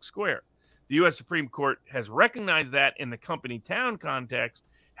public square. The U.S. Supreme Court has recognized that in the company town context,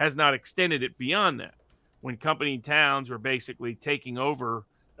 has not extended it beyond that. When company towns were basically taking over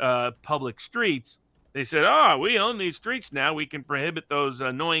public streets, they said, we own these streets now. We can prohibit those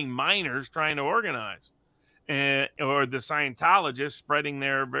annoying minors trying to organize. Or the Scientologists spreading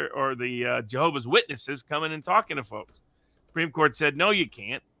or the Jehovah's Witnesses coming and talking to folks. Supreme Court said, no, you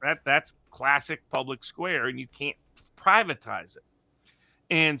can't. That's classic public square, and you can't privatize it.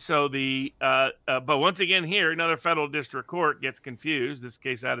 And so but once again here, another federal district court gets confused, this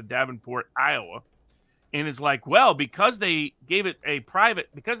case out of Davenport, Iowa. And it's like, well, because they gave it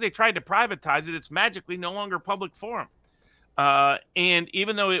because they tried to privatize it, it's magically no longer public forum. And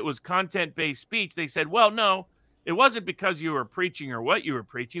even though it was content-based speech, they said, well, no, it wasn't because you were preaching or what you were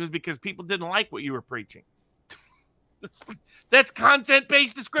preaching. It was because people didn't like what you were preaching. That's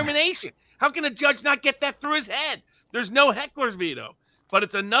content-based discrimination. How can a judge not get that through his head? There's no heckler's veto. But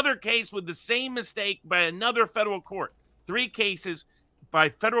it's another case with the same mistake by another federal court. 3 cases by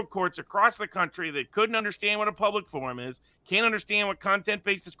federal courts across the country that couldn't understand what a public forum is, can't understand what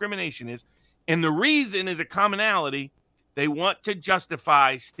content-based discrimination is. And the reason is a commonality. They want to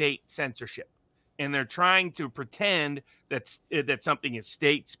justify state censorship. And they're trying to pretend that something is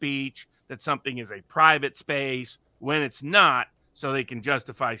state speech, that something is a private space, when it's not, so they can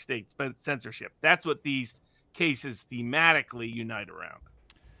justify state censorship. That's what these cases thematically unite around.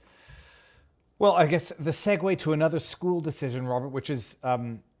 Well, I guess the segue to another school decision, Robert, which is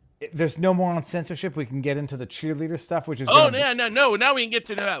there's no more on censorship. We can get into the cheerleader stuff, which is no. Now we can get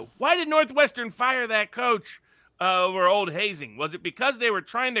to know why did Northwestern fire that coach over old hazing? Was it because they were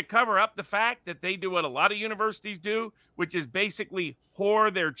trying to cover up the fact that they do what a lot of universities do, which is basically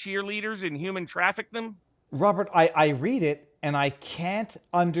whore their cheerleaders and human traffic them? Robert, I read it and I can't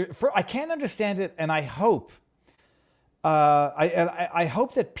understand it, and I hope. I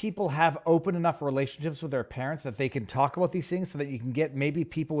hope that people have open enough relationships with their parents that they can talk about these things so that you can get maybe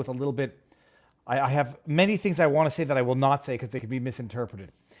people with a little bit. I have many things I want to say that I will not say because they can be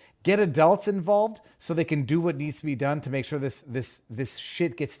misinterpreted. Get adults involved so they can do what needs to be done to make sure this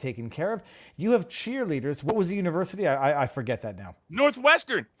shit gets taken care of. You have cheerleaders. What was the university? I forget that now.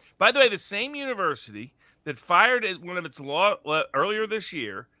 Northwestern. By the way, the same university that fired one of its earlier this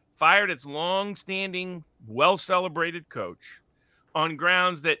year, fired its long-standing, well-celebrated coach on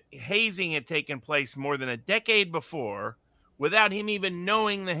grounds that hazing had taken place more than a decade before without him even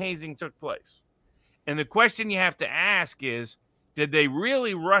knowing the hazing took place. And the question you have to ask is, did they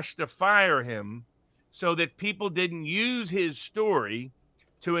really rush to fire him so that people didn't use his story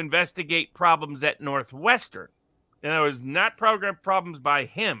to investigate problems at Northwestern? In other words, not program problems by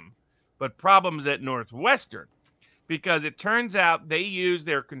him, but problems at Northwestern. Because it turns out they use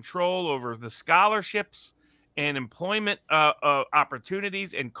their control over the scholarships and employment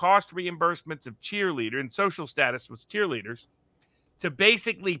opportunities and cost reimbursements of cheerleader and social status with cheerleaders to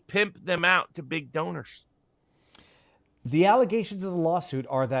basically pimp them out to big donors. The allegations of the lawsuit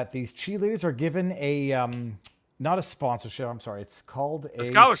are that these cheerleaders are given a, not a sponsorship, I'm sorry, it's called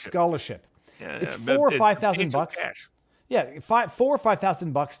a scholarship. Yeah, it's $4,000 or $5,000 bucks. Cash. Yeah, $4,000 or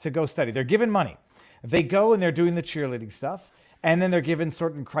 $5,000 to go study. They're given money. They go and they're doing the cheerleading stuff, and then they're given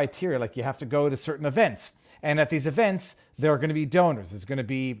certain criteria, like you have to go to certain events. And at these events, there are going to be donors. There's going to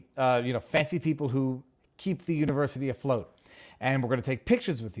be, fancy people who keep the university afloat. And we're going to take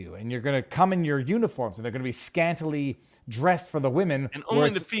pictures with you. And you're going to come in your uniforms. And they're going to be scantily dressed for the women. And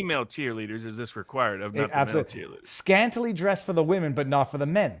only the female cheerleaders is this required of, not the male cheerleaders. Scantily dressed for the women, but not for the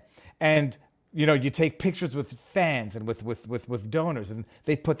men. And, you take pictures with fans and with donors. And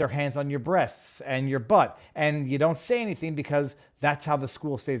they put their hands on your breasts and your butt. And you don't say anything because that's how the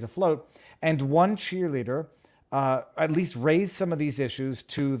school stays afloat. And one cheerleader at least raised some of these issues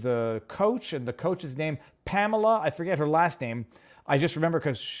to the coach, and the coach's name, Pamela, I forget her last name. I just remember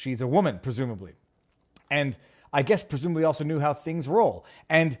because she's a woman, presumably. And I guess presumably also knew how things roll,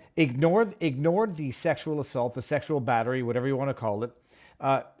 and ignored the sexual assault, the sexual battery, whatever you want to call it.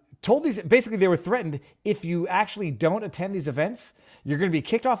 Told these, basically they were threatened, if you actually don't attend these events, you're going to be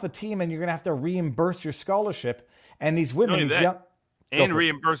kicked off the team and you're going to have to reimburse your scholarship. And these women, and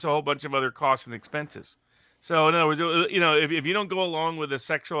reimburse a whole bunch of other costs and expenses. So in other words, if you don't go along with the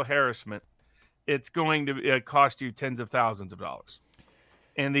sexual harassment, it's going to cost you tens of thousands of dollars.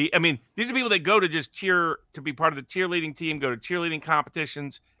 And these are people that go to just cheer, to be part of the cheerleading team, go to cheerleading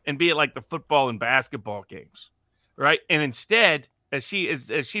competitions, and be at like the football and basketball games, right? And instead, as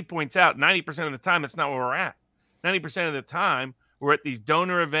she points out, 90% of the time, that's not where we're at. 90% of the time, we're at these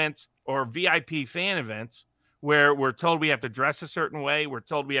donor events or VIP fan events where we're told we have to dress a certain way. We're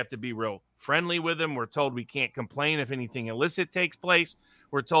told we have to be real friendly with them. We're told we can't complain if anything illicit takes place.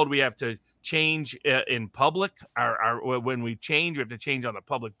 We're told we have to change in public. When we change, we have to change on the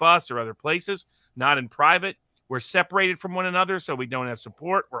public bus or other places, not in private. We're separated from one another, so we don't have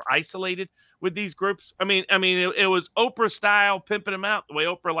support. We're isolated with these groups. It was Oprah style, pimping them out the way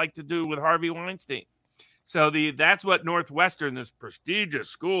Oprah liked to do with Harvey Weinstein. So that's what Northwestern, this prestigious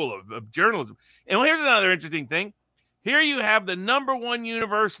school of journalism. And here's another interesting thing. Here you have the #1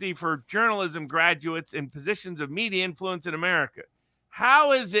 university for journalism graduates in positions of media influence in America.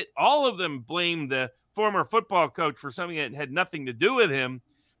 How is it all of them blame the former football coach for something that had nothing to do with him,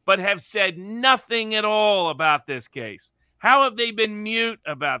 but have said nothing at all about this case? How have they been mute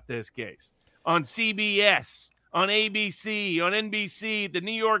about this case? On CBS, on ABC, on NBC, the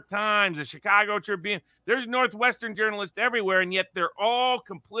New York Times, the Chicago Tribune. There's Northwestern journalists everywhere, and yet they're all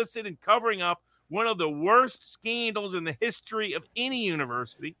complicit in covering up one of the worst scandals in the history of any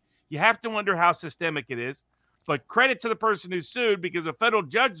university. You have to wonder how systemic it is. But credit to the person who sued, because a federal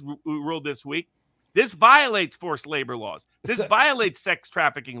judge ruled this week, this violates forced labor laws. This violates sex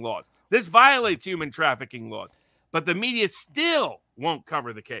trafficking laws. This violates human trafficking laws. But the media still won't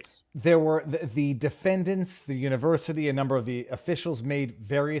cover the case. There were the defendants, the university, a number of the officials made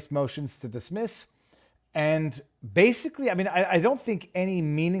various motions to dismiss. And basically, I don't think any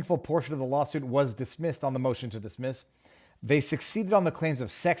meaningful portion of the lawsuit was dismissed on the motion to dismiss. They succeeded on the claims of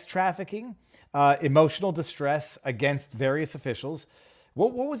sex trafficking, emotional distress against various officials.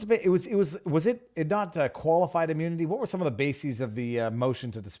 What was it? Was it not qualified immunity? What were some of the bases of the motion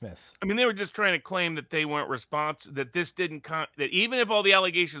to dismiss? They were just trying to claim that they weren't responsible, that this didn't that even if all the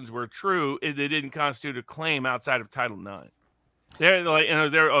allegations were true, they didn't constitute a claim outside of Title IX. They're like,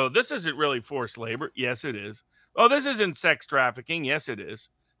 this isn't really forced labor. Yes, it is. Oh, this isn't sex trafficking. Yes, it is.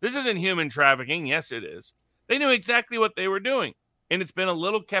 This isn't human trafficking. Yes, it is. They knew exactly what they were doing, and it's been a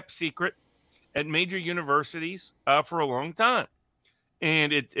little kept secret at major universities for a long time.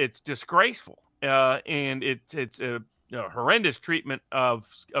 And it's disgraceful, and it's a horrendous treatment of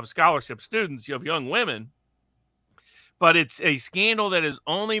scholarship students, of young women. But it's a scandal that has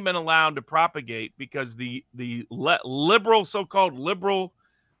only been allowed to propagate because the liberal, so-called liberal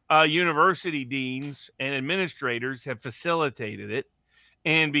university deans and administrators have facilitated it,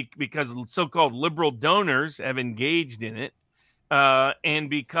 and because so-called liberal donors have engaged in it, and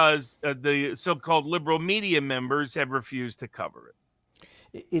because the so-called liberal media members have refused to cover it.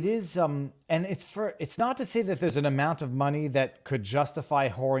 It is, and it's not to say that there's an amount of money that could justify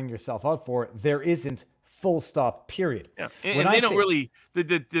whoring yourself out for. There isn't, full stop, period. Yeah. And they don't really,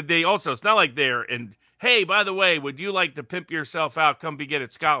 they also, it's not like they're, and hey, by the way, would you like to pimp yourself out? Come be get a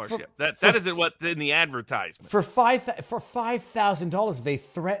scholarship. That isn't what's in the advertisement. For $5,000, they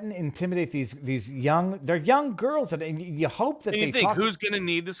threaten, intimidate these young girls, and you hope that you think who's going to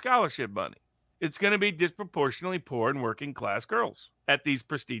need the scholarship money? It's going to be disproportionately poor and working class girls at these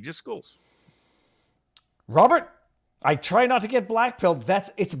prestigious schools. Robert, I try not to get blackpilled.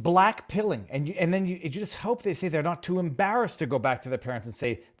 It's blackpilling, and then you just hope they say they're not too embarrassed to go back to their parents and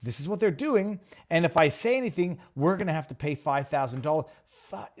say this is what they're doing, and if I say anything, we're going to have to pay $5,000.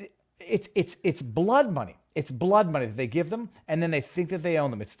 it's blood money. It's blood money that they give them, and then they think that they own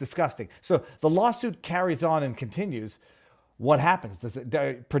them. It's disgusting. So the lawsuit carries on and continues. What happens? Does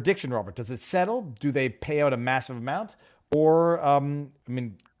it prediction, Robert? Does it settle? Do they pay out a massive amount, or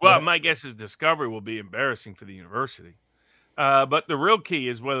my guess is discovery will be embarrassing for the university. But the real key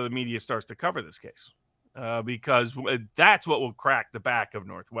is whether the media starts to cover this case, because that's what will crack the back of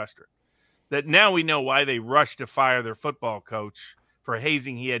Northwestern. That now we know why they rushed to fire their football coach for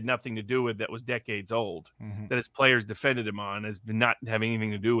hazing he had nothing to do with, that was decades old, that his players defended him on as not having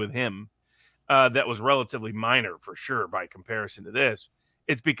anything to do with him. That was relatively minor for sure by comparison to this.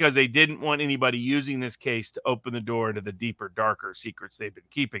 It's because they didn't want anybody using this case to open the door to the deeper, darker secrets they've been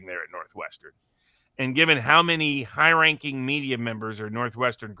keeping there at Northwestern. And given how many high-ranking media members are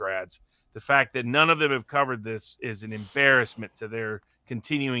Northwestern grads, the fact that none of them have covered this is an embarrassment to their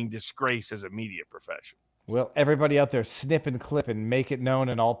continuing disgrace as a media profession. Well, everybody out there, snip and clip and make it known,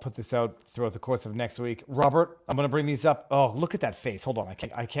 and I'll put this out throughout the course of next week. Robert, I'm going to bring these up. Oh, look at that face. Hold on.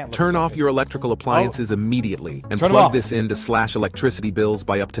 I can't. Turn off your electrical appliances immediately and plug this in to slash electricity bills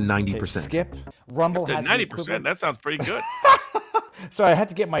by up to 90%. Okay, skip. Rumble has 90%. That sounds pretty good. Sorry, I had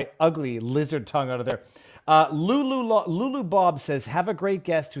to get my ugly lizard tongue out of there. Lulu Bob says, have a great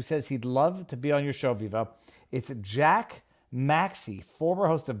guest who says he'd love to be on your show, Viva. It's Jack Maxey, former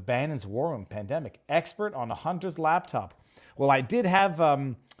host of Bannon's War Room Pandemic, expert on a hunter's laptop. Well, I did have,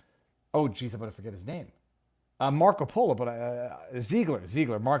 I'm going to forget his name. Marco Polo, but Ziegler,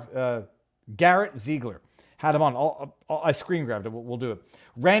 Garrett Ziegler. Had him on. I screen grabbed it. We'll do it.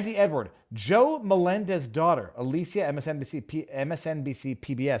 Randy Edward, Joe Melendez's daughter, Alicia, MSNBC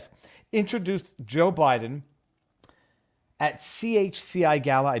PBS, introduced Joe Biden at CHCI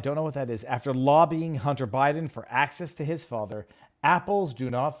Gala, I don't know what that is, after lobbying Hunter Biden for access to his father. Apples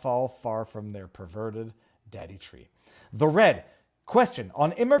do not fall far from their perverted daddy tree. The Red, question,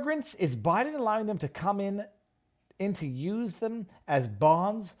 on immigrants, is Biden allowing them to come in to use them as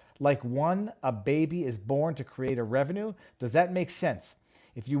bonds like a baby is born to create a revenue? Does that make sense?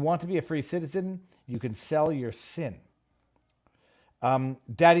 If you want to be a free citizen, you can sell your sin.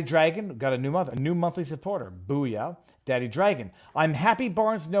 Daddy Dragon got a new monthly supporter. Booyah. Daddy Dragon. I'm happy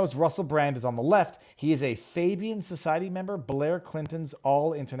Barnes knows Russell Brand is on the left. He is a Fabian Society member, Blair Clinton's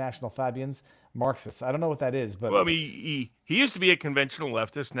All International Fabians Marxist. I don't know what that is, but... Well, I mean, he used to be a conventional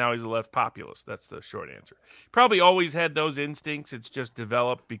leftist. Now he's a left populist. That's the short answer. Probably always had those instincts. It's just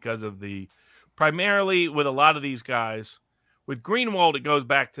developed because of primarily with a lot of these guys. With Greenwald, it goes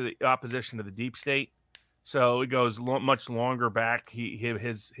back to the opposition to the deep state. So it goes much longer back.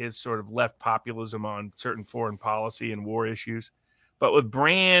 His sort of left populism on certain foreign policy and war issues. But with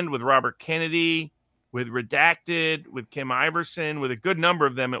Brand, with Robert Kennedy, with Redacted, with Kim Iverson, with a good number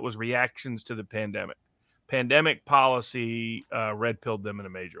of them, it was reactions to the pandemic. Pandemic policy red-pilled them in a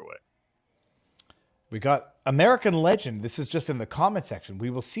major way. We got American Legend. This is just in the comment section.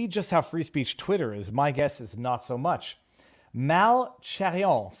 We will see just how free speech Twitter is. My guess is not so much. Mal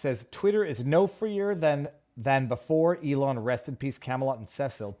Charion says Twitter is no freer than before Elon. Rest in peace, Camelot and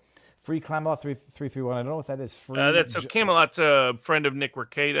Cecil. Free Camelot 3331. I don't know what that is. Free. Camelot's a friend of Nick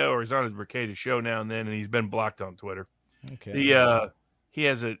Rekieta, or he's on his Rekieta show now and then, and he's been blocked on Twitter. Okay. He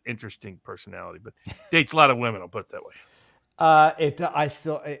has an interesting personality, but dates a lot of women. I'll put it that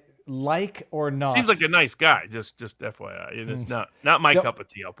way. Like or not. Seems like a nice guy. Just FYI, it's not my cup of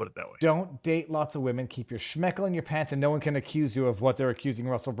tea. I'll put it that way. Don't date lots of women. Keep your schmeckle in your pants, and no one can accuse you of what they're accusing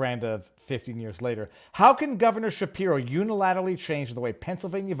Russell Brand of 15 years later. How can Governor Shapiro unilaterally change the way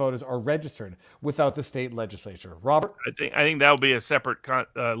Pennsylvania voters are registered without the state legislature? Robert, I think that will be a separate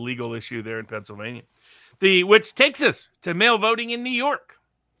legal issue there in Pennsylvania. Which takes us to mail voting in New York.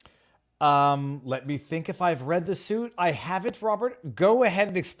 Let me think if I've read the suit. I haven't, Robert. Go ahead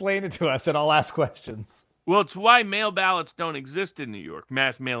and explain it to us, and I'll ask questions. Well, it's why mail ballots don't exist in New York,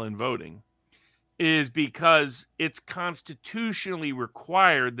 mass mail-in voting, is because it's constitutionally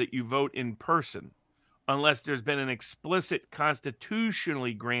required that you vote in person unless there's been an explicit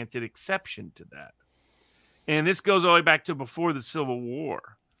constitutionally granted exception to that. And this goes all the way back to before the Civil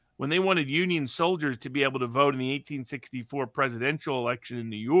War, when they wanted Union soldiers to be able to vote in the 1864 presidential election in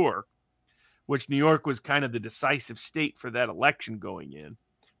New York, which New York was kind of the decisive state for that election going in.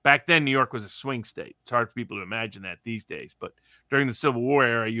 Back then, New York was a swing state. It's hard for people to imagine that these days. But during the Civil War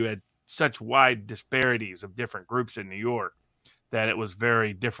era, you had such wide disparities of different groups in New York that it was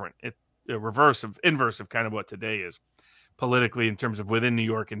very different. Inverse of kind of what today is politically in terms of within New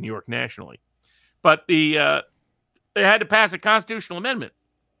York and New York nationally. But they had to pass a constitutional amendment.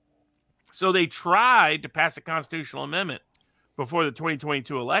 So they tried to pass a constitutional amendment before the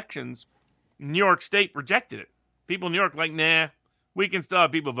 2022 elections. New York State rejected it. People in New York were like, nah, We can still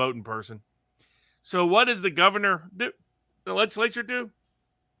have people vote in person. So what does the governor do? The legislature do?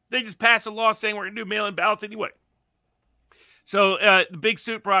 They just pass a law saying we're going to do mail-in ballots anyway. So the big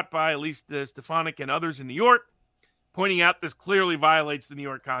suit brought by Elise Stefanik and others in New York, pointing out this clearly violates the New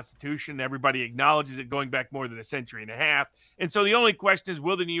York Constitution. Everybody acknowledges it going back more than a century and a half. And so the only question is,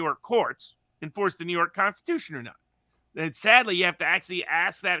 will the New York courts enforce the New York Constitution or not? And sadly, you have to actually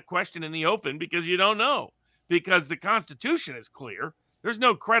ask that question in the open because you don't know. Because the Constitution is clear. There's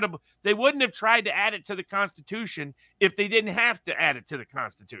no credible. They wouldn't have tried to add it to the Constitution if they didn't have to add it to the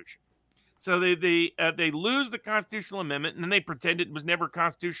Constitution. So they lose the constitutional amendment, and then they pretend it was never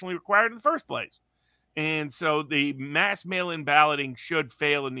constitutionally required in the first place. And so the mass mail-in balloting should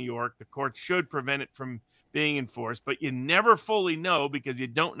fail in New York. The courts should prevent it from being enforced, but you never fully know because you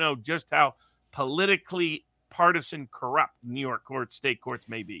don't know just how politically partisan corrupt New York courts, state courts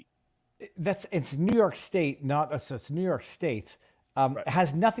may be. It's New York State, so it's New York State. Right. It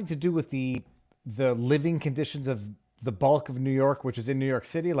has nothing to do with the living conditions of the bulk of New York, which is in New York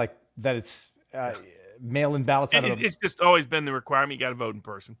City, like that it's mail-in ballots. It's just always been the requirement. You got to vote in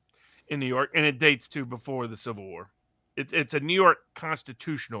person in New York, and it dates to before the Civil War. It's a New York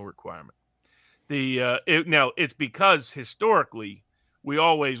constitutional requirement. Now, it's because historically we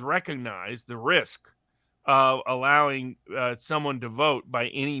always recognize the risk of allowing someone to vote by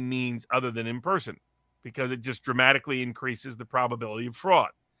any means other than in person, because it just dramatically increases the probability of fraud.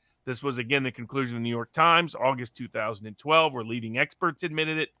 This was, again, the conclusion of the New York Times, August 2012, where leading experts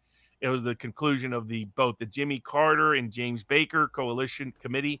admitted it. It was the conclusion of both the Jimmy Carter and James Baker Coalition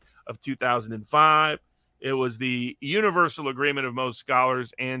Committee of 2005. It was the universal agreement of most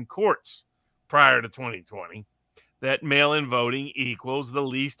scholars and courts prior to 2020 that mail-in voting equals the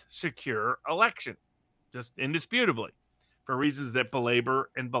least secure election, just indisputably, for reasons that belabor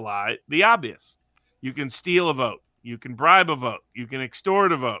and belie the obvious. You can steal a vote. You can bribe a vote. You can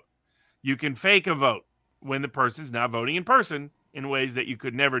extort a vote. You can fake a vote when the person's not voting in person in ways that you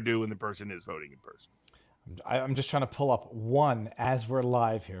could never do when the person is voting in person. I'm just trying to pull up one as we're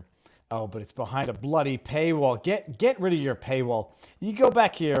live here. Oh, but it's behind a bloody paywall. Get rid of your paywall. You go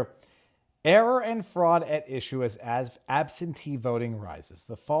back here. Error and fraud at issue as absentee voting rises.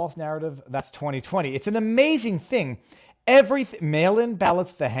 The false narrative, that's 2020. It's an amazing thing. Mail-in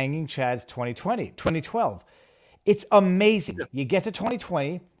ballots, the hanging chads, 2012. It's amazing. You get to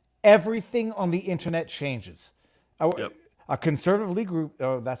 2020, everything on the internet changes. Yep. A conservative league group,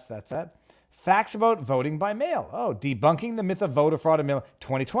 that's that. Facts about voting by mail. Debunking the myth of voter fraud in mail,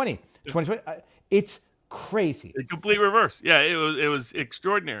 2020. It's crazy. The complete reverse. Yeah, it was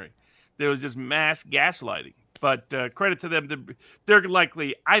extraordinary. There was just mass gaslighting. But credit to them. They're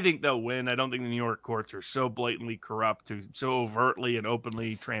likely, I think they'll win. I don't think the New York courts are so blatantly corrupt, so overtly and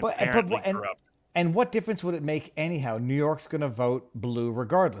openly transparently corrupt. And what difference would it make anyhow? New York's going to vote blue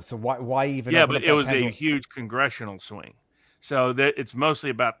regardless. So why even? Yeah, but it was a huge congressional swing. So it's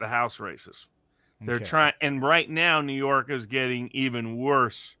mostly about the House races. They're trying, and right now New York is getting even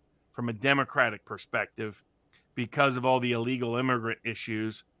worse from a Democratic perspective because of all the illegal immigrant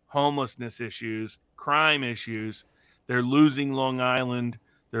issues, homelessness issues, crime issues. They're losing Long Island.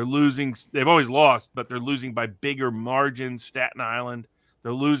 They've always lost, but they're losing by bigger margins. Staten Island.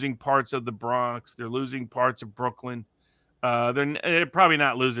 They're losing parts of the Bronx. They're losing parts of Brooklyn. They're probably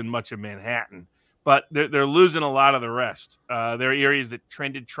not losing much of Manhattan, but they're losing a lot of the rest. There are areas that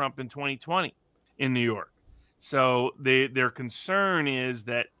trended Trump in 2020 in New York. So their concern is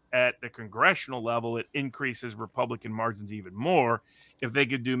that at the congressional level, it increases Republican margins even more. If they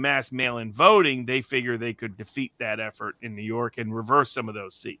could do mass mail-in voting, they figure they could defeat that effort in New York and reverse some of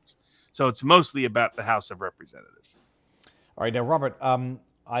those seats. So it's mostly about the House of Representatives. All right, now, Robert,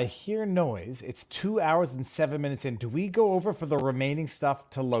 I hear noise. It's 2 hours and 7 minutes in. Do we go over for the remaining stuff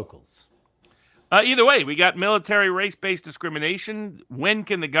to locals? Either way, we got military race-based discrimination. When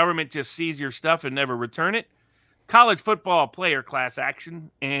can the government just seize your stuff and never return it? College football player class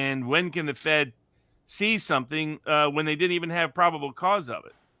action. And when can the Fed seize something when they didn't even have probable cause of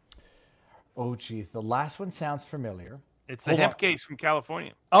it? Oh, geez. The last one sounds familiar. It's the hemp case from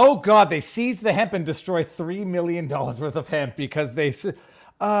California. Oh, God. They seized the hemp and destroyed $3 million worth of hemp because they said,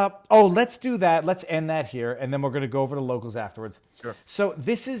 let's do that. Let's end that here. And then we're going to go over to locals afterwards. Sure. So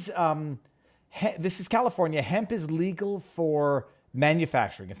this is California. Hemp is legal for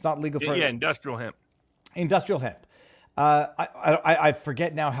manufacturing. It's not legal for... Yeah, industrial hemp. Industrial hemp. I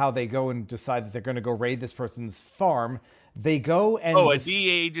forget now how they go and decide that they're going to go raid this person's farm. They go and... a DEA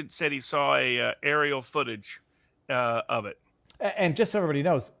agent said he saw a aerial footage of it. And just so everybody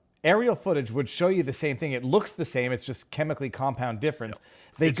knows, aerial footage would show you the same thing. It looks the same. It's just chemically compound different.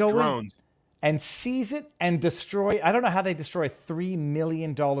 Yep. It's drones. and seize it and destroy. I don't know how they destroy $3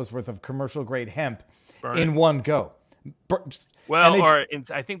 million worth of commercial grade hemp in one go. Well,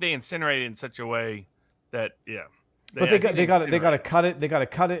 I think they incinerate it in such a way that But they got to cut it. They got to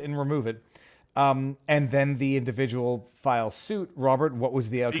cut it and remove it, and then the individual files suit. Robert, what was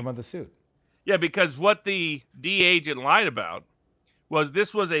the outcome of the suit? Yeah, because what the D agent lied about was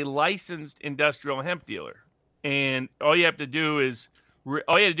this was a licensed industrial hemp dealer, and all you have to do is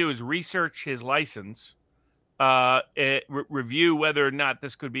research his license, review whether or not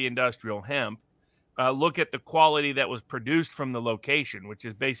this could be industrial hemp. Look at the quality that was produced from the location, which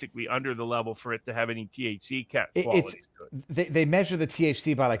is basically under the level for it to have any THC qualities. They measure the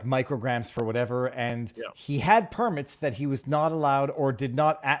THC by like micrograms for whatever, and he had permits that he was not allowed or did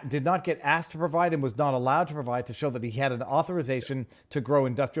not get asked to provide and was not allowed to provide to show that he had an authorization to grow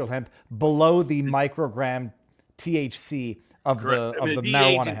industrial hemp below the microgram THC of the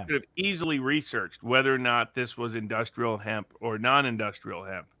marijuana hemp. Could have easily researched whether or not this was industrial hemp or non-industrial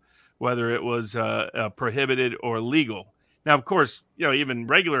hemp, whether it was prohibited or legal. Now, of course, even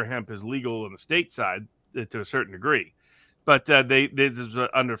regular hemp is legal on the state side to a certain degree, but this is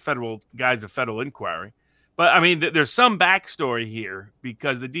under federal inquiry. But I mean, there's some backstory here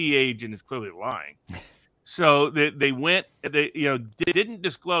because the DEA agent is clearly lying. So they didn't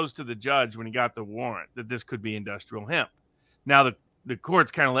disclose to the judge when he got the warrant that this could be industrial hemp. Now the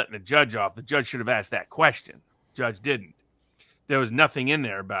court's kind of letting the judge off. The judge should have asked that question. Judge didn't. There was nothing in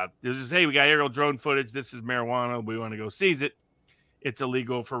there about it. There's just, hey, we got aerial drone footage. This is marijuana. We want to go seize it. It's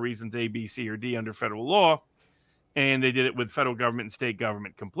illegal for reasons A, B, C, or D under federal law. And they did it with federal government and state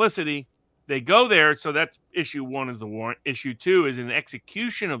government complicity. They go there. So that's issue 1 is the warrant. Issue 2 is an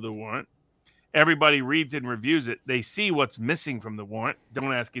execution of the warrant. Everybody reads it and reviews it. They see what's missing from the warrant.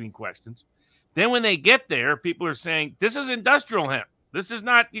 Don't ask any questions. Then when they get there, people are saying, this is industrial hemp. This is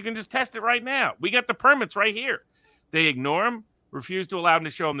not, you can just test it right now. We got the permits right here. They ignore them. Refuse to allow them to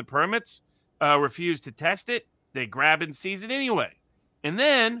show them the permits, refuse to test it. They grab and seize it anyway. And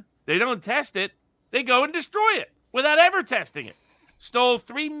then they don't test it. They go and destroy it without ever testing it. Stole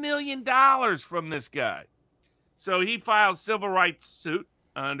 $3 million from this guy. So he files civil rights suit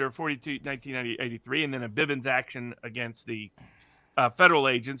under 1983 and then a Bivens action against the federal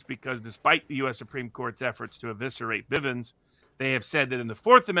agents because despite the U.S. Supreme Court's efforts to eviscerate Bivens, they have said that in the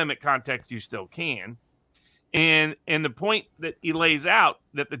Fourth Amendment context, you still can. And the point that he lays out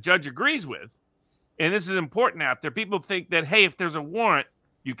that the judge agrees with, and this is important out there, people think that, hey, if there's a warrant,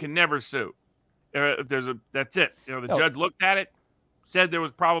 you can never sue. That's it. The judge looked at it, said there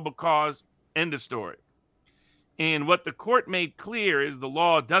was probable cause, end of story. And what the court made clear is the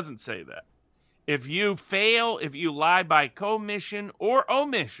law doesn't say that. If you lie by commission or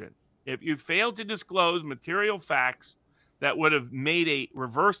omission, if you fail to disclose material facts that would have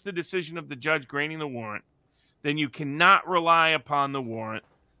reverse the decision of the judge granting the warrant, then you cannot rely upon the warrant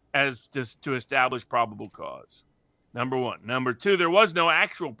as to establish probable cause. Number 1. Number 2, there was no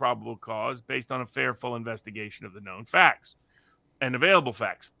actual probable cause based on a fair, full investigation of the known facts and available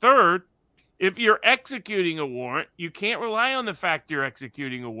facts. Third, if you're executing a warrant, you can't rely on the fact you're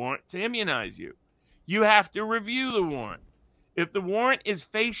executing a warrant to immunize you. You have to review the warrant. If the warrant is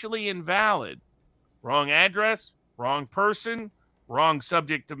facially invalid, wrong address, wrong person, wrong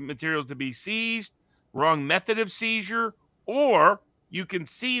subject of materials to be seized, wrong method of seizure, or you can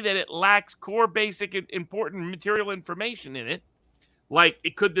see that it lacks core basic and important material information in it, like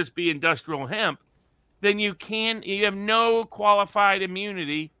could this be industrial hemp, then you have no qualified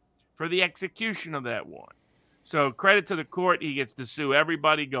immunity for the execution of that warrant. So credit to the court, he gets to sue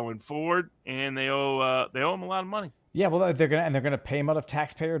everybody going forward, and they owe him a lot of money. Yeah, well, they're gonna pay him out of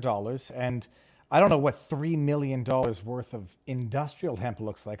taxpayer dollars, and I don't know what $3 million worth of industrial hemp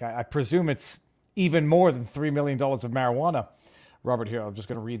looks like. I presume it's even more than $3 million of marijuana. Robert, here, I'm just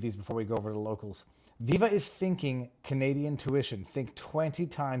going to read these before we go over to locals. Viva is thinking Canadian tuition. Think 20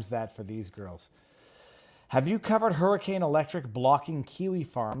 times that for these girls. Have you covered Hurricane Electric blocking kiwi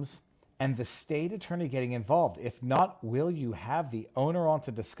farms and the state attorney getting involved? If not, will you have the owner on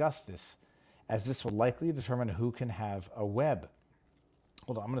to discuss this, as this will likely determine who can have a web?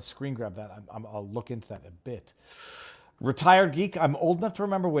 Hold on, I'm going to screen grab that. I'll look into that a bit. Retired geek, I'm old enough to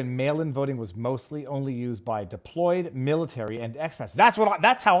remember when mail-in voting was mostly only used by deployed military and expats.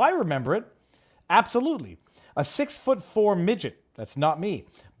 That's how I remember it. Absolutely. A 6'4" midget. That's not me.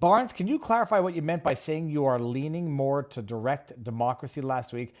 Barnes, can you clarify what you meant by saying you are leaning more to direct democracy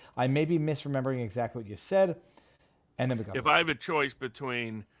last week? I may be misremembering exactly what you said. And then we got if I have a choice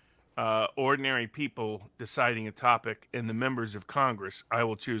between ordinary people deciding a topic and the members of Congress, I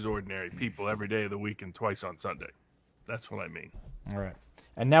will choose ordinary people every day of the week and twice on Sunday. That's what I mean. All right.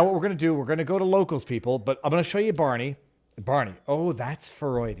 And now what we're going to do, we're going to go to locals, people. But I'm going to show you Barney. Barney. Oh, that's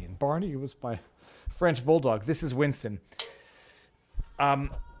Freudian. Barney was my French bulldog. This is Winston.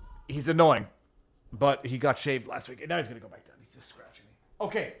 He's annoying, but he got shaved last week. And now he's going to go back down. He's just scratching me.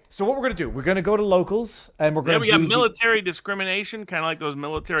 Okay, so what we're going to do, we're going to go to locals, and we're going to we got military discrimination, kind of like those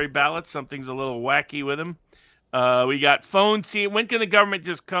military ballots. Something's a little wacky with them. We got phone see. When can the government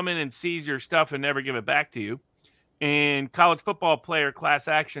just come in and seize your stuff and never give it back to you? And college football player class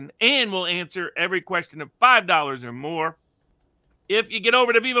action. And we'll answer every question of $5 or more if you get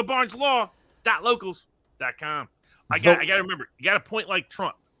over to vivabarneslaw.locals.com. I got to remember, you got to point like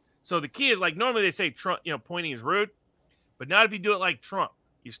Trump. So the key is, like, normally they say Trump, pointing is rude, but not if you do it like Trump.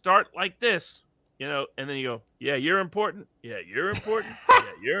 You start like this, and then you go, yeah, you're important. Yeah, you're important. Yeah,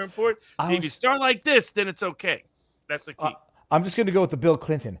 you're important. See, if you start like this, then it's okay. That's the key. I'm just going to go with the Bill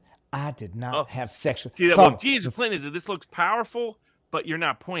Clinton. I did not have sexual. See, what Jesus Clinton is that this looks powerful, but you're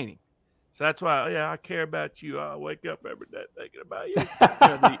not pointing. So that's why, I care about you. I wake up every day thinking about you.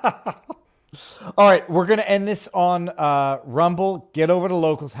 All right, we're going to end this on Rumble. Get over to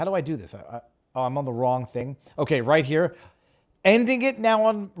locals. How do I do this? I'm on the wrong thing. Okay, right here. Ending it now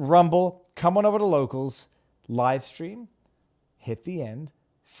on Rumble. Come on over to locals. Live stream. Hit the end.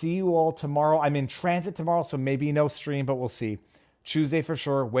 See you all tomorrow. I'm in transit tomorrow, so maybe no stream, but we'll see. Tuesday for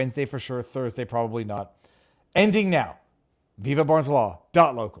sure. Wednesday for sure. Thursday probably not. Ending now.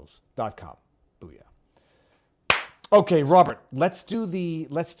 vivabarneslaw.locals.com. Booyah. Okay, Robert, let's do the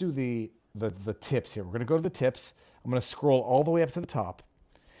tips here. We're going to go to the tips. I'm going to scroll all the way up to the top.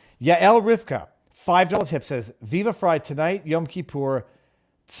 Yael Rivka, $5 tip, says, Viva Fry tonight, Yom Kippur,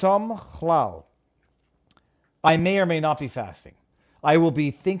 Tzom Chlal. I may or may not be fasting. I will be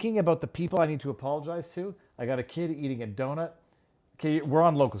thinking about the people I need to apologize to. I got a kid eating a donut. Okay, we're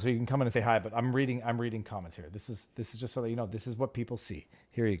on local, so you can come in and say hi, but I'm reading comments here. This is just so that you know, this is what people see.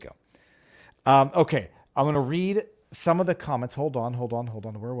 Here you go. Okay, I'm going to read some of the comments. Hold on.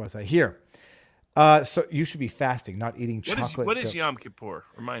 Where was I? Here. So you should be fasting, not eating chocolate. What is Yom Kippur?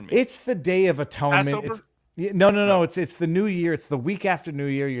 Remind me. It's the Day of Atonement. Passover? No. It's the New Year. It's the week after New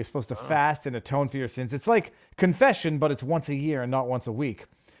Year. You're supposed to fast and atone for your sins. It's like confession, but it's once a year and not once a week.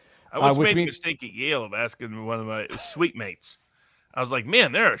 I once made a mistake at Yale of asking one of my suite mates. I was like,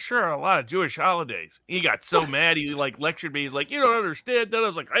 man, there are sure a lot of Jewish holidays. He got so mad. He lectured me. He's like, you don't understand that. I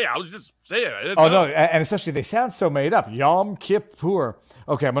was like, hey, I was just saying. I didn't know. No, and especially they sound so made up. Yom Kippur.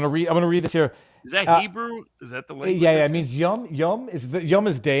 Okay, I'm gonna read this here. Is that Hebrew? Is that the language? Yeah. It means Yom. Yom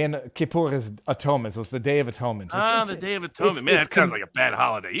is day, and Kippur is atonement. So it's the Day of Atonement. The Day of Atonement. Man, that sounds like a bad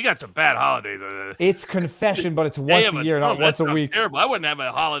holiday. You got some bad holidays. It's confession, but it's once a year, not once a week. Terrible. I wouldn't have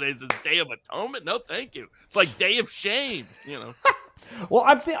a holiday as Day of Atonement. No, thank you. It's like Day of Shame. Well,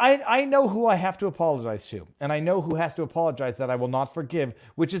 I know who I have to apologize to, and I know who has to apologize that I will not forgive,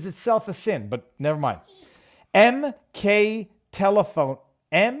 which is itself a sin, but never mind. MK Telephone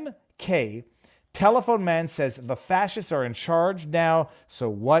Man says the fascists are in charge now, so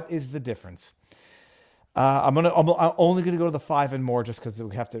what is the difference? I'm only going to go to the 5 and more just because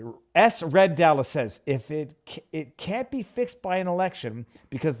we have to. S. Red Dallas says, if it can't be fixed by an election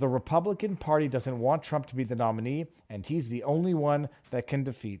because the Republican Party doesn't want Trump to be the nominee, and he's the only one that can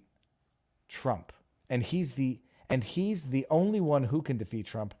defeat Trump. And he's the only one who can defeat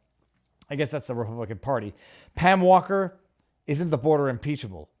Trump. I guess that's the Republican Party. Pam Walker, isn't the border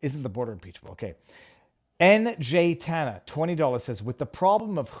impeachable? Okay. NJ Tana, $20, says, with the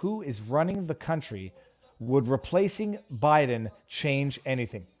problem of who is running the country, would replacing Biden change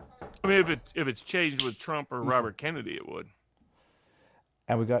anything? I mean, if it's changed with Trump or Robert Kennedy, it would.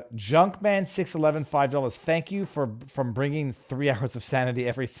 And we got Junkman611, $5. Thank you from bringing 3 hours of sanity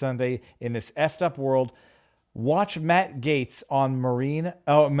every Sunday in this effed up world. Watch Matt Gaetz on Marie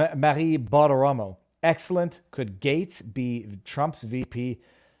Bartiromo. Excellent. Could Gaetz be Trump's VP?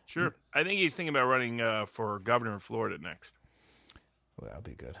 Sure. I think he's thinking about running for governor of Florida next. Well, that'll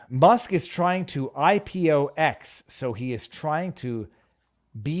be good. Musk is trying to IPO X, so he is trying to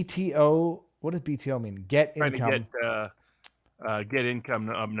BTO. What does BTO mean? Get income. Get income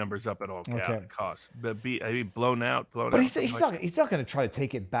numbers up at all costs. But be blown out. But he's not going to try to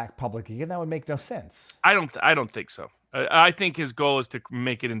take it back public again. That would make no sense. I don't think so. I think his goal is to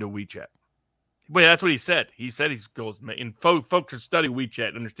make it into WeChat. But that's what he said. He said his goal is to make, and folks who study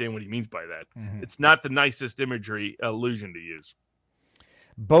WeChat understand what he means by that. Mm-hmm. It's not the nicest imagery illusion to use.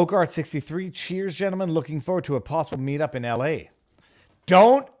 Bogart63, cheers, gentlemen. Looking forward to a possible meetup in LA.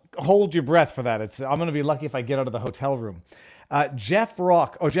 Don't hold your breath for that. I'm going to be lucky if I get out of the hotel room. Jeff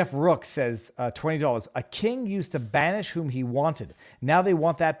Rook says $20. A king used to banish whom he wanted. Now they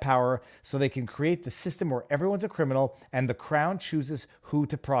want that power so they can create the system where everyone's a criminal and the crown chooses who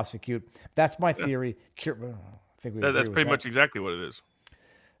to prosecute. That's my theory. I think we That's pretty much exactly what it is.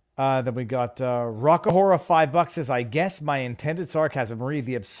 Then we got Rockahora $5 says, I guess my intended sarcasm, Marie,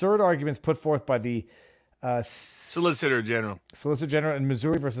 the absurd arguments put forth by the Solicitor General in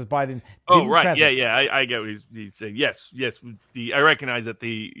Missouri versus Biden. Oh, right. Translate. Yeah. I get what he's saying. Yes. I recognize that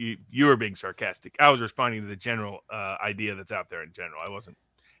you were being sarcastic. I was responding to the general idea that's out there in general. I wasn't.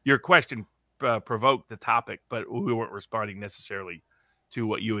 Your question provoked the topic, but we weren't responding necessarily to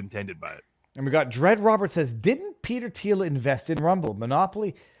what you intended by it. And we got Dread Robert says, didn't Peter Thiel invest in Rumble?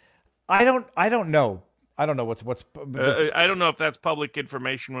 Monopoly? I don't know. I don't know what's. I don't know if that's public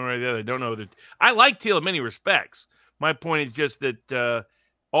information one way or the other. I don't know that. I like Thiel in many respects. My point is just that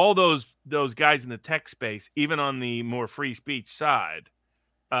all those guys in the tech space, even on the more free speech side,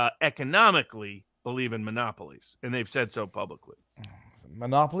 economically believe in monopolies, and they've said so publicly.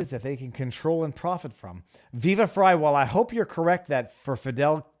 Monopolies that they can control and profit from. Viva Fry, while I hope you're correct that for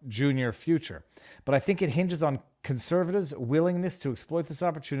Fidel Jr. future, but I think it hinges on conservatives' willingness to exploit this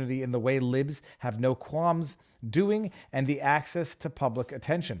opportunity in the way libs have no qualms doing and the access to public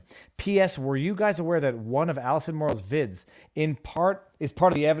attention. P.S. Were you guys aware that one of Allison Morrow's vids is part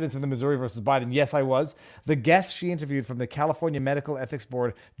of the evidence in the Missouri versus Biden? Yes, I was. The guest she interviewed from the California Medical Ethics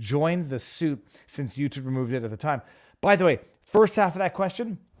Board joined the suit since YouTube removed it at the time. By the way, first half of that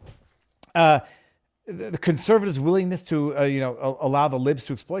question, the conservatives' willingness to allow the libs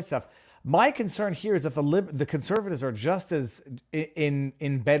to exploit stuff. My concern here is that the conservatives are just as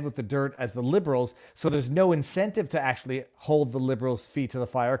in bed with the dirt as the liberals, so there's no incentive to actually hold the liberals' feet to the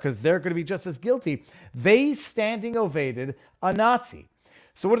fire because they're going to be just as guilty. They standing ovated a Nazi.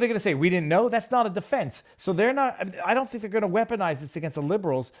 So what are they going to say? We didn't know? That's not a defense. So they're not. I don't think they're going to weaponize this against the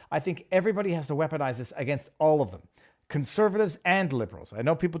liberals. I think everybody has to weaponize this against all of them, conservatives and liberals. I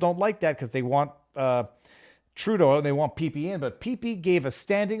know people don't like that because they want Trudeau and they want PP in, but PP gave a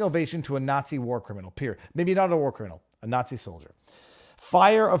standing ovation to a Nazi war criminal, period. Maybe not a war criminal, a Nazi soldier.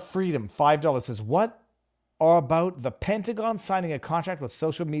 Fire of Freedom, $5 says, what are about the Pentagon signing a contract with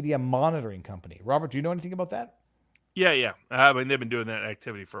social media monitoring company? Robert, do you know anything about that? Yeah. I mean, they've been doing that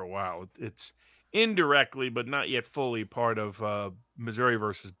activity for a while. It's indirectly, but not yet fully part of Missouri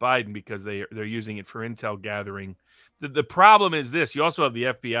versus Biden because they're using it for intel gathering. The problem is this. You also have the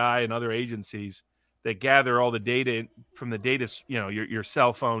FBI and other agencies that gather all the data from the data, your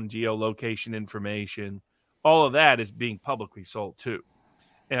cell phone geolocation information. All of that is being publicly sold too,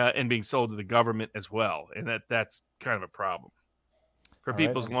 and being sold to the government as well. And that's kind of a problem for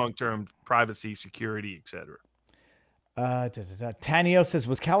people's long-term privacy, security, etc. Tanio says,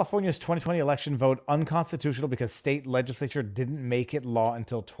 was California's 2020 election vote unconstitutional because state legislature didn't make it law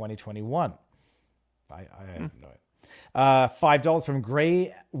until 2021? I have no idea. $5 from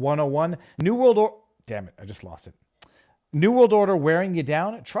Gray 101. New World Order. Damn it, I just lost it. New World Order wearing you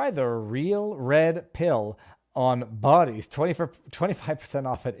down? Try the real red pill on bodies. 25%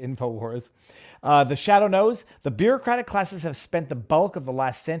 off at InfoWars. The Shadow knows the bureaucratic classes have spent the bulk of the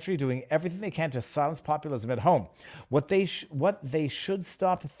last century doing everything they can to silence populism at home. What they should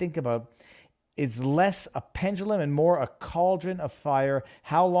stop to think about is less a pendulum and more a cauldron of fire.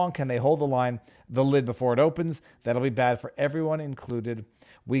 How long can they hold the lid before it opens? That'll be bad for everyone included.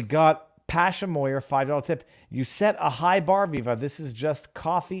 We got Pasha Moyer, $5 tip. You set a high bar, Viva. This is just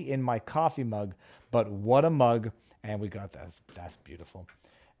coffee in my coffee mug, but what a mug. And we got that. That's beautiful.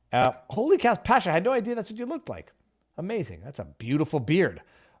 Holy cow, Pasha, I had no idea that's what you looked like. Amazing. That's a beautiful beard.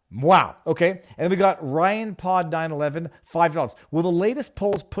 Wow. Okay. And then we got Ryan Pod 911, $5. Will the latest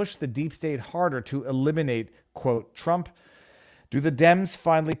polls push the deep state harder to eliminate, quote, Trump? Do the Dems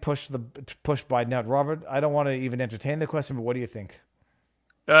finally push Biden out? Robert, I don't want to even entertain the question, but what do you think?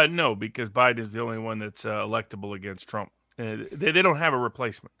 No, because Biden is the only one that's electable against Trump. They don't have a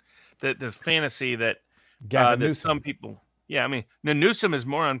replacement. This fantasy that some people, Newsom is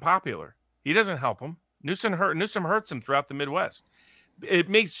more unpopular. He doesn't help him. Newsom hurts him throughout the Midwest. It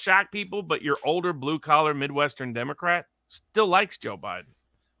may shock people, but your older blue collar Midwestern Democrat still likes Joe Biden.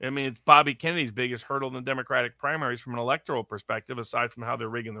 I mean, it's Bobby Kennedy's biggest hurdle in the Democratic primaries from an electoral perspective, aside from how they're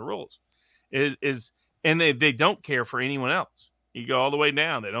rigging the rules, and they don't care for anyone else. You go all the way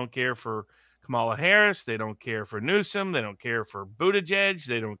down. They don't care for Kamala Harris. They don't care for Newsom. They don't care for Buttigieg.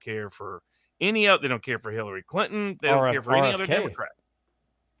 They don't care for any other. They don't care for Hillary Clinton. They don't care for any other Democrat.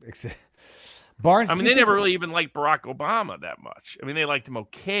 Barnes. I mean, they never really even liked Barack Obama that much. I mean, they liked him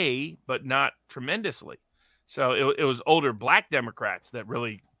okay, but not tremendously. So it was older black Democrats that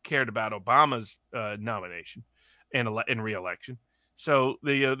really cared about Obama's nomination. in re-election. So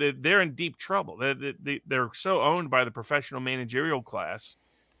they're in deep trouble. They're so owned by the professional managerial class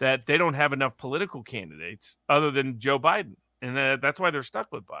that they don't have enough political candidates other than Joe Biden, and that's why they're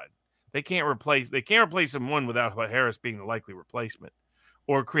stuck with Biden. They can't replace someone without Harris being the likely replacement,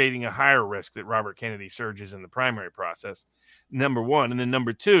 or creating a higher risk that Robert Kennedy surges in the primary process. Number one, and then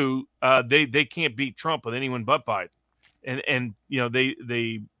number two, they can't beat Trump with anyone but Biden, and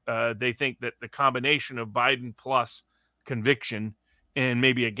they think that the combination of Biden plus conviction and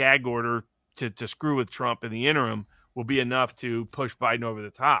maybe a gag order to screw with Trump in the interim will be enough to push Biden over the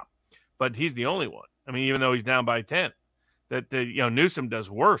top. But he's the only one. I mean, even though he's down by 10, Newsom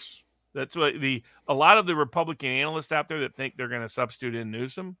does worse. That's what a lot of the Republican analysts out there that think they're going to substitute in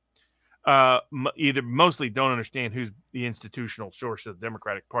Newsom either mostly don't understand who's the institutional source of the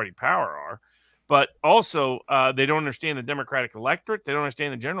Democratic Party power are, but also they don't understand the Democratic electorate. They don't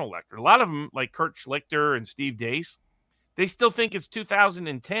understand the general electorate. A lot of them, like Kurt Schlichter and Steve Deace, they still think it's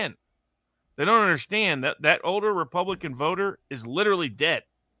 2010. They don't understand that older Republican voter is literally dead.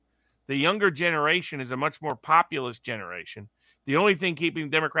 The younger generation is a much more populist generation. The only thing keeping the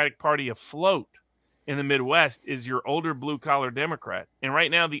Democratic Party afloat in the Midwest is your older blue-collar Democrat. And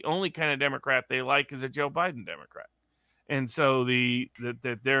right now, the only kind of Democrat they like is a Joe Biden Democrat. And so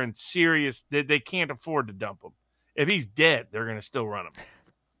they're in serious – they can't afford to dump him. If he's dead, they're going to still run him.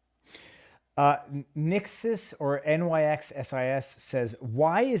 Nixis or NYXSIS says,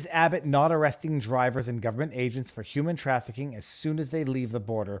 why is Abbott not arresting drivers and government agents for human trafficking as soon as they leave the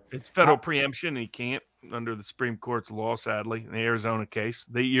border? It's federal preemption. He can't under the Supreme Court's law, sadly, in the Arizona case.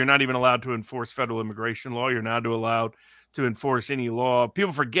 You're not even allowed to enforce federal immigration law. You're not allowed to enforce any law.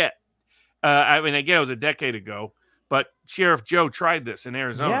 People forget. Again, it was a decade ago, but Sheriff Joe tried this in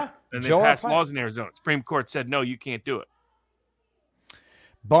Arizona, and they passed laws in Arizona. Supreme Court said, no, you can't do it.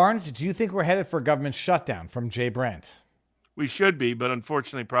 Barnes, do you think we're headed for a government shutdown? From Jay Brandt. We should be, but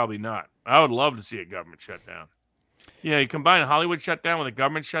unfortunately, probably not. I would love to see a government shutdown. Yeah, you combine a Hollywood shutdown with a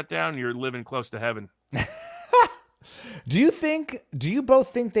government shutdown, you're living close to heaven. Do you both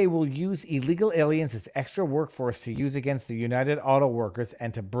think they will use illegal aliens as extra workforce to use against the United Auto Workers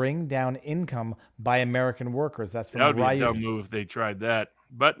and to bring down income by American workers? That's from That would be a dumb move if they tried that.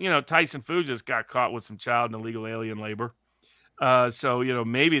 But, Tyson Foods just got caught with some child and illegal alien labor. So,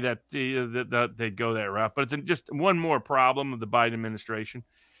 maybe that they'd go that route. But it's just one more problem of the Biden administration.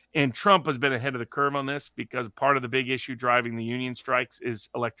 And Trump has been ahead of the curve on this because part of the big issue driving the union strikes is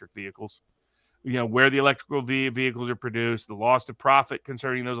electric vehicles. Where the electrical vehicles are produced, the loss of profit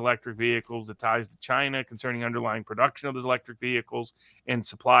concerning those electric vehicles, the ties to China concerning underlying production of those electric vehicles and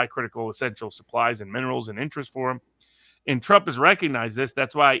supply critical essential supplies and minerals and interest for them. And Trump has recognized this.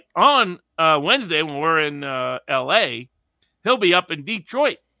 That's why on Wednesday, when we're in L.A., he'll be up in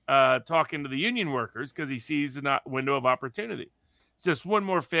Detroit talking to the union workers because he sees a window of opportunity. It's just one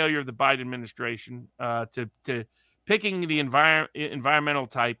more failure of the Biden administration to picking the environmental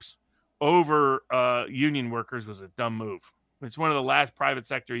types over union workers was a dumb move. It's one of the last private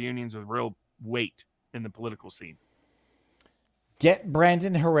sector unions with real weight in the political scene. Get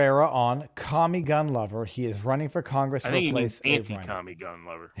Brandon Herrera on, commie gun lover. He is running for Congress to replace anti-commie gun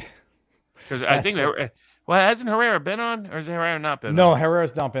lover. Because I think hasn't Herrera been on, or has Herrera not been on? No,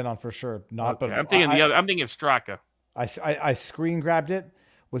 Herrera's not been on for sure. But I'm thinking I'm thinking of Straka. I screen grabbed it.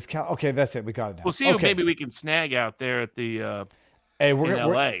 Okay, that's it. We got it now. We'll see if maybe we can snag out there at the in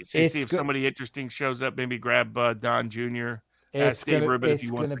LA. See if somebody interesting shows up. Maybe grab Don Jr. Ask Dave Rubin if he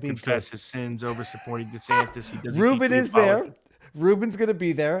wants to confess his sins over supporting DeSantis. He doesn't. Rubin is there. Rubin's going to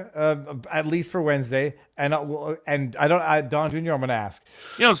be there at least for Wednesday, and Don Jr. I'm going to ask.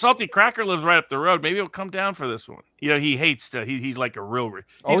 Salty Cracker lives right up the road. Maybe he'll come down for this one. He hates to. He's like a real.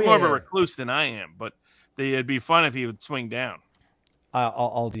 He's more of a recluse than I am, but it'd be fun if he would swing down.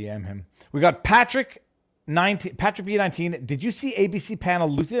 I'll DM him. We got Patrick B19. Did you see ABC panel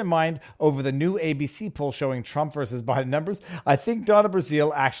losing their mind over the new ABC poll showing Trump versus Biden numbers? I think Donna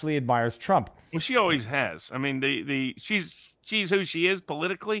Brazile actually admires Trump. Well, she always has. I mean, she's who she is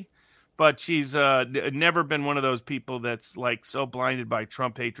politically, but she's never been one of those people that's like so blinded by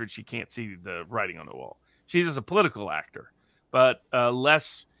Trump hatred she can't see the writing on the wall. She's just a political actor, but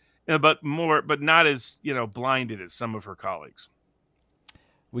less, but not as blinded as some of her colleagues.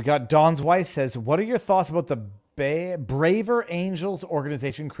 We got Don's wife says, what are your thoughts about the Braver Angels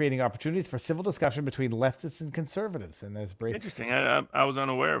organization creating opportunities for civil discussion between leftists and conservatives? And there's interesting. I was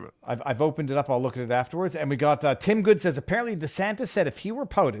unaware of it. I've opened it up. I'll look at it afterwards. And we got Tim Good says, apparently DeSantis said if he were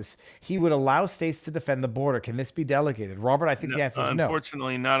POTUS, he would allow states to defend the border. Can this be delegated? Robert, I think the answer is no.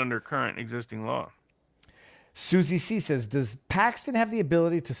 Unfortunately, not under current existing law. Susie C says, does Paxton have the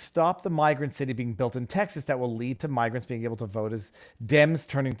ability to stop the migrant city being built in Texas that will lead to migrants being able to vote as Dems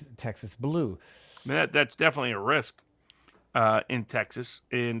turning Texas blue? That's definitely a risk in Texas,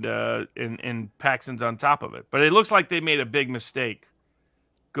 and Paxton's on top of it. But it looks like they made a big mistake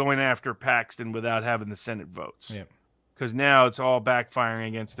going after Paxton without having the Senate votes. Yeah. Because now it's all backfiring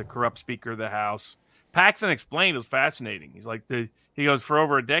against the corrupt Speaker of the House. Paxton explained it was fascinating. He's like, he goes, for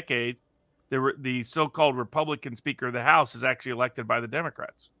over a decade, the so-called Republican Speaker of the House is actually elected by the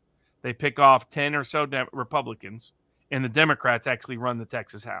Democrats. They pick off 10 or so Republicans, and the Democrats actually run the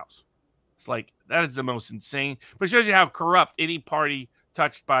Texas House. It's like, that is the most insane. But it shows you how corrupt any party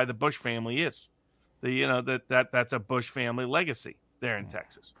touched by the Bush family is. That's a Bush family legacy there in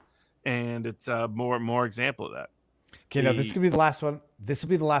Texas. And it's more example of that. Okay, now this could be the last one. This will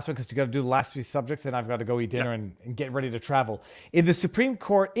be the last one because you got to do the last few subjects, and I've got to go eat dinner and get ready to travel. If the Supreme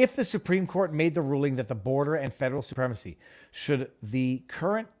Court made the ruling that the border and federal supremacy, should the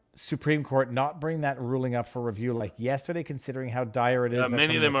current Supreme Court not bring that ruling up for review like yesterday, considering how dire it is?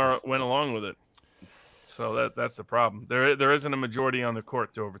 Many of them went along with it. So that's the problem. There isn't a majority on the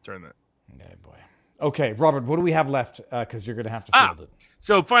court to overturn that. Okay, boy. Okay, Robert, what do we have left? Because you're going to have to field it.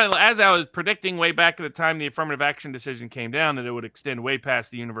 So finally, as I was predicting way back at the time the affirmative action decision came down, that it would extend way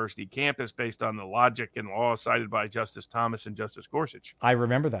past the university campus based on the logic and law cited by Justice Thomas and Justice Gorsuch. I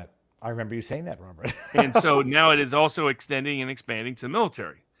remember that. I remember you saying that, Robert. And so now it is also extending and expanding to the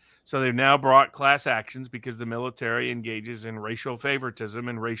military. So they've now brought class actions because the military engages in racial favoritism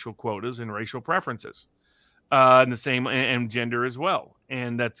and racial quotas and racial preferences. And the same, and gender as well.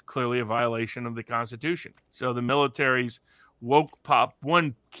 And that's clearly a violation of the Constitution. So the military's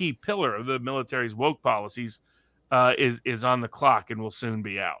one key pillar of the military's woke policies is on the clock and will soon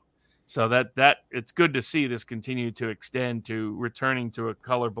be out. So that it's good to see this continue to extend to returning to a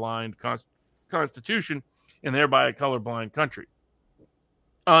colorblind constitution and thereby a colorblind country.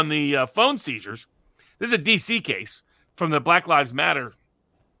 On the phone seizures, this is a D.C. case from the Black Lives Matter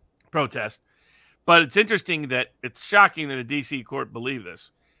protest. But it's interesting that it's shocking that a D.C. court believed this.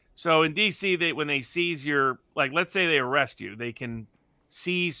 So in D.C., when they seize let's say they arrest you, they can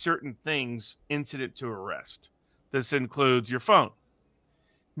seize certain things incident to arrest. This includes your phone.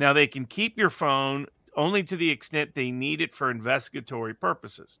 Now, they can keep your phone only to the extent they need it for investigatory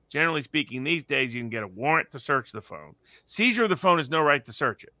purposes. Generally speaking, these days, you can get a warrant to search the phone. Seizure of the phone is no right to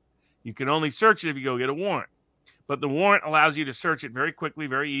search it. You can only search it if you go get a warrant. But the warrant allows you to search it very quickly,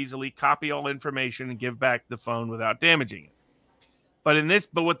 very easily, copy all information, and give back the phone without damaging it.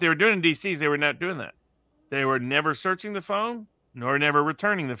 But what they were doing in D.C. is they were not doing that. They were never searching the phone, nor never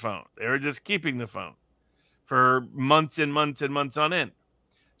returning the phone. They were just keeping the phone for months and months and months on end.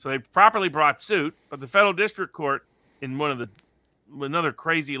 So they properly brought suit, but the federal district court, in another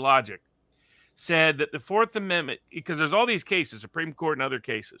crazy logic, said that the Fourth Amendment, because there's all these cases, Supreme Court and other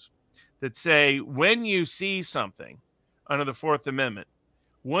cases, that say when you see something under the Fourth Amendment,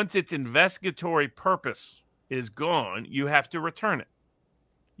 once its investigatory purpose is gone, you have to return it.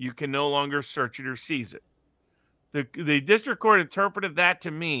 You can no longer search it or seize it. The district court interpreted that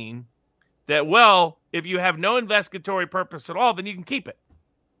to mean that, well, if you have no investigatory purpose at all, then you can keep it.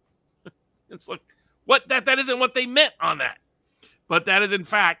 It's like, what? That isn't what they meant on that. But that is, in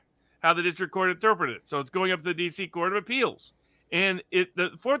fact, how the district court interpreted it. So it's going up to the D.C. Court of Appeals. And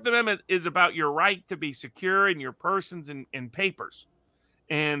the Fourth Amendment is about your right to be secure in your persons and papers.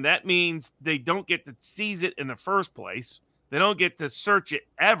 And that means they don't get to seize it in the first place. They don't get to search it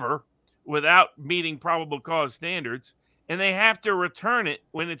ever without meeting probable cause standards. And they have to return it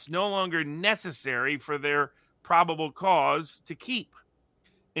when it's no longer necessary for their probable cause to keep.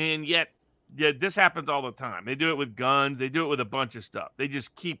 And yet, this happens all the time. They do it with guns. They do it with a bunch of stuff. They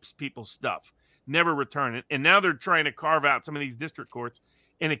just keep people's stuff, never return it. And now they're trying to carve out some of these district courts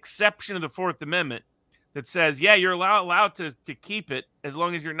an exception of the Fourth Amendment that says, yeah, you're allowed to keep it as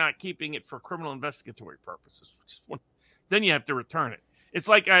long as you're not keeping it for criminal investigatory purposes. Then you have to return it. It's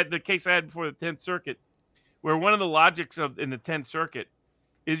like the case I had before the 10th Circuit, where one of the logics in the 10th Circuit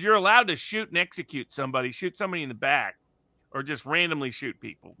is you're allowed to shoot and execute somebody, shoot somebody in the back, or just randomly shoot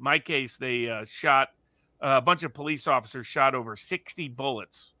people. In my case, they shot a bunch of police officers, shot over 60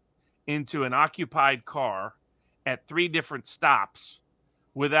 bullets into an occupied car at 3 different stops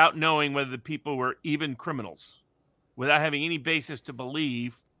without knowing whether the people were even criminals, without having any basis to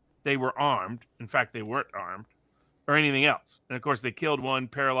believe they were armed. In fact, they weren't armed or anything else. And of course, they killed one,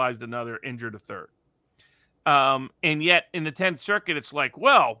 paralyzed another, injured a third. And yet in the 10th Circuit, it's like,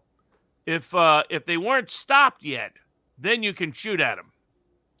 well, if they weren't stopped yet, then you can shoot at them.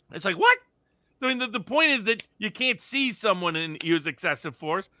 It's like, what? I mean, the point is that you can't seize someone and use excessive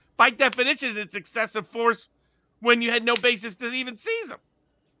force. By definition, it's excessive force when you had no basis to even seize them.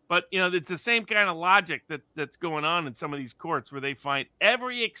 But, it's the same kind of logic that's going on in some of these courts where they find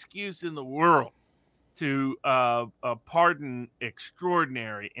every excuse in the world to pardon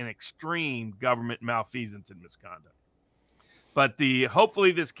extraordinary and extreme government malfeasance and misconduct. But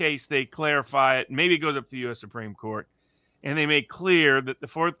hopefully this case, they clarify it. Maybe it goes up to the U.S. Supreme Court, and they make clear that the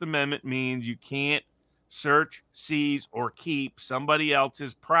Fourth Amendment means you can't search, seize, or keep somebody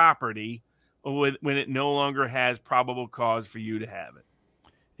else's property when it no longer has probable cause for you to have it.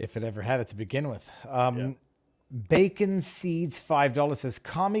 If it ever had it to begin with. Bacon Seeds $5 says,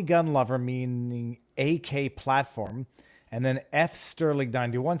 commie gun lover, meaning AK platform. And then F Sterling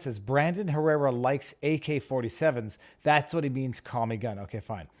 91 says, Brandon Herrera likes AK-47s. That's what he means, commie gun. Okay,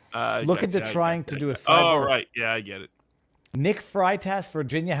 fine. Look into trying to do a cyber. Oh, right. Yeah, I get it. Nick Freitas,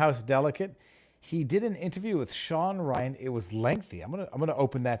 Virginia House delegate. He did an interview with Sean Ryan. It was lengthy. I'm gonna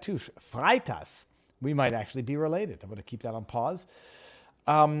open that too. Freitas. We might actually be related. I'm gonna keep that on pause.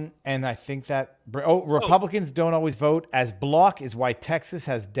 And I think that Republicans don't always vote as bloc is why Texas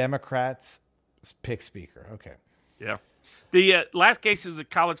has Democrats pick speaker. Okay. Yeah. The last case is a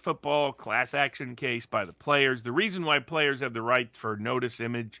college football class action case by the players. The reason why players have the right for notice,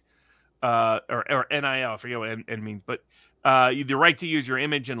 image, or NIL, I forget what N means, but the right to use your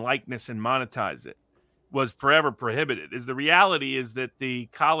image and likeness and monetize it was forever prohibited. The reality is that the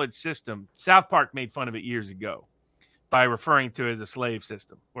college system, South Park made fun of it years ago by referring to it as a slave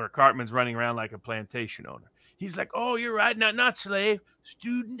system, where Cartman's running around like a plantation owner. He's like, oh, you're right, not slave,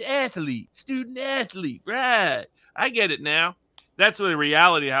 student athlete, right. I get it now. That's the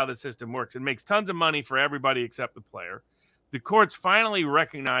reality of how the system works. It makes tons of money for everybody except the player. The courts finally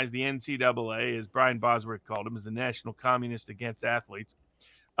recognize the NCAA, as Brian Bosworth called him, as the National Communist Against Athletes,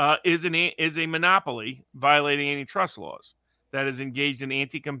 is a monopoly violating antitrust laws that is engaged in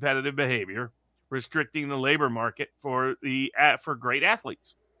anti-competitive behavior, restricting the labor market for great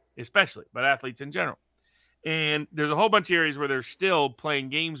athletes, especially, but athletes in general. And there's a whole bunch of areas where they're still playing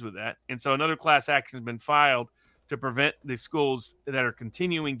games with that. And so another class action has been filed to prevent the schools that are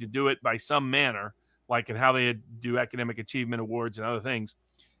continuing to do it by some manner, like in how they do academic achievement awards and other things,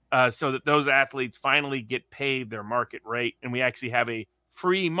 so that those athletes finally get paid their market rate. And we actually have a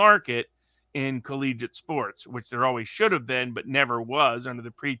free market in collegiate sports, which there always should have been, but never was, under the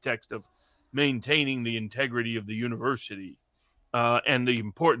pretext of maintaining the integrity of the university and the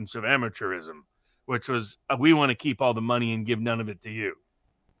importance of amateurism, which was, we want to keep all the money and give none of it to you.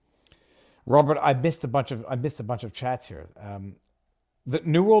 Robert, I missed a bunch of chats here. The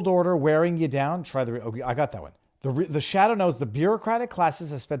New World Order wearing you down. I got that one. The Shadow knows the bureaucratic classes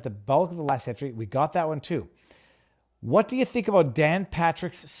have spent the bulk of the last century. We got that one too. What do you think about Dan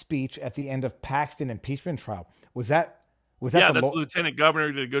Patrick's speech at the end of Paxton impeachment trial? Was that that's the lieutenant governor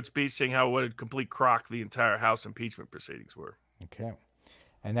who did a good speech saying what a complete crock the entire House impeachment proceedings were. Okay.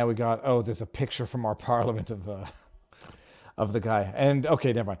 And now we got, there's a picture from our parliament of the guy. And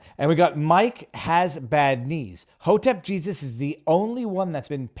okay, never mind. And we got Mike has bad knees. Hotep Jesus is the only one that's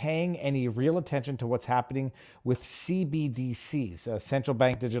been paying any real attention to what's happening with CBDCs, central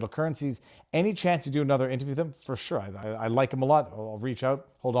bank digital currencies. Any chance to do another interview with them? For sure. I like him a lot. I'll reach out.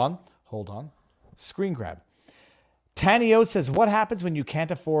 Hold on. Screen grab. Tanio says, what happens when you can't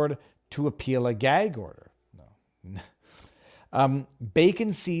afford to appeal a gag order? No.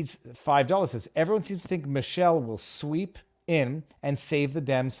 Bacon Seeds $5 says, everyone seems to think Michelle will sweep in and save the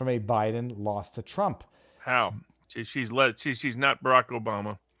Dems from a Biden loss to Trump. How? She's not Barack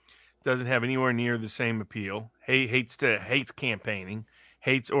Obama. Doesn't have anywhere near the same appeal. Hates campaigning.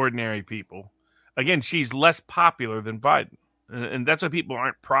 Hates ordinary people. Again, she's less popular than Biden. And that's what people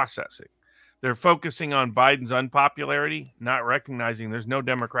aren't processing. They're focusing on Biden's unpopularity, not recognizing there's no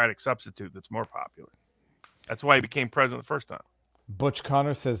Democratic substitute that's more popular. That's why he became president the first time. Butch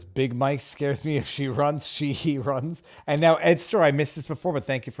Connor says, Big Mike scares me if he runs. And now, Ed Stor, I missed this before, but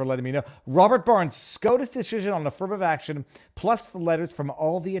thank you for letting me know. Robert Barnes, SCOTUS decision on affirmative action, plus the letters from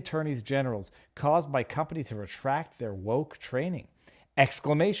all the attorneys generals caused by company to retract their woke training.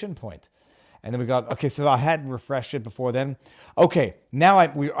 Exclamation point. And then we got, okay, so I had refreshed it before then. Okay, now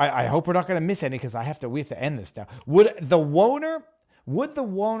I hope we're not going to miss any because we have to end this now. Would the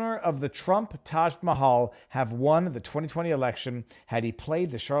Woner of the Trump Taj Mahal have won the 2020 election had he played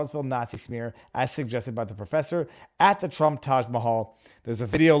the Charlottesville Nazi smear as suggested by the professor at the Trump Taj Mahal? There's a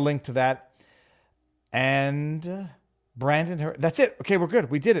video link to that. And Brandon, that's it. Okay, we're good.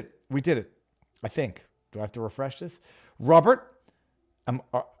 We did it. I think. Do I have to refresh this? Robert, am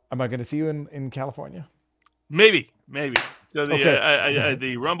I going to see you in California? Maybe. So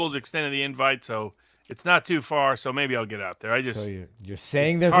the Rumble's extended the invite, so It's not too far, so maybe I'll get out there. So you're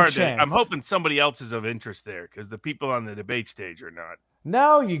saying there's a chance. I'm hoping somebody else is of interest there because the people on the debate stage are not.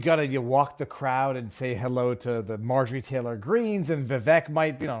 No, you walk the crowd and say hello to the Marjorie Taylor Greens, and Vivek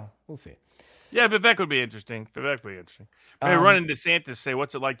might, we'll see. Yeah, Vivek would be interesting. Maybe run into DeSantis, say,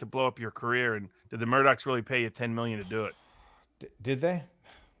 what's it like to blow up your career? And did the Murdochs really pay you $10 million to do it? Did they?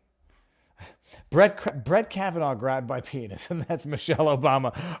 Brett Kavanaugh grabbed my penis, and that's Michelle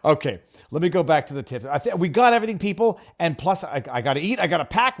Obama. Okay, let me go back to the tips. I think we got everything, people, and plus I got to eat, I got to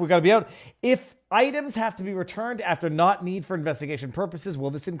pack, we got to be out. If items have to be returned after not need for investigation purposes, will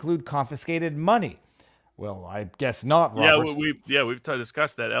this include confiscated money? Well, I guess not, Robert. We've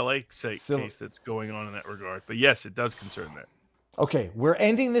discussed that LA case that's going on in that regard. But yes, it does concern that. Okay, we're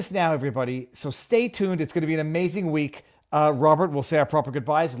ending this now, everybody. So stay tuned. It's going to be an amazing week. Robert, we'll say our proper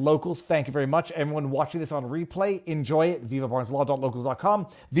goodbyes. Locals, thank you very much. Everyone watching this on replay, enjoy it. VivaBarnesLaw.locals.com.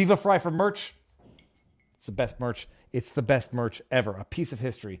 Viva Fry for merch. It's the best merch. It's the best merch ever. A piece of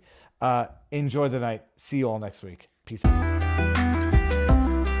history. Enjoy the night. See you all next week. Peace out.